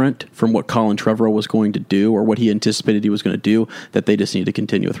different from what Colin Trevorrow was going to do or what he anticipated he was going to do that they just need to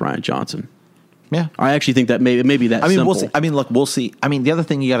continue with Rian Johnson. Yeah, I actually think that maybe that's. Simple. We'll see. I mean, look, we'll see. I mean, the other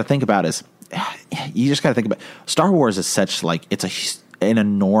thing you got to think about is you just got to think about Star Wars is such like it's an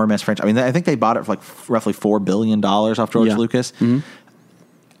enormous franchise. I mean, I think they bought it for like roughly $4 billion off George Lucas,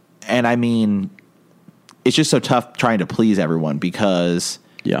 and I mean, it's just so tough trying to please everyone because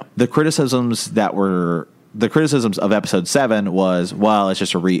the criticisms of Episode 7 was, well, it's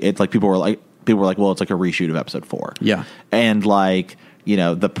just it's like people were like, well, it's like a reshoot of Episode 4. Yeah, and like.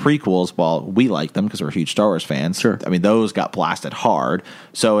 The prequels, well, we like them because we're huge Star Wars fans. Sure. I mean, those got blasted hard.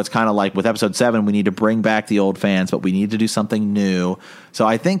 So it's kind of like with Episode 7, we need to bring back the old fans, but we need to do something new. So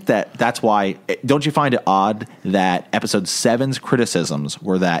I think that's why, don't you find it odd that Episode 7's criticisms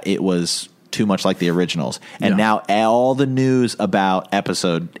were that it was too much like the originals. And now all the news about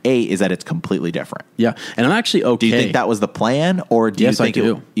Episode 8 is that it's completely different. Yeah. And I'm actually okay. Do you think that was the plan, or do you think I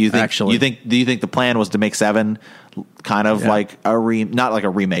do. Do you think the plan was to make 7 kind of like not like a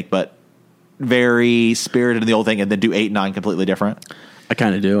remake, but very spirited in the old thing, and then do 8 and 9 completely different? I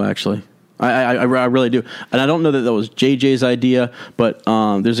kind of do, actually. I really do. And I don't know that was JJ's idea, but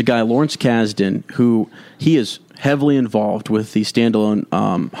there's a guy, Lawrence Kasdan, who he is heavily involved with the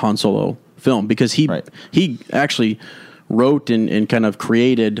standalone Han Solo film because he actually wrote and kind of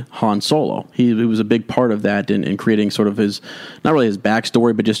created Han Solo. He was a big part of that in creating sort of his, not really his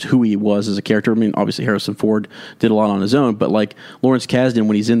backstory, but just who he was as a character. I mean, obviously Harrison Ford did a lot on his own, but like Lawrence Kasdan,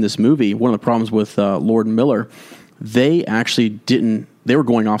 when he's in this movie, one of the problems with Lord and Miller, they were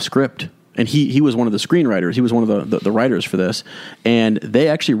going off script. And he was one of the screenwriters. He was one of the writers for this. And they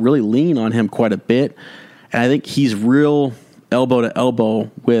actually really lean on him quite a bit. And I think he's real elbow to elbow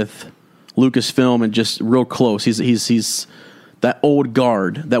with Lucasfilm and just real close. He's that old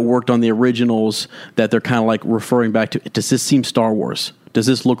guard that worked on the originals that they're kind of like referring back to. Does this seem Star Wars? Does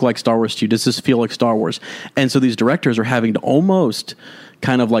this look like Star Wars to you? Does this feel like Star Wars? And so these directors are having to almost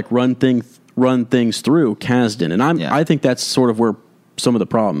kind of like run things through Kasdan. And I think that's sort of where some of the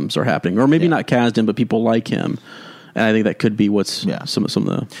problems are happening. Or maybe not Kasdan, but people like him. And I think that could be what's some of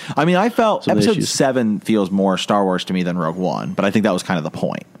the. I mean, I felt Episode issues. 7 feels more Star Wars to me than Rogue One, but I think that was kind of the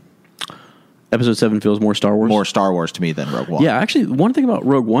point. Episode 7 feels more Star Wars? More Star Wars to me than Rogue One. Yeah, actually, one thing about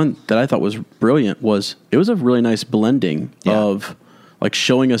Rogue One that I thought was brilliant was it was a really nice blending of like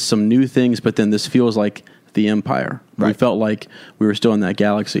showing us some new things, but then this feels like the Empire. Right. We felt like we were still in that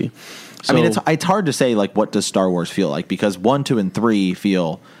galaxy. So, I mean, it's hard to say, like, what does Star Wars feel like? Because 1, 2, and 3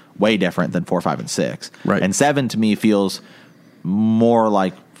 feel way different than 4, 5, and 6. Right. And 7, to me, feels more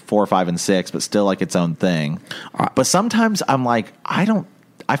like 4, 5, and 6, but still like its own thing. But sometimes I'm like, I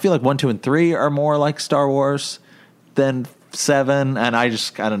feel like 1, 2, and 3 are more like Star Wars than 7, and I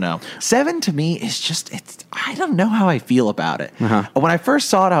don't know. 7 to me is just, I don't know how I feel about it. When I first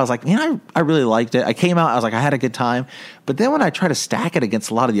saw it, I was like, man, I really liked it. I came out, I was like, I had a good time. But then when I try to stack it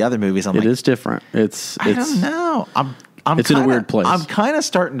against a lot of the other movies, I'm like, it is different. I don't know. It's in a weird place. I'm kind of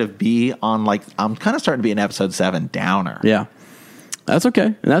starting to be an Episode 7 downer. Yeah. That's okay.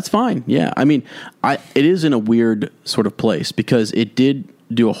 And that's fine. Yeah. I mean, it is in a weird sort of place because it did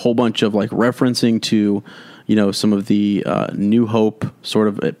do a whole bunch of like referencing to, some of the New Hope, sort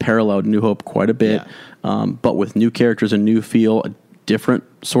of it paralleled New Hope quite a bit, but with new characters, a new feel, a different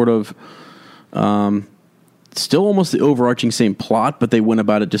sort of, still almost the overarching same plot, but they went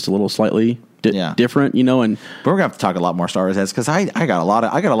about it just a little slightly different, and but we're gonna have to talk a lot more Star Wars because I got a lot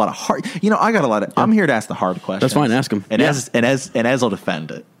of hard, I'm here to ask the hard questions. That's fine, ask them, and Ez will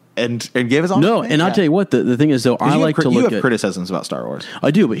defend it. And give us all. No, and I'll tell you what, the thing is though, I like to look at. You have criticisms about Star Wars. I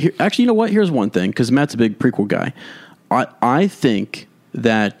do, but actually, you know what? Here's one thing, because Matt's a big prequel guy. I think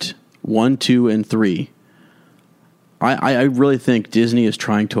that 1, 2, and 3. I really think Disney is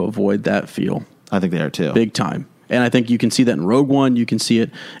trying to avoid that feel. I think they are too, big time. And I think you can see that in Rogue One. You can see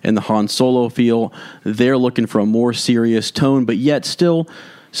it in the Han Solo feel. They're looking for a more serious tone, but yet still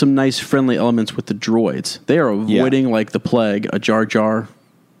some nice friendly elements with the droids. They are avoiding like the plague a Jar Jar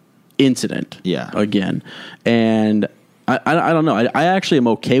incident again. And I don't know. I actually am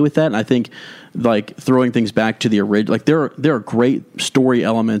okay with that. And I think like throwing things back to the original, like there are great story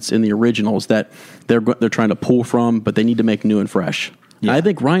elements in the originals that they're trying to pull from, but they need to make new and fresh. Yeah. I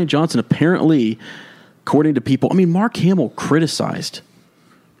think Rian Johnson apparently, according to people, I mean, Mark Hamill criticized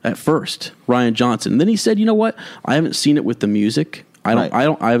at first Rian Johnson. And then he said, you know what? I haven't seen it with the music. I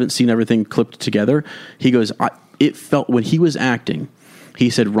haven't seen everything clipped together. He goes, it felt when he was acting, he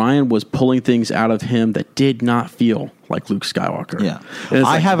said Ryan was pulling things out of him that did not feel like Luke Skywalker. Yeah.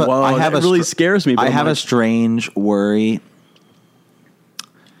 It really scares me. I have a strange worry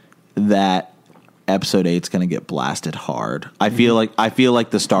that Episode 8 is going to get blasted hard. I feel like the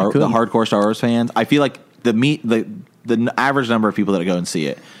hardcore Star Wars fans. I feel like the average number of people that go and see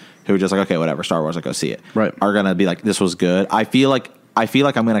it, who are just like, okay, whatever, Star Wars, I go see it, right, are going to be like, this was good. I feel like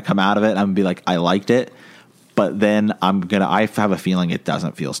I'm going to come out of it and I'm going to be like, I liked it, but then I have a feeling it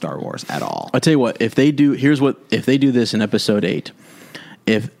doesn't feel Star Wars at all. I'll tell you what, if they do this in Episode 8,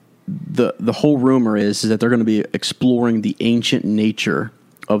 if the whole rumor is that they're going to be exploring the ancient nature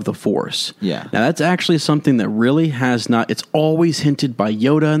of the Force. Yeah. Now that's actually something that really has not. It's always hinted by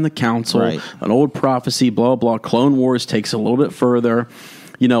Yoda and the Council, right, an old prophecy, blah blah. Clone Wars takes a little bit further.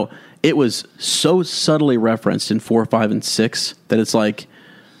 It was so subtly referenced in 4, 5, and 6 that it's like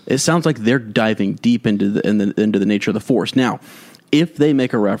it sounds like they're diving deep into the nature of the Force. Now, if they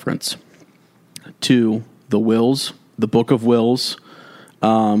make a reference to the Wills, the Book of Wills,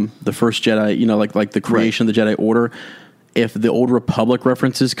 the first Jedi, like the creation of the Jedi Order. If the Old Republic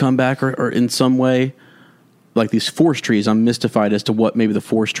references come back or in some way, like these Force trees, I'm mystified as to what maybe the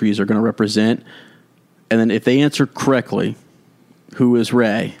Force trees are going to represent. And then if they answer correctly, who is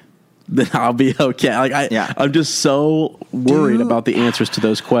Rey, then I'll be okay. I'm just so worried about the answers to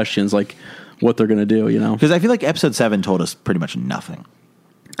those questions, like what they're going to do, Because I feel like Episode 7 told us pretty much nothing.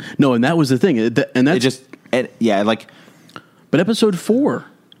 No, and that was the thing. But Episode 4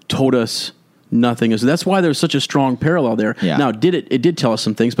 told us nothing. So that's why there's such a strong parallel there. Yeah. Now, it did tell us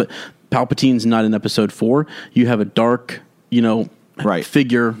some things, but Palpatine's not in Episode 4. You have a dark,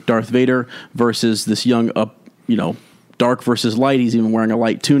 figure, Darth Vader, versus this young dark versus light. He's even wearing a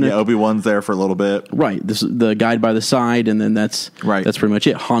light tunic. Yeah, Obi-Wan's there for a little bit. Right. This is the guide by the side, and then that's pretty much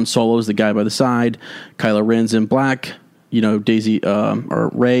it. Han Solo's the guy by the side. Kylo Ren's in black. Daisy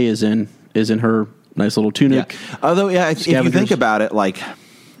or Rey is in her nice little tunic. Yeah. Although, if you think about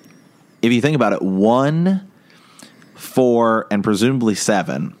it, 1, 4, and presumably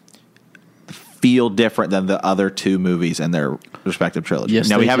 7 feel different than the other two movies in their respective trilogies. Yes,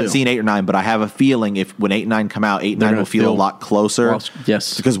 now, we haven't seen 8 or 9, but I have a feeling when 8 and 9 come out, 8 and 9 will feel a lot closer.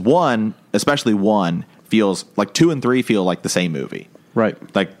 Yes. Because 1, especially 1, feels like 2 and 3 feel like the same movie.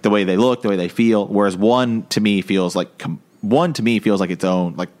 Right. Like the way they look, the way they feel. Whereas one to me feels like its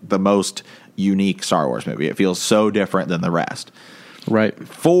own, like the most unique Star Wars movie. It feels so different than the rest. Right.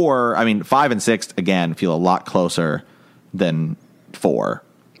 5 and 6 again feel a lot closer than 4.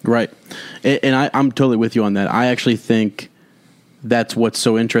 Right. And I'm totally with you on that. I actually think that's what's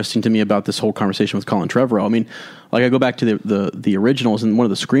so interesting to me about this whole conversation with Colin Trevorrow. I mean, like I go back to the originals, and one of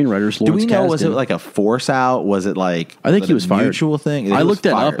the screenwriters, Lawrence Do we know, Kasdan, was it like a force out? Was it like, I think he was fired. Mutual thing? I looked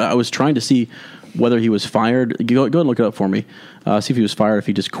that up. I was trying to see whether he was fired. Go ahead and look it up for me. See if he was fired, if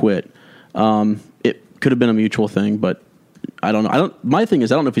he just quit. It could have been a mutual thing, but I don't know. My thing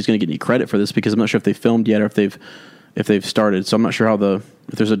is, I don't know if he's going to get any credit for this, because I'm not sure if they filmed yet or if they've started. So I'm not sure if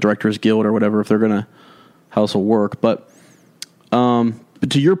there's a directors guild or whatever, how this will work. But to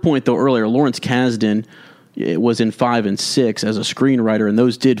your point though earlier, Lawrence Kasdan was in 5 and 6 as a screenwriter, and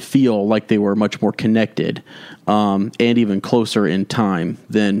those did feel like they were much more connected and even closer in time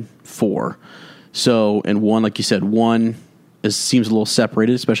than 4. So, and 1, like you said, 1 seems a little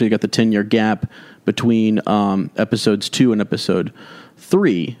separated, especially you got the 10-year gap between episodes 2 and episode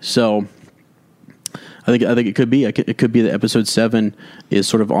 3. So I think it could be that episode 7 is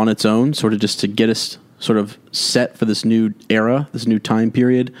sort of on its own, sort of just to get us sort of set for this new era, this new time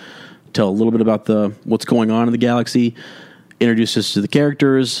period. Tell a little bit about what's going on in the galaxy, introduce us to the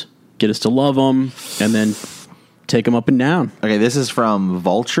characters, get us to love them, and then take them up and down. Okay, this is from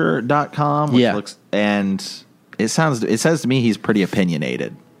vulture.com, which looks, and it says to me he's pretty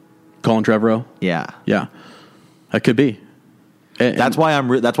opinionated. Colin Trevorrow? Yeah. Yeah. That could be. That's why I'm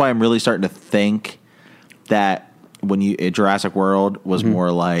really starting to think that when Jurassic World was more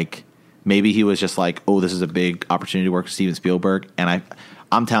like, maybe he was just like, oh, this is a big opportunity to work with Steven Spielberg, and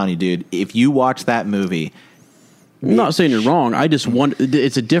I'm telling you, dude, if you watch that movie... I'm not saying you're wrong. I just wonder...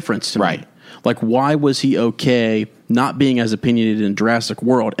 It's a difference to me. Like, why was he okay not being as opinionated in Jurassic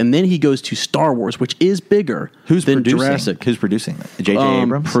World? And then he goes to Star Wars, which is bigger than Jurassic. Who's producing that? J.J.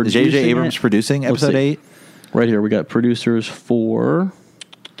 Abrams? Is J.J. Abrams producing Episode 8? Right here. We got producers for...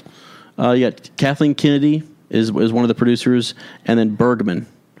 you got Kathleen Kennedy is one of the producers, and then Bergman,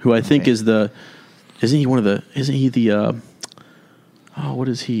 who I think is the... Isn't he the... what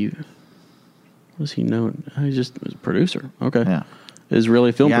is he? What is he known? He's just a producer. Okay. Yeah.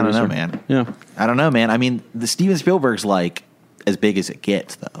 Israeli film producer. I don't know, man. Yeah. I don't know, man. I mean, the Steven Spielberg's like as big as it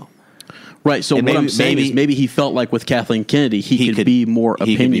gets, though. Right. So what I'm saying is maybe he felt like with Kathleen Kennedy, he could be more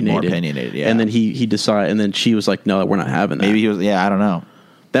opinionated. Yeah. And then he decided, and then she was like, no, we're not having that. Maybe he was, I don't know.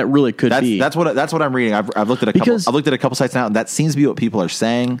 That really could be. That's what I'm reading. I've looked at a couple sites now, and that seems to be what people are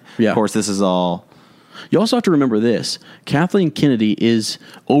saying. Yeah. Of course, this is all... You also have to remember this. Kathleen Kennedy is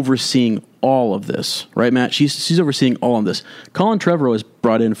overseeing all of this, right, Matt? She's overseeing all of this. Colin Trevorrow is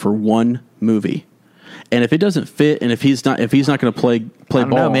brought in for one movie. And if it doesn't fit, and if he's not going to play ball,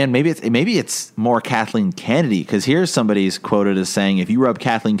 no, man. Maybe it's more Kathleen Kennedy, because here's somebody's quoted as saying, "If you rub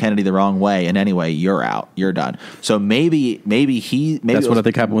Kathleen Kennedy the wrong way in any way, you're out, you're done." So maybe that's what I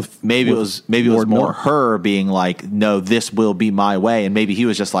think happened with maybe it was more her being like, "No, this will be my way," and maybe he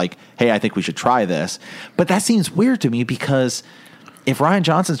was just like, "Hey, I think we should try this." But that seems weird to me, because if Rian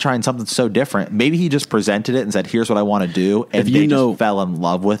Johnson's trying something so different, maybe he just presented it and said, "Here's what I want to do," and they just fell in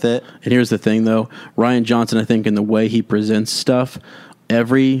love with it. And here's the thing, though. Rian Johnson, I think, in the way he presents stuff,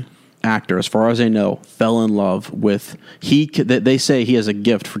 every actor, as far as I know, fell in love with... They say he has a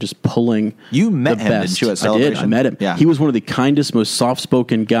gift for just pulling You met him, best. didn't you, at Celebration? I met him. Yeah. He was one of the kindest, most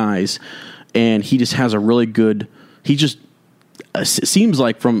soft-spoken guys, and he just has a really good... He just seems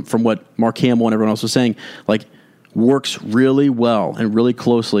like, from what Mark Hamill and everyone else was saying, like... works really well and really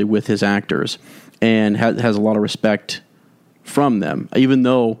closely with his actors, and has a lot of respect from them. Even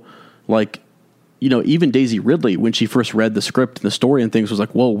though, like, even Daisy Ridley, when she first read the script and the story and things, was like,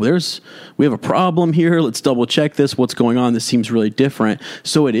 "Whoa, we have a problem here. Let's double check this. What's going on? This seems really different."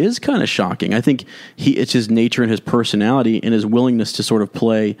 So it is kind of shocking. I think it's his nature and his personality and his willingness to sort of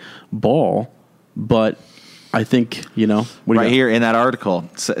play ball, but. I think, right here in that article,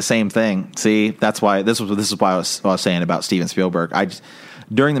 same thing. See, that's why this is why I was saying about Steven Spielberg.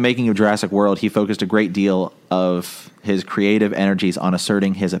 During the making of Jurassic World, he focused a great deal of his creative energies on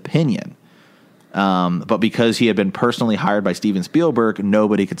asserting his opinion. But because he had been personally hired by Steven Spielberg,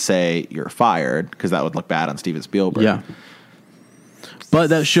 nobody could say you're fired, because that would look bad on Steven Spielberg. Yeah. But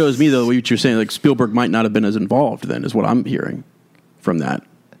that shows me, though, what you're saying, like Spielberg might not have been as involved then, is what I'm hearing from that.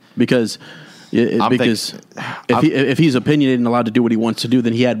 Because if he's opinionated and allowed to do what he wants to do,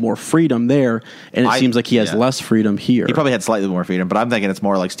 then he had more freedom there, and it seems like he has less freedom here. He probably had slightly more freedom, but I'm thinking it's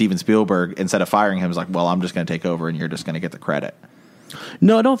more like Steven Spielberg, instead of firing him, is like, well, I'm just going to take over, and you're just going to get the credit.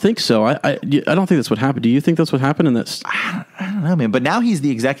 No, I don't think so. I don't think that's what happened. Do you think that's what happened? And that's I don't know, man. But now he's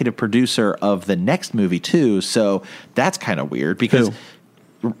the executive producer of the next movie too, so that's kind of weird because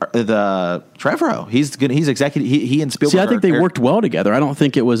the Trevorrow, he's executive. He and Spielberg. See, I think they worked well together. I don't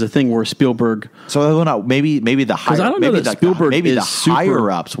think it was a thing where Spielberg. So maybe the higher, I don't know that Spielberg maybe is the super,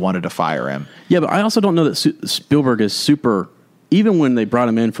 higher ups wanted to fire him. Yeah, but I also don't know that Spielberg is super. Even when they brought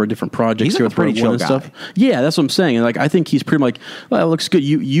him in for different projects, he's like a pretty chill guy. Stuff. Yeah, that's what I'm saying. And like, I think he's pretty like, well, it looks good.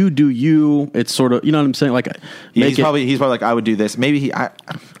 You do you. It's sort of, you know what I'm saying. Like, he's probably like, I would do this. Maybe I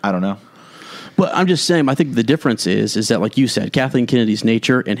don't know. But I'm just saying, I think the difference is that, like you said, Kathleen Kennedy's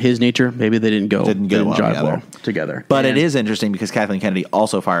nature and his nature, maybe they didn't jive well together. But it is interesting because Kathleen Kennedy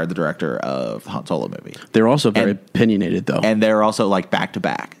also fired the director of the Han Solo movie. They're also very opinionated, though, and they're also like back to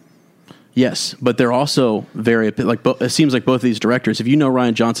back. Yes, but they're also very like. It seems like both of these directors, if you know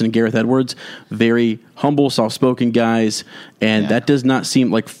Rian Johnson and Gareth Edwards, very humble, soft-spoken guys, and that does not seem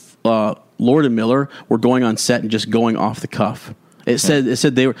like Lord and Miller were going on set and just going off the cuff. It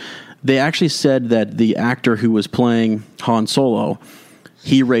said they actually said that the actor who was playing Han Solo,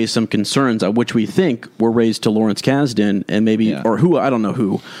 he raised some concerns, which we think were raised to Lawrence Kasdan and maybe, or who, I don't know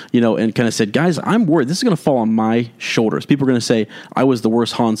who, and kind of said, guys, I'm worried. This is going to fall on my shoulders. People are going to say I was the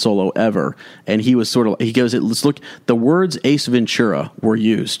worst Han Solo ever. And he was he goes, let's look, the words Ace Ventura were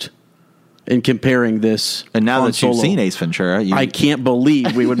used in comparing this. And now Han that you've Solo, seen Ace Ventura, I can't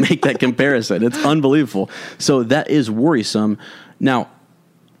believe we would make that comparison. It's unbelievable. So that is worrisome. Now,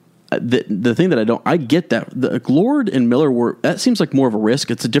 the thing that I get that the Lord and Miller that seems like more of a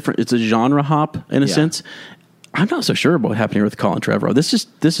risk. It's a genre hop in a sense. I'm not so sure about what happened here with Colin Trevorrow. This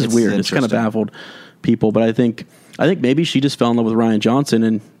is weird. It's kind of baffled people, but I think maybe she just fell in love with Rian Johnson,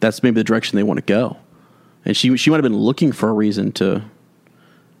 and that's maybe the direction they want to go. And she might have been looking for a reason to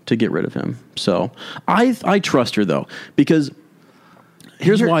get rid of him. So I trust her though, because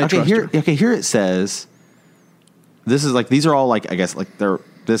here's why I trust her. Okay, here it says this is like these are all like I guess like they're.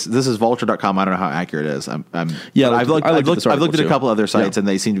 This is vulture.com. I don't know how accurate it is. I've looked at a couple other sites and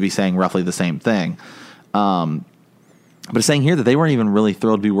they seem to be saying roughly the same thing. But it's saying here that they weren't even really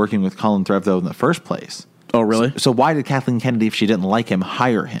thrilled to be working with Colin Trevorrow in the first place. Oh, really? So why did Kathleen Kennedy, if she didn't like him,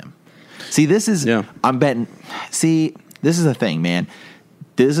 hire him? See, this is I'm betting. See, this is the thing, man.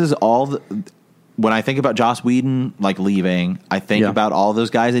 This is all when I think about Joss Whedon leaving, I think about all those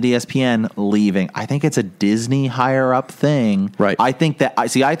guys at ESPN leaving. I think it's a Disney higher up thing. Right. I think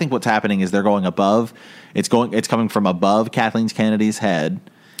what's happening is they're going above. It's coming from above Kathleen Kennedy's head.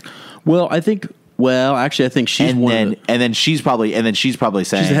 Well, I think she's and then she's probably saying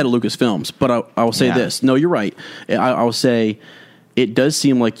she's the head of Lucasfilms. But I will say this. No, you're right. I will say it does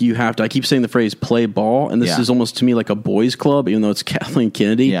seem like you have to. I keep saying the phrase "play ball," and this is almost to me like a boys' club, even though it's Kathleen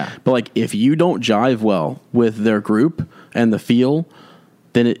Kennedy. Yeah. But if you don't jive well with their group and the feel,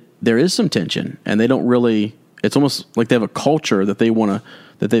 then there is some tension, and they don't really. It's almost like they have a culture that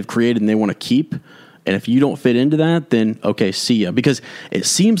they've created and they want to keep. And if you don't fit into that, then okay, see ya. Because it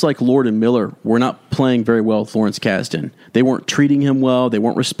seems like Lord and Miller were not playing very well with Lawrence Kasdan. They weren't treating him well. They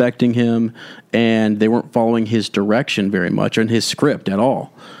weren't respecting him, and they weren't following his direction very much or in his script at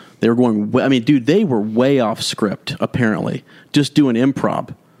all. They were going. I mean, dude, they were way off script. Apparently, just doing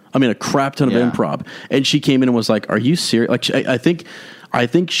improv. I mean, a crap ton of improv. And she came in and was like, "Are you serious?" I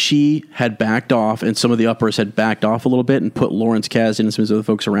think she had backed off, and some of the uppers had backed off a little bit and put Lawrence Kasdan and some of the other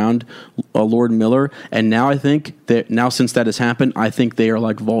folks around Lord Miller. And now I think that since that has happened, I think they are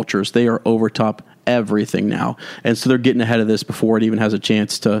like vultures. They are over top everything now, and so they're getting ahead of this before it even has a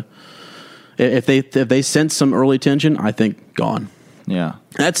chance to. If they sense some early tension, I think gone. Yeah,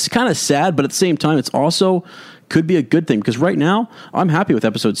 that's kind of sad, but at the same time, it's also could be a good thing because right now I'm happy with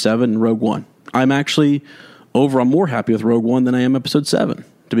Episode 7 and Rogue One. I'm more happy with Rogue One than I am Episode 7,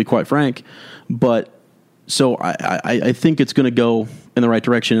 to be quite frank. But so I think it's going to go in the right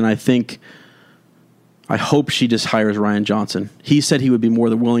direction, and I hope she just hires Rian Johnson. He said he would be more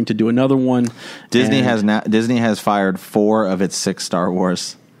than willing to do another one. Disney has fired 4 of its 6 Star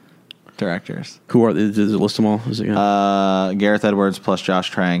Wars directors. Who are? Does it list them all? Is it Gareth Edwards plus Josh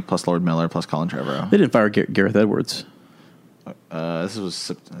Trank plus Lord Miller plus Colin Trevorrow. They didn't fire Gareth Edwards. This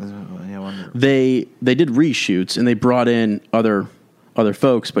was they did reshoots and they brought in other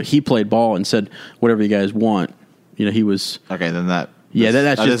folks, but he played ball and said whatever you guys want. He was okay. Then that the other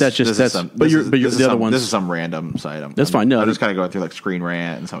ones. This is some random site. That's fine. No, I'm just kind of going through Screen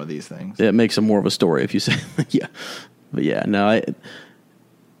Rant and some of these things. It makes it more of a story if you say but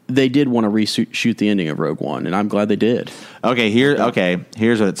they did want to reshoot the ending of Rogue One, and I'm glad they did. Okay, here's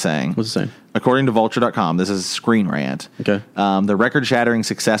what it's saying. What's it saying? According to Vulture.com, this is Screen Rant. Okay. The record-shattering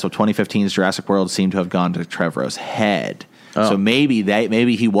success of 2015's Jurassic World seemed to have gone to Trevorrow's head. So maybe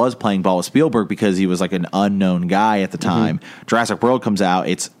he was playing ball with Spielberg because he was like an unknown guy at the time. Jurassic World comes out,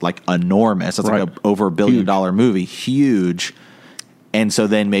 it's like enormous. It's like over $1 billion movie, huge. And so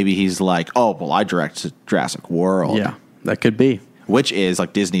then maybe he's like, oh, well, I directed Jurassic World. Yeah, that could be. Which is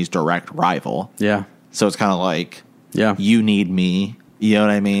like Disney's direct rival. Yeah. So it's kind of like, yeah, you need me. You know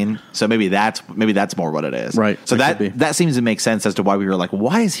what I mean? So maybe that's more what it is. Right. So that seems to make sense as to why we were like,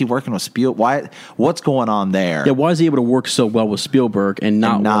 why is he working with Spielberg? What's going on there? Yeah, why is he able to work so well with Spielberg and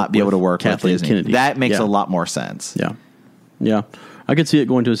not be able to work Kathleen with Disney? Kennedy? That makes a lot more sense. Yeah. Yeah. I could see it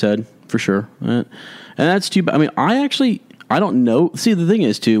going to his head for sure. And that's too bad. I mean, I don't know. See, the thing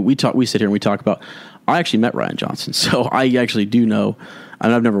is too, we sit here and we talk about, I actually met Rian Johnson. So I actually do know,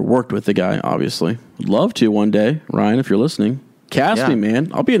 and I've never worked with the guy, obviously. Would love to one day, Ryan, if you're listening. Cast me,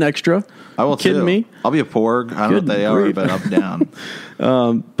 man. I'll be an extra. I will kidding too. Me? I'll be a porg. I don't know what they are, but I'm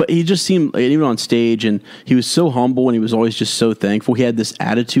down. But he just seemed, like, even on stage, and he was so humble, and he was always just so thankful. He had this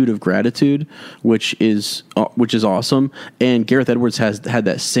attitude of gratitude, which is awesome. And Gareth Edwards had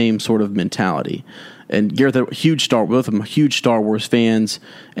that same sort of mentality. And Gareth, both of them, huge Star Wars fans,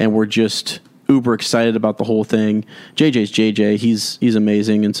 and we're just uber excited about the whole thing. JJ's JJ. He's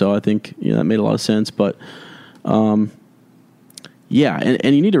amazing, and so I think that made a lot of sense. But yeah,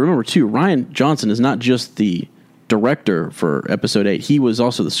 and you need to remember too, Rian Johnson is not just the director for Episode 8. He was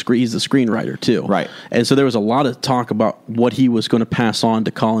also he's the screenwriter too. Right. And so there was a lot of talk about what he was going to pass on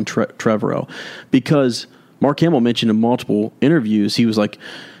to Colin Trevorrow, because Mark Hamill mentioned in multiple interviews, he was like,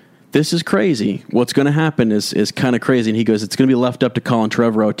 this is crazy. What's going to happen is kind of crazy. And he goes, it's going to be left up to Colin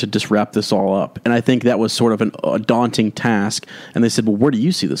Trevorrow to just wrap this all up. And I think that was sort of a daunting task. And they said, well, where do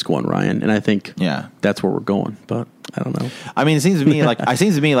you see this going, Ryan? And I think that's where we're going. But I don't know. I mean, it seems to me like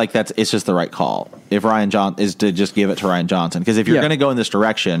it's just the right call. If is to just give it to Rian Johnson, because if you're going to go in this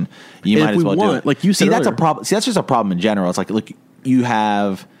direction, you might as well do it. Like you said, that's a problem. See, that's just a problem in general. It's like, look, you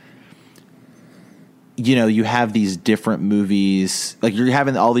have these different movies. Like, you're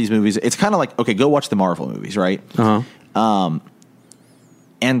having all these movies. It's kind of like, okay, go watch the Marvel movies, right? And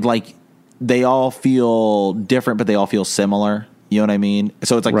like, they all feel different, but they all feel similar. You know what I mean?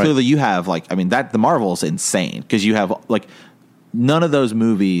 So it's like, clearly you have the Marvel is insane, because you have like none of those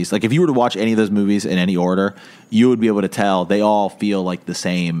movies. Like, if you were to watch any of those movies in any order, you would be able to tell they all feel like the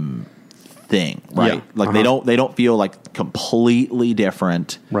same thing, right? Yeah. Like they don't feel like completely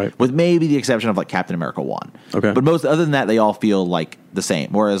different, right? With maybe the exception of like Captain America 1. Okay, but other than that, they all feel like the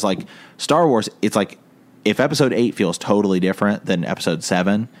same. Whereas like Star Wars, it's like if Episode 8 feels totally different than Episode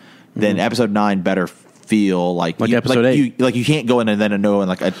 7, then Episode 9 better feel like Episode 8. You can't go in and then know in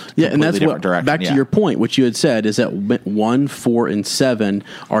like a and that's different direction. Back to your point, which you had said is that 1, 4, and 7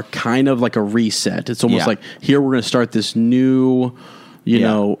 are kind of like a reset. It's almost like, here we're going to start this new,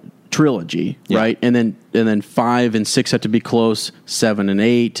 trilogy, right? And then 5 and 6 have to be close. 7 and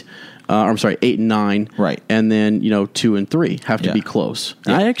 8. 8 and 9, right? And then 2 and 3 have to be close.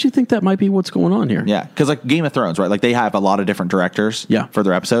 And I actually think that might be what's going on here. Yeah, because like Game of Thrones, right? Like, they have a lot of different directors, for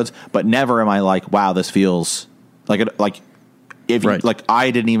their episodes, but never am I like, wow, this feels like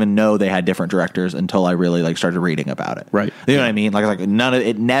I didn't even know they had different directors until I really like started reading about it. Right. You know what I mean? Like none of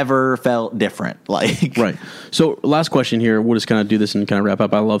it never felt different. Like, right. So last question here. We'll just kind of do this and kind of wrap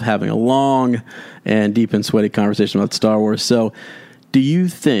up. I love having a long and deep and sweaty conversation about Star Wars. So, do you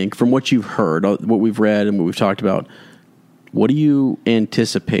think, from what you've heard, what we've read and what we've talked about, what do you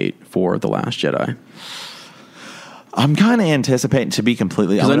anticipate for The Last Jedi? I'm kind of anticipating, to be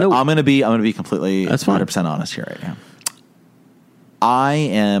completely. I'm going to be completely 100% honest here right now. I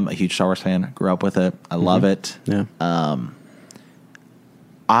am a huge Star Wars fan. Grew up with it. I love it. Yeah.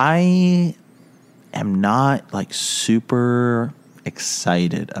 I am not like super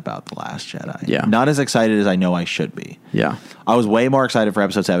excited about The Last Jedi. Yeah. Not as excited as I know I should be. Yeah. I was way more excited for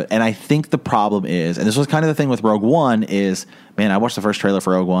Episode 7. And I think the problem is, and this was kind of the thing with Rogue One, is, man, I watched the first trailer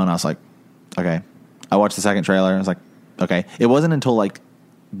for Rogue One. I was like, okay. I watched the second trailer. I was like, okay. It wasn't until like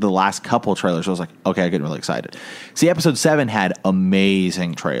the last couple trailers I was like, okay, I get really excited. See, Episode 7 had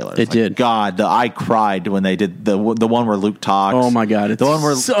amazing trailers. It did. God, I cried when they did the one where Luke talks. Oh my God.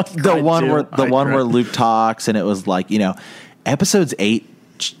 The one where Luke talks, and it was like, Episode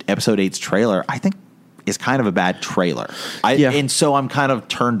 8's trailer, I think, is kind of a bad trailer. And so I'm kind of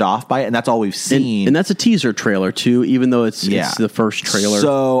turned off by it, and that's all we've seen. And that's a teaser trailer too, even though it's the first trailer.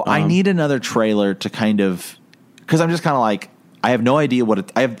 So I need another trailer to kind of, because I'm just kind of like, I have no idea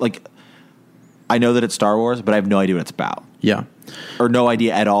what I know that it's Star Wars, but I have no idea what it's about. Yeah. Or no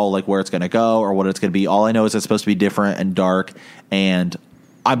idea at all like where it's going to go or what it's going to be. All I know is it's supposed to be different and dark, and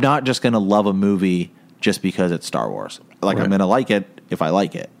I'm not just going to love a movie just because it's Star Wars. Like, I'm going to like it if I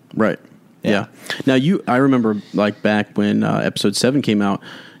like it. Right. Yeah. Now I remember like back when episode 7 came out,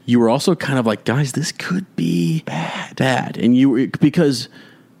 you were also kind of like, guys, this could be bad. And you were, because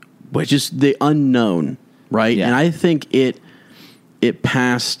just the unknown, right? Yeah. And I think it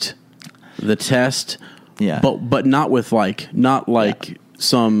passed the test. Yeah. But not with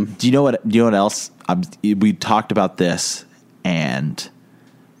some. Do you know what else? We talked about this, and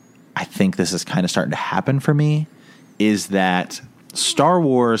I think this is kind of starting to happen for me, is that Star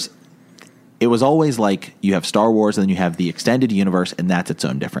Wars, it was always like you have Star Wars and then you have the extended universe, and that's its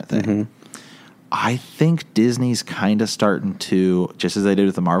own different thing. Mm-hmm. I think Disney's kind of starting to, just as they did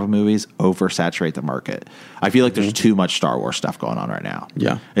with the Marvel movies, oversaturate the market. I feel like there's too much Star Wars stuff going on right now.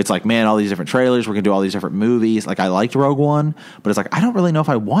 Yeah. It's like, man, all these different trailers, we're going to do all these different movies. Like, I liked Rogue One, but it's like, I don't really know if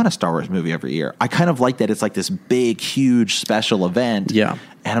I want a Star Wars movie every year. I kind of like that it's like this big, huge special event. Yeah.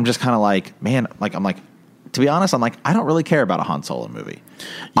 And I'm just kind of like, man, like, I'm like, to be honest, I'm like, I don't really care about a Han Solo movie.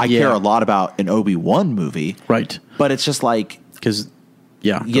 I care a lot about an Obi-Wan movie. Right. But it's just like, because,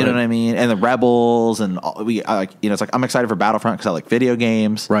 yeah. you know what I mean? And the Rebels, and it's like, I'm excited for Battlefront because I like video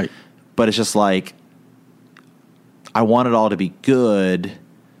games. Right. But it's just like, I want it all to be good.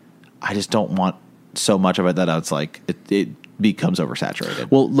 I just don't want so much of it that it's like, it becomes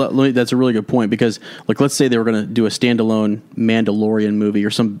oversaturated. Well, that's a really good point, because like, let's say they were going to do a standalone Mandalorian movie or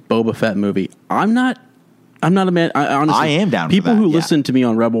some Boba Fett movie. I'm not a man. Honestly, I am down for people that, who yeah. listen to me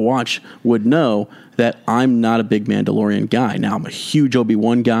on Rebel Watch would know that I'm not a big Mandalorian guy. Now, I'm a huge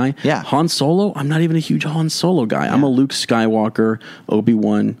Obi-Wan guy. Yeah. Han Solo, I'm not even a huge Han Solo guy. Yeah. I'm a Luke Skywalker,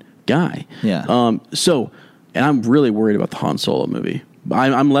 Obi-Wan guy. Yeah. And I'm really worried about the Han Solo movie.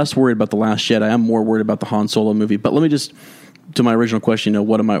 I'm less worried about The Last Jedi. I'm more worried about the Han Solo movie. But let me just, to my original question,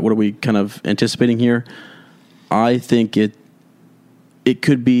 what are we kind of anticipating here? I think it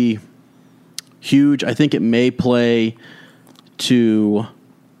could be huge. I think it may play to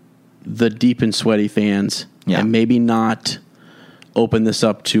the deep and sweaty fans, and maybe not open this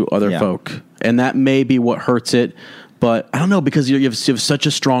up to other folk. And that may be what hurts it. But I don't know, because you have such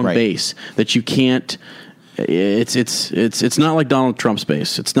a strong base that you can't. It's not like Donald Trump's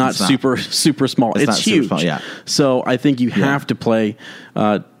base. It's not super small. It's huge. Small, So I think you have to play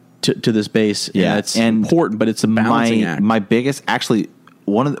to this base. Yeah, it's important, but it's a balancing act. My biggest, actually,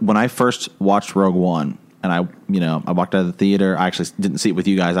 when I first watched Rogue One, and I walked out of the theater. I actually didn't see it with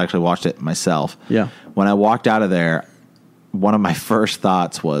you guys. I actually watched it myself. Yeah. When I walked out of there, one of my first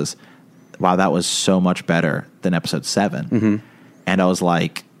thoughts was, wow, that was so much better than episode 7. Mm-hmm. And I was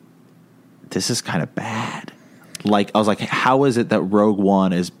like, this is kind of bad. Like, I was like, how is it that Rogue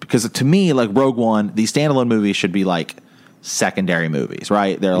One is, because to me, like, Rogue One, these standalone movies should be like secondary movies,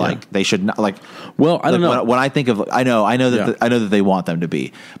 right? They're like, they should not, like, well, I don't know. When I think of, I know that I know that they want them to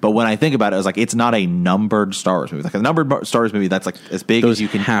be, but when I think about it, it's like, it's not a numbered Star Wars movie. Like, a numbered Star Wars movie, that's like as big as you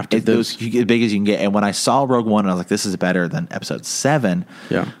can have to, as big as you can get. And when I saw Rogue One, I was like, this is better than episode 7.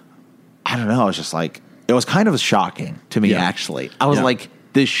 Yeah. I don't know. I was just like, it was kind of shocking to me, actually. I was like,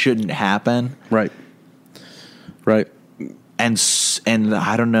 this shouldn't happen. Right. And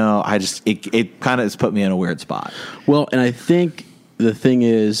I don't know. I just, it kind of has put me in a weird spot. Well, and I think the thing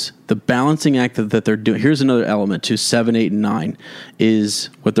is, the balancing act that they're doing, here's another element to 7, 8, and 9, is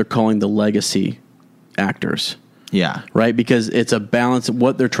what they're calling the legacy actors. Yeah. Right? Because it's a balance.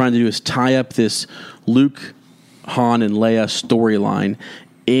 What they're trying to do is tie up this Luke, Han, and Leia storyline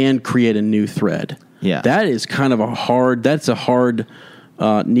and create a new thread. Yeah. That is kind of a hard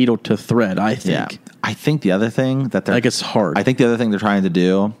needle to thread, I think. Yeah. I think the other thing that they're, like, it's hard. I think the other thing they're trying to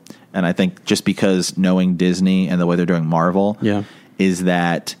do, and I think just because knowing Disney and the way they're doing Marvel, is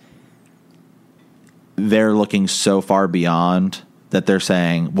that they're looking so far beyond that they're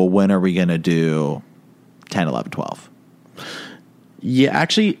saying, well, when are we going to do 10, 11, 12? Yeah,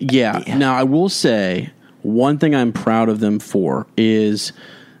 actually, yeah. Now, I will say, one thing I'm proud of them for is,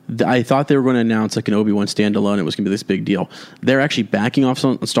 I thought they were going to announce like an Obi-Wan standalone. It was going to be this big deal. They're actually backing off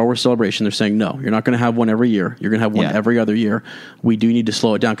on Star Wars Celebration. They're saying, no, you're not going to have one every year. You're going to have one every other year. We do need to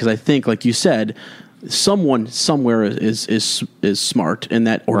slow it down, because I think, like you said, someone somewhere is smart in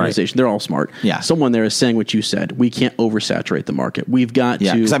that organization. Right. They're all smart. Yeah. Someone there is saying what you said. We can't oversaturate the market. We've got to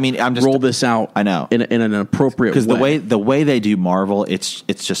I'm just, roll this out. I know. in an appropriate way. Because the way they do Marvel, it's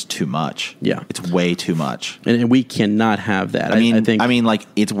just too much. Yeah. It's way too much. And we cannot have that. I think like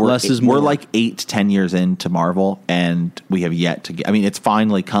we're like 8 to 10 years into Marvel, and we have yet to get. I mean, it's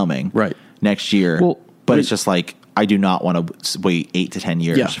finally coming next year. Well, but it's just like, I do not want to wait 8 to 10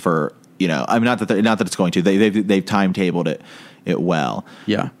 years for. I mean, not that it's going to. They've timetabled it well.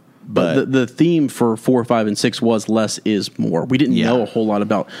 Yeah. But the theme for 4, 5, and 6 was less is more. We didn't know a whole lot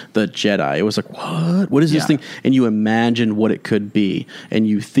about the Jedi. It was like, what is this thing? And you imagine what it could be, and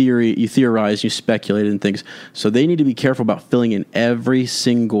you theorize, you speculate and things. So they need to be careful about filling in every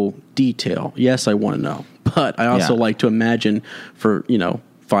single detail. Yes, I want to know, but I also like to imagine for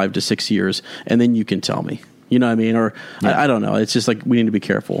 5 to 6 years, and then you can tell me. You know what I mean? Or I don't know. It's just like we need to be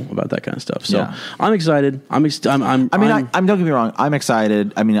careful about that kind of stuff. So I'm excited. I don't get me wrong. I'm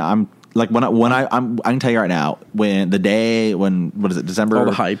excited. I mean, I'm like I can tell you right now what is it? December. All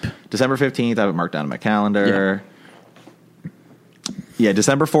the hype. December 15th. I have it marked down in my calendar. Yeah,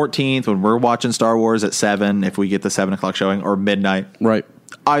 December 14th when we're watching Star Wars at 7. If we get the 7 o'clock showing or midnight, right.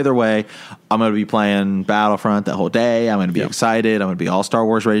 Either way, I'm going to be playing Battlefront that whole day. I'm going to be excited. I'm going to be all Star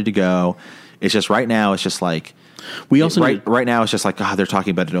Wars ready to go. It's just right now. It's just like right now. It's just like they're talking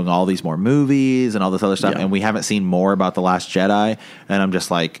about doing all these more movies and all this other stuff, and we haven't seen more about The Last Jedi. And I'm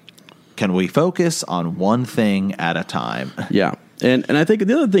just like, can we focus on one thing at a time? Yeah, and I think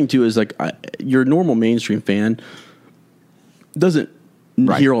the other thing too is like your normal mainstream fan doesn't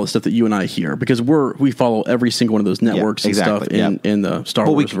hear all the stuff that you and I hear because we follow every single one of those networks and stuff in the Star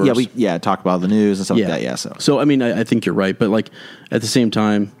Wars verse. We talk about the news and stuff like that. Yeah, so I mean, I think you're right, but like at the same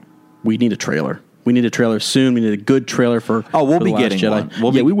time. We need a trailer. We need a trailer soon. We need a good trailer for. We'll be getting Jedi.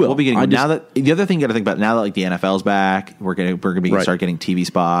 One. We will. We'll be getting one. Now that the other thing you got to think about now that like the NFL's back, we're gonna start getting TV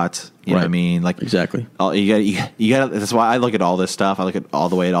spots. You know what I mean? Like exactly. You got. That's why I look at all this stuff. I look at all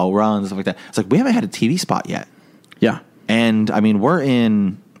the way it all runs, stuff like that. It's like we haven't had a TV spot yet. Yeah. And I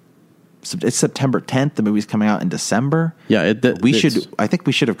mean it's September 10th. The movie's coming out in December. Yeah. I think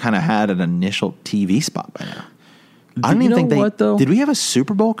we should have kind of had an initial TV spot by now. I don't even think what, though? Did we have a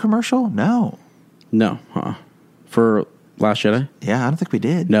Super Bowl commercial? No. For Last Jedi? Yeah, I don't think we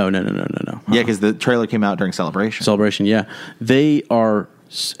did. No. Yeah, because the trailer came out during Celebration. Yeah. They are,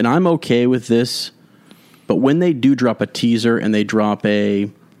 and I'm okay with this, but when they do drop a teaser and they drop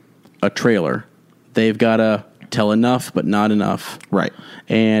a trailer, they've got to tell enough, but not enough. Right.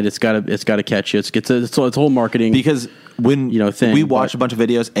 And it's got to catch you. It's whole marketing. Because when we watched a bunch of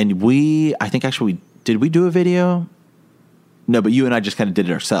videos, and I think actually did we do a video? No, but you and I just kind of did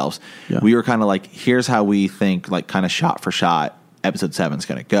it ourselves. Yeah. We were kind of like, here's how we think, like, kind of shot for shot, episode 7 is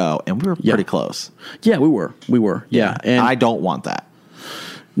going to go, and we were pretty close. Yeah, we were. Yeah, and I don't want that.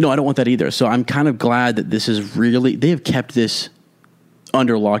 No, I don't want that either. So I'm kind of glad that this is really they have kept this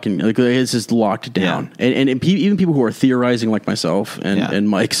under lock and like it's just locked down. Yeah. And even people who are theorizing, like myself and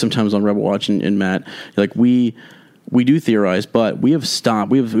Mike, sometimes on Rebel Watch and Matt, like we do theorize, but we have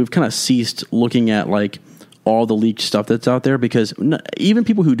stopped. We've kind of ceased looking at like all the leaked stuff that's out there because even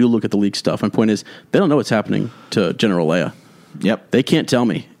people who do look at the leaked stuff, my point is they don't know what's happening to General Leia. Yep, they can't tell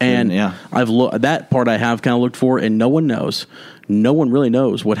me, and I've that part I have kind of looked for, and no one knows. No one really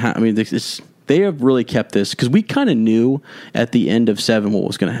knows what happened. I mean, they have really kept this because we kind of knew at the end of 7 what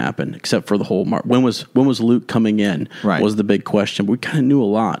was going to happen, except for the whole when was Luke coming in was the big question. But we kind of knew a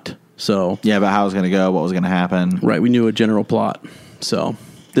lot. So about how it was going to go, what was going to happen. Right, we knew a general plot. So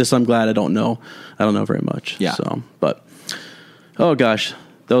this, I'm glad I don't know. I don't know very much. Yeah. So, but oh gosh,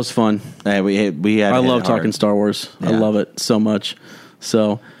 that was fun. Hey, we had. I love talking Star Wars. Yeah. I love it so much.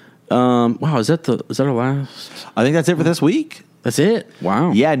 So, wow, is that our last? I think that's it for this week. That's it.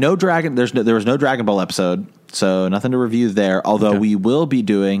 Wow. Yeah, no Dragon. There was no Dragon Ball episode, so nothing to review there. Although we will be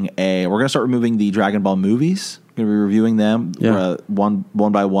doing we're going to start removing the Dragon Ball movies. We're going to be reviewing them one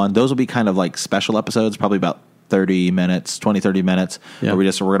by one. Those will be kind of like special episodes, probably about 30 minutes. Where we're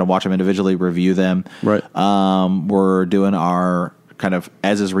going to watch them individually, review them. Right. We're doing our kind of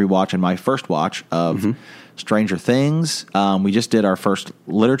Ez's rewatch and my first watch of Stranger Things. We just did our first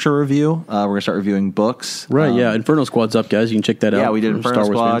literature review. We're going to start reviewing books. Right, Inferno Squad's up, guys. You can check that out. Yeah, we did Inferno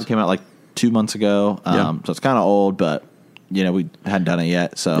Squad. Came out like 2 months ago. So it's kind of old, but we hadn't done it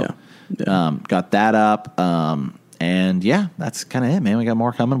yet. So got that up. And that's kind of it, man. We got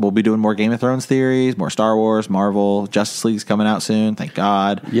more coming. We'll be doing more Game of Thrones theories, more Star Wars, Marvel, Justice League's coming out soon. Thank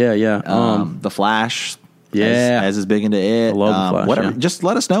God. Yeah. The Flash. Yeah. Ez is big into it. I love the Flash, whatever. Just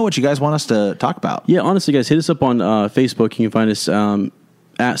let us know what you guys want us to talk about. Yeah, honestly, guys, hit us up on Facebook. You can find us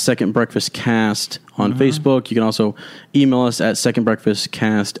at Second Breakfast Cast on Facebook. You can also email us at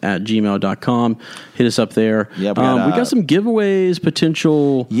secondbreakfastcast@gmail.com. Hit us up there. Yeah, we got some giveaways,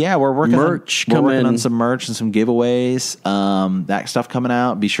 potential we're working merch we're working on some merch and some giveaways. That stuff coming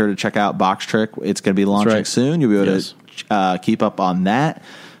out. Be sure to check out Box Trick. It's going to be launching soon. You'll be able to keep up on that.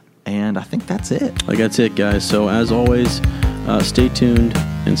 And I think that's it. That's it, guys. So as always, stay tuned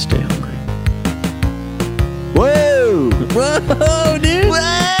and stay hungry. Whoa! Whoa, dude!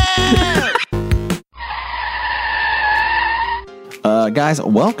 Whoa! Guys,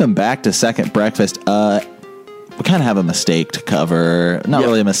 welcome back to Second Breakfast. We kind of have a mistake to cover. Not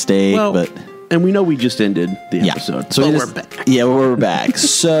really a mistake, but... And we know we just ended the episode, so we're back. Yeah, we're back.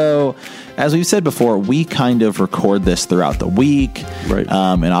 So, as we've said before, we kind of record this throughout the week. Right.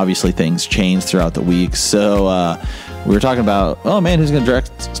 And obviously things change throughout the week. So, we were talking about, who's going to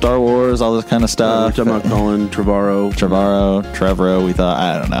direct Star Wars, all this kind of stuff. We're talking about Colin Trevorrow. Trevorrow, we thought,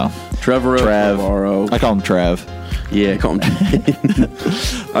 I don't know. Trevorrow. I call him Trev. Yeah, I call him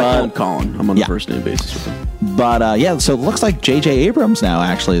I call him Colin. I'm on a first name basis with him. But so it looks like J.J. Abrams now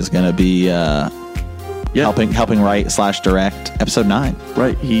actually is going to be helping write / direct episode 9.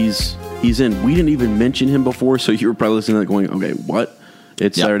 Right, he's in. We didn't even mention him before, so you were probably listening to that going, okay, what?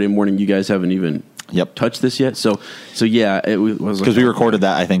 It's Saturday morning. You guys haven't even touched this yet. So yeah, it was because we recorded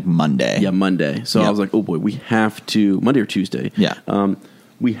that I think Monday. Yeah, Monday. So I was like, oh boy, we have to Monday or Tuesday. Yeah,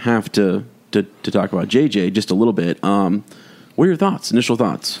 we have to talk about JJ just a little bit. What are your thoughts? Initial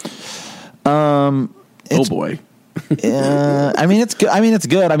thoughts? Oh boy. I mean, it's good. It's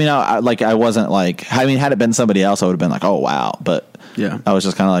good. I wasn't like. Had it been somebody else, I would have been like, oh wow. But I was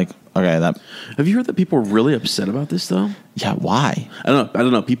just kind of like, okay. That. Have you heard that people are really upset about this though? Yeah. Why? I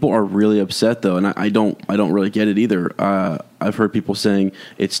don't know. People are really upset though, and I don't really get it either. I've heard people saying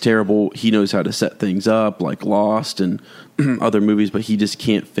it's terrible. He knows how to set things up, like Lost and other movies, but he just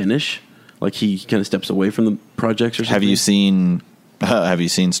can't finish. Like he kind of steps away from the projects or something. Have you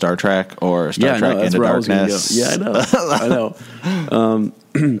seen Star Trek or Star Trek Into Darkness? Yeah, I know.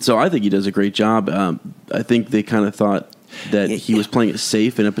 So I think he does a great job. I think they kind of thought that he was playing it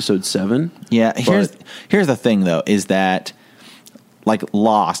safe in episode 7. Yeah. Here's the thing though, is that like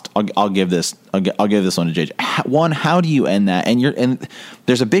Lost, I'll give this one to JJ. One, how do you end that? And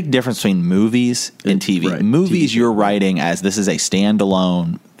there's a big difference between movies and TV. Right. Movies, you're writing as this is a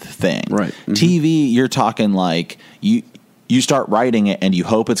standalone thing. Right. Mm-hmm. TV, you're talking like you start writing it and you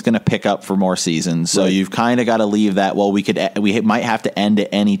hope it's going to pick up for more seasons. So you've kind of got to leave that. Well, we might have to end at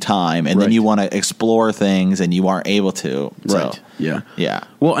any time, and then you want to explore things and you aren't able to. Right. So, yeah.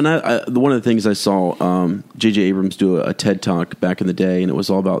 Well, and one of the things I saw J.J. Abrams do a TED Talk back in the day, and it was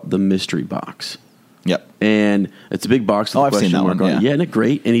all about the mystery box. Yep. And it's a big box. With I've seen that one. Yeah, isn't it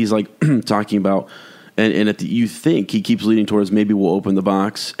great? And he's like talking about. And you think he keeps leading towards maybe we'll open the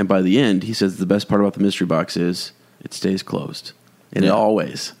box, and by the end he says the best part about the mystery box is it stays closed, and it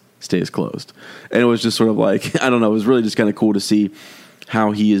always stays closed. And it was just sort of like, I don't know, it was really just kind of cool to see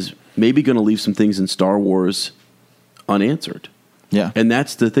how he is maybe going to leave some things in Star Wars unanswered. Yeah, and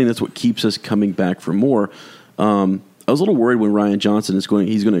that's the thing. That's what keeps us coming back for more. I was a little worried when Rian Johnson he's going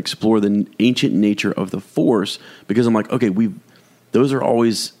to explore the ancient nature of the Force, because I'm like, okay, those are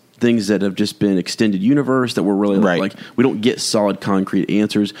always things that have just been extended universe that we're really like we don't get solid concrete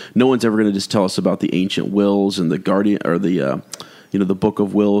answers. No one's ever going to just tell us about the ancient wills and the guardian or the the book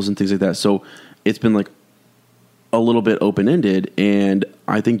of wills and things like that. So it's been like a little bit open ended, and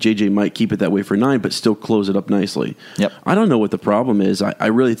I think JJ might keep it that way for 9, but still close it up nicely. Yep. I don't know what the problem is. I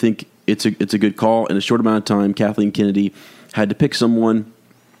really think it's a good call. In a short amount of time, Kathleen Kennedy had to pick someone,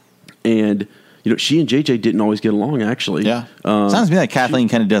 and she and JJ didn't always get along, actually. Yeah. Sounds to me like Kathleen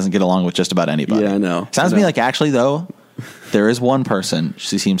Kennedy doesn't get along with just about anybody. Yeah, I know. Sounds to me like, actually, though, there is one person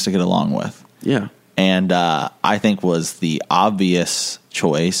she seems to get along with. Yeah. And I think was the obvious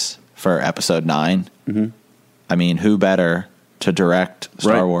choice for episode 9. Mm-hmm. I mean, who better to direct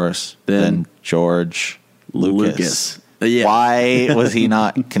Star Wars than George Lucas? Yeah. Why was he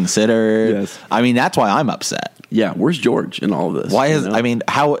not considered? Yes. I mean, that's why I'm upset. Yeah, where's George in all of this? Why is I mean,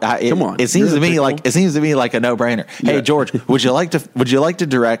 how? Come on, it seems to me like a no-brainer. Hey, George, would you like to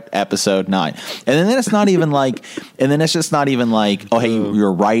direct episode 9? And then it's not even like, it's just not even like, oh, hey,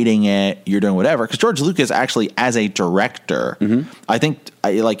 you're writing it, you're doing whatever. Because George Lucas actually, as a director, I think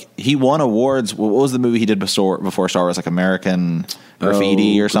he won awards. What was the movie he did before Star Wars? Like American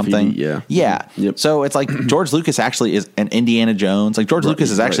Graffiti or something. Yeah. Yep. So it's like George Lucas actually is an Indiana Jones. Like George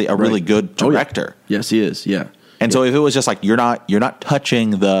Lucas is actually a really good director. Yes, he is. Yeah. And so if it was just like you're not touching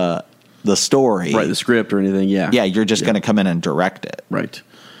the story, right, the script or anything, yeah, you're just going to come in and direct it, right?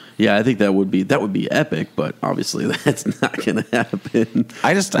 Yeah, I think that would be epic, but obviously that's not going to happen.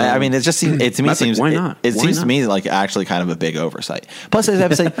 I mean, it just seems why not? It seems to me like actually kind of a big oversight. Plus, this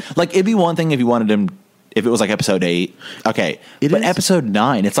episode, like it'd be one thing if you wanted him. If it was like episode 8, okay, but episode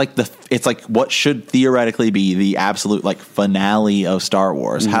 9, it's like what should theoretically be the absolute like finale of Star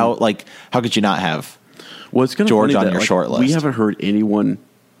Wars. Mm-hmm. How could you not have? Well, it's kind of George funny on your short list. We haven't heard anyone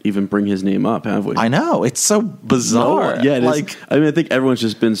even bring his name up, have we? I know, it's so bizarre. No, yeah, it is. I mean, I think everyone's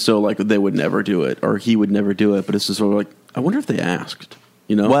just been so like they would never do it, or he would never do it. But it's just sort of like, I wonder if they asked.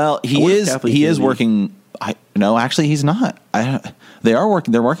 Well, he is working. no, actually, he's not. They're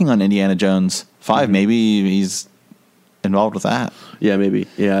working on Indiana Jones 5. Mm-hmm. Maybe he's involved with that. Yeah, maybe.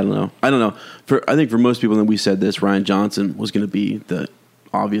 Yeah, I don't know. I think for most people, and we said this, Rian Johnson was going to be the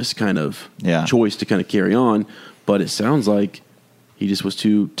obvious kind of choice to kind of carry on, but it sounds like he just was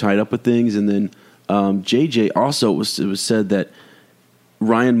too tied up with things. And then JJ also it was said that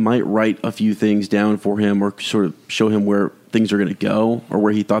Ryan might write a few things down for him or sort of show him where things are going to go or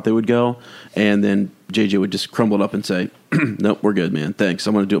where he thought they would go, and then JJ would just crumble it up and say, "Nope, we're good, man. Thanks.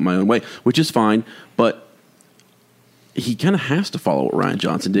 I'm going to do it my own way," which is fine, but he kind of has to follow what Rian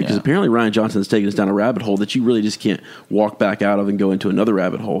Johnson did because apparently Rian Johnson has taken us down a rabbit hole that you really just can't walk back out of and go into another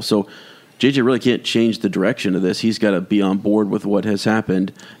rabbit hole. So JJ really can't change the direction of this. He's got to be on board with what has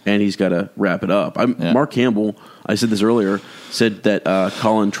happened, and he's got to wrap it up. Mark Hamill, I said this earlier, said that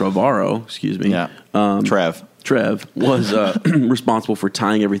Colin Trevorrow, Trev, was responsible for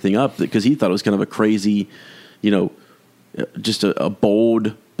tying everything up because he thought it was kind of a crazy, just a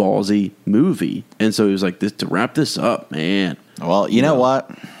bold, ballsy movie. And so he was like, to wrap this up, man. Well, you know what?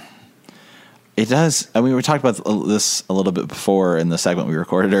 It does. I mean, we talked about this a little bit before in the segment we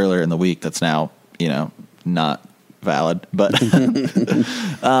recorded earlier in the week that's now, not valid. But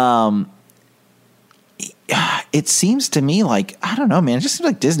it seems to me like, I don't know, man. It just seems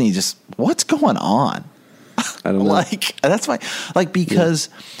like Disney what's going on? I don't know. That's why, because,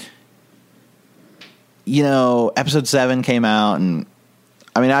 episode 7 came out, and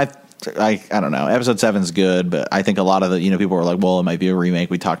I mean, I don't know. Episode 7's good, but I think a lot of the, people were like, well, it might be a remake.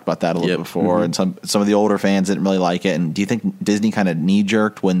 We talked about that a little bit before, and some of the older fans didn't really like it. And do you think Disney kind of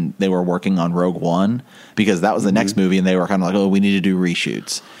knee-jerked when they were working on Rogue One? Because that was the next movie, and they were kind of like, oh, we need to do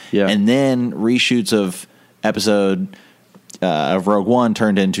reshoots. Yeah. And then reshoots of of Rogue One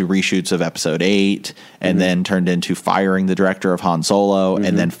turned into reshoots of Episode 8, and then turned into firing the director of Han Solo,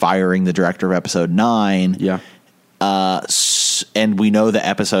 and then firing the director of Episode 9. Yeah. And we know that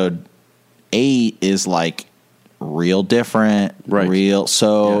Episode 8 is real different, real.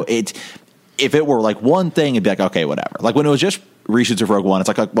 So if it were one thing, it'd be okay, whatever. When it was just reshoots of Rogue One, it's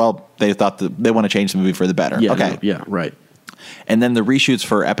well, they thought that they want to change the movie for the better. Yeah, okay, right. And then the reshoots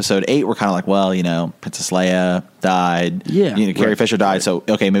for Episode 8 were kind of well, Princess Leia died. Yeah, Carrie Fisher died. So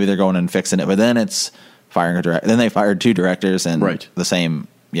okay, maybe they're going and fixing it. But then it's firing a director. Then they fired 2 directors in the same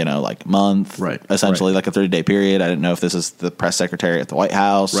month, essentially, a 30-day period. I didn't know if this is the press secretary at the White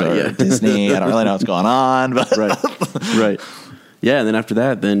House or Disney. I don't really know what's going on, but right. Yeah, and then after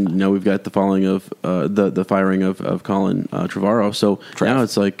that, we've got the following of the firing of Colin Trevorrow. So now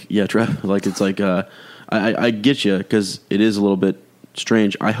it's Trev. I get you because it is a little bit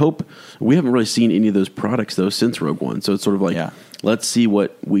strange. I hope we haven't really seen any of those products though since Rogue One. So it's sort of let's see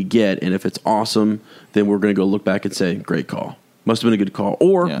what we get, and if it's awesome, then we're going to go look back and say, great call. Must have been a good call.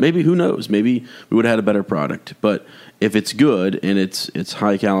 Or maybe, who knows, maybe we would have had a better product. But if it's good and it's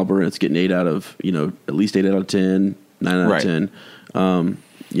high caliber and it's getting 8 out of, at least 8 out of 10, 9 out of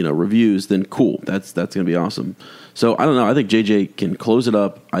 10, reviews, then cool. That's going to be awesome. So I don't know. I think JJ can close it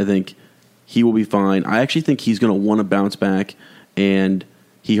up. I think he will be fine. I actually think he's going to want to bounce back. And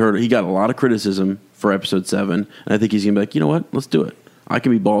he got a lot of criticism for Episode 7. And I think he's going to be like, you know what? Let's do it. I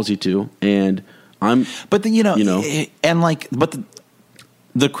can be ballsy too. And but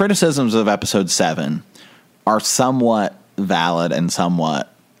the criticisms of Episode 7 are somewhat valid and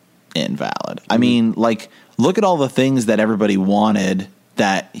somewhat invalid. I mean, look at all the things that everybody wanted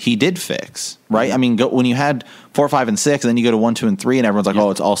that he did fix, right? I mean, when you had 4, 5, and 6, and then you go to 1, 2, and 3, and everyone's like,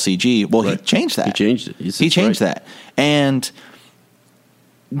 "Oh, it's all CG." Well, he changed that. He changed it. He changed that, and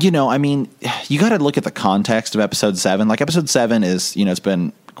I mean, you got to look at the context of Episode 7. Episode 7 is, it's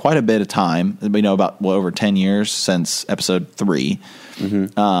been quite a bit of time. We know about over 10 years since Episode 3.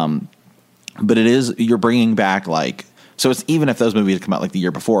 But it is, you're bringing back so it's, even if those movies come out the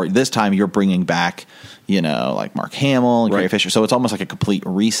year before, this time you're bringing back, Mark Hamill and Carrie Fisher. So it's almost like a complete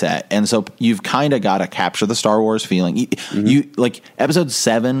reset. And so you've kind of got to capture the Star Wars feeling. You Episode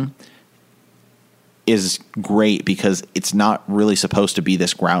 7 is great because it's not really supposed to be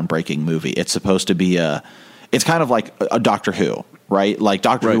this groundbreaking movie. It's supposed to be it's kind of like a Doctor Who, right?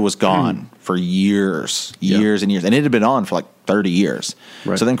 Doctor Who was gone for years and years, and it had been on for 30 years.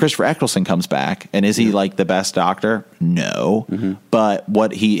 Right. So then Christopher Eccleston comes back, and is he the best Doctor? No. But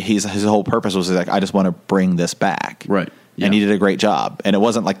what his whole purpose was I just want to bring this back. Right. Yeah. And he did a great job. And it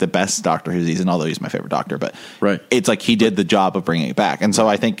wasn't the best Doctor Who season, although he's my favorite Doctor, but it's he did the job of bringing it back. And so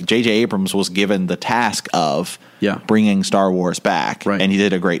I think J.J. Abrams was given the task of bringing Star Wars back, and he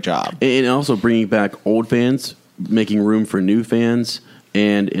did a great job. And also bringing back old fans, making room for new fans,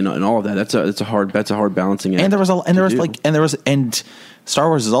 and all of that. That's a hard balancing act. And there was Star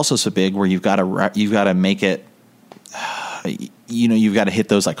Wars is also so big where you've got to make it. You've got to hit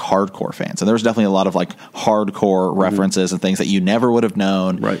those like hardcore fans, and there was definitely a lot of like hardcore references and things that you never would have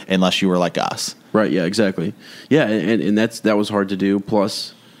known unless you were like us. Right. Yeah. Exactly. Yeah. And that was hard to do.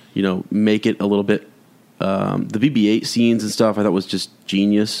 Plus, make it a little bit. The BB-8 scenes and stuff I thought was just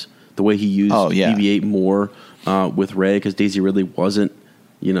genius. The way he used BB-8 more with Rey, because Daisy Ridley wasn't.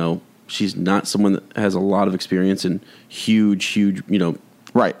 She's not someone that has a lot of experience in huge.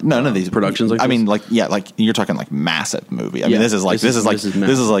 Right. None of these productions like this. I mean, like you're talking like massive movie. I mean, this is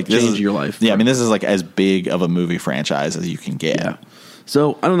your life. Yeah. I mean, this is like as big of a movie franchise as you can get. Yeah.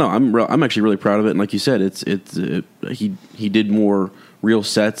 So I don't know. I'm actually really proud of it. And like you said, he did more real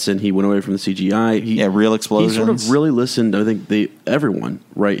sets and he went away from the CGI. Real explosions. He sort of really listened. I think everyone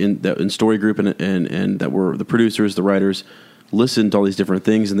right in Story Group and that were the producers, the writers, listened to all these different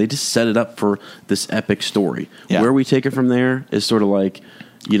things, and they just set it up for this epic story. Yeah. Where we take it from there is sort of like,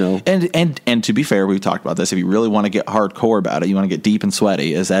 And to be fair, we've talked about this. If you really want to get hardcore about it, you want to get deep and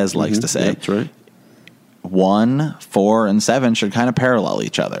sweaty, as Ez likes to say. Yeah, that's right. 1, 4, and 7 should kind of parallel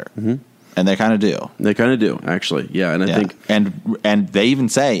each other. Mm-hmm. And they kind of do. They kind of do, actually. Yeah, and I think, and they even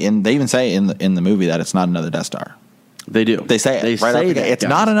say in the movie that it's not another Death Star. They do. They say it. They right say that, it's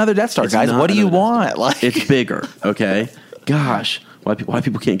not another Death Star, guys. What do you want? Like, it's bigger. Okay. Gosh, why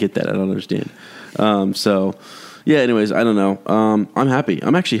people can't get that? I don't understand. So, yeah. Anyways, I don't know. I'm happy.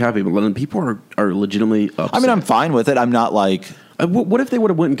 I'm actually happy. But people are legitimately upset. I mean, I'm fine with it. I'm not like. What if they would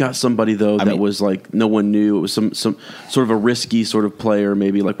have went and got somebody though that was like no one knew? It was some sort of a risky sort of player,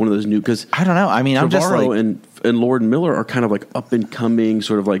 maybe like one of those new. Because I don't know. I mean, I'm just like, and Lord and Miller are kind of like up and coming,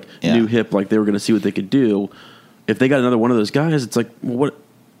 sort of like new hip. Like they were going to see what they could do. If they got another one of those guys, it's like, well,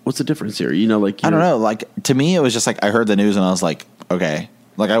 what's the difference here? I don't know. Like to me, it was just like I heard the news and I was like, okay.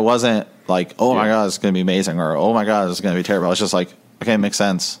 Like I wasn't like, oh my god, it's going to be amazing, or oh my god, it's going to be terrible. I was just like, okay, it makes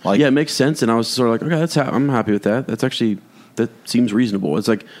sense. Like, yeah, it makes sense. And I was sort of like, okay, I'm happy with that. That seems reasonable. It's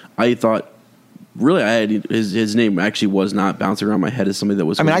like I thought. Really, I had his name actually was not bouncing around my head as somebody that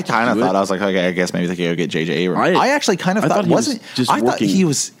was. I mean, I kind of thought I was like, okay, I guess maybe they could go get J.J. Abrams. I actually kind of thought wasn't. I thought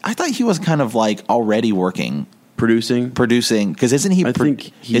he was kind of like already working. Producing because isn't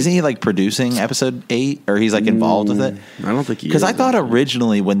he like producing episode 8 or he's like involved with it? I don't think he is. Because I thought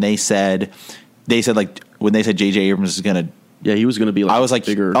originally when they said like when they said J.J. Abrams is gonna he was gonna be like I was like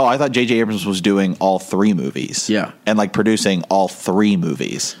bigger. I thought J.J. Abrams was doing all 3 movies and like producing all 3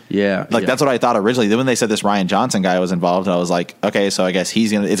 movies that's what I thought originally. Then when they said this Rian Johnson guy was involved, I was like, okay, so I guess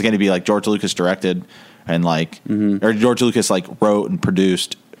it's gonna be like George Lucas directed and like or George Lucas like wrote and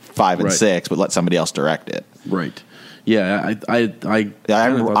produced 5 and 6 but let somebody else direct it. Right. Yeah,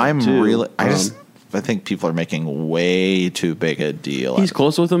 I'm really. I think people are making way too big a deal. He's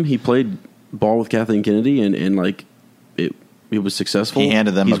close with him. He played ball with Kathleen Kennedy, and like it was successful. He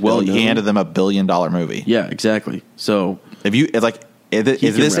handed them $1 billion movie. Yeah, exactly. So if you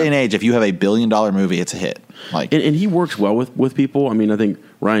this day and age, if you have $1 billion movie, it's a hit. Like, and he works well with people. I mean, I think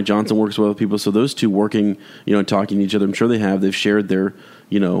Rian Johnson works well with people. So those two working, and talking to each other, I'm sure they've shared their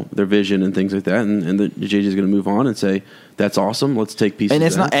vision and things like that. And JJ is going to move on and say, that's awesome. Let's take pieces. And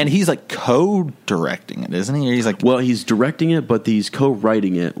it's not, and he's like co-directing it, isn't he? Or he's like, well, he's directing it, but he's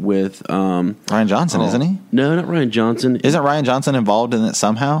co-writing it with Rian Johnson, isn't he? No, not Rian Johnson. Isn't Rian Johnson involved in it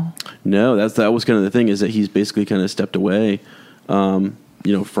somehow? No, that was kind of the thing, is that he's basically kind of stepped away, from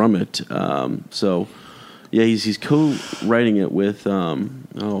it. So yeah, he's co-writing it with.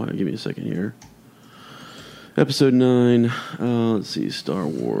 Give me a second here. Episode 9. Let's see. Star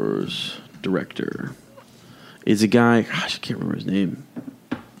Wars director is a guy. Gosh, I can't remember his name.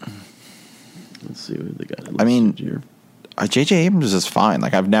 Let's see what they got. I mean, J.J. Abrams is fine.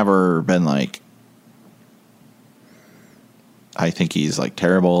 Like, I've never been like, I think he's like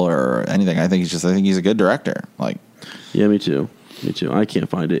terrible or anything. I think he's a good director. Like, yeah, me too. I can't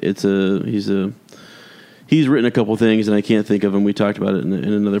find it. He's written a couple things, and I can't think of them. We talked about it in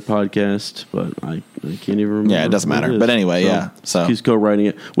another podcast, but I can't even remember. Yeah, it doesn't matter. But anyway, so he's co-writing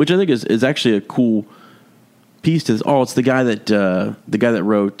it, which I think is actually a cool piece to this. Oh, it's the guy that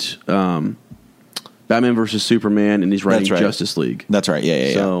wrote Batman versus Superman, and he's writing Justice League. That's right.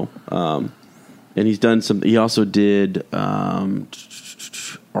 Yeah. So, and he's done some. He also did Argo.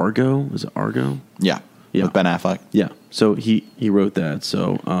 Was it Argo? Yeah. With Ben Affleck. Yeah. So he wrote that.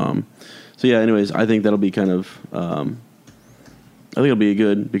 So yeah, anyways, I think that'll be kind of, I think it'll be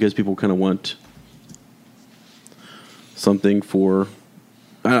good because people kind of want something for,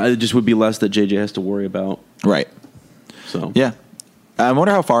 it just would be less that JJ has to worry about. Right. So. Yeah. I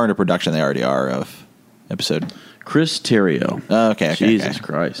wonder how far into production they already are of episode. Chris Terrio. Okay. Jesus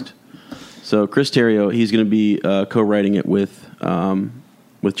Christ. So Chris Terrio, he's going to be co-writing it with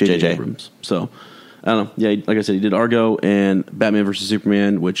J.J. Abrams. So I don't know. Yeah, like I said, he did Argo and Batman vs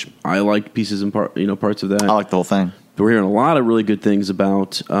Superman, which I like pieces and parts of that. I like the whole thing. But we're hearing a lot of really good things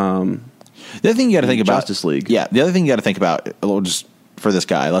about the other thing you got to think about Justice League. Yeah, the other thing you got to think about, just for this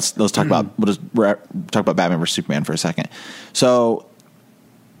guy, let's talk about talk about Batman vs Superman for a second. So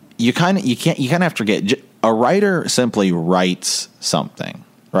you kind of have to forget, a writer simply writes something,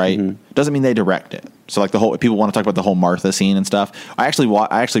 right? Doesn't mean they direct it. So like the whole, people want to talk about the whole Martha scene and stuff. I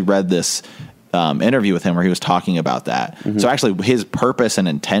actually read this interview with him where he was talking about that. So actually his purpose and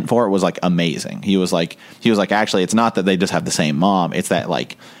intent for it was like amazing. He was like, actually, it's not that they just have the same mom. It's that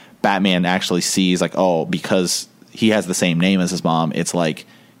like Batman actually sees like, oh, because he has the same name as his mom, it's like,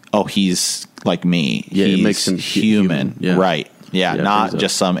 oh, he's like me. Yeah, he's it makes him human. Yeah. Right. Yeah, not so.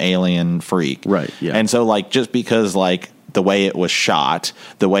 just some alien freak. Right, yeah. And so like, just because like the way it was shot,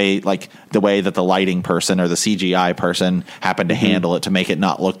 the way that the lighting person or the CGI person happened to handle it to make it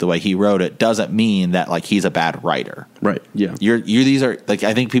not look the way he wrote it, doesn't mean that like he's a bad writer. Right. Yeah. These are like,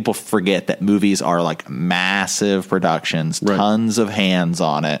 I think people forget that movies are like massive productions, tons of hands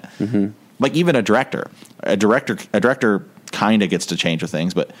on it. Like even a director kind of gets to change with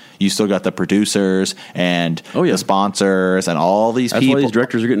things, but you still got the producers and the sponsors and all these people. That's why these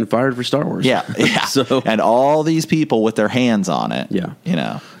directors are getting fired for Star Wars. Yeah. So and all these people with their hands on it. Yeah. You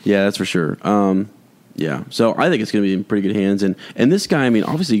know. Yeah, that's for sure. Yeah. So I think it's going to be in pretty good hands. And this guy, I mean,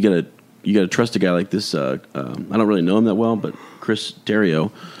 obviously you got to trust a guy like this. I don't really know him that well, but Chris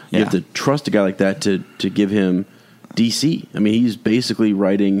Terrio, you have to trust a guy like that to give him DC. I mean, he's basically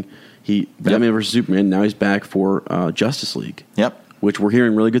writing Batman vs Superman. Now he's back for Justice League. Yep. Which we're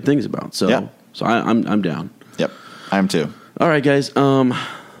hearing really good things about. So I'm down. Yep. I am too. All right, guys.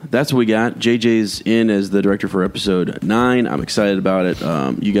 That's what we got. JJ's in as the director for episode 9. I'm excited about it.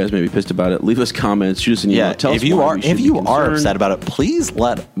 You guys may be pissed about it. Leave us comments. Shoot us an email. Tell us if you are upset about it, please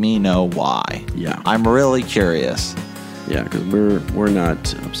let me know why. Yeah. I'm really curious. Yeah, because we're not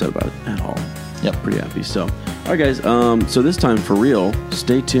upset about it at all. Yep. Pretty happy. So, all right, guys. So this time, for real,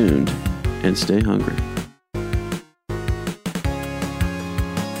 stay tuned and stay hungry.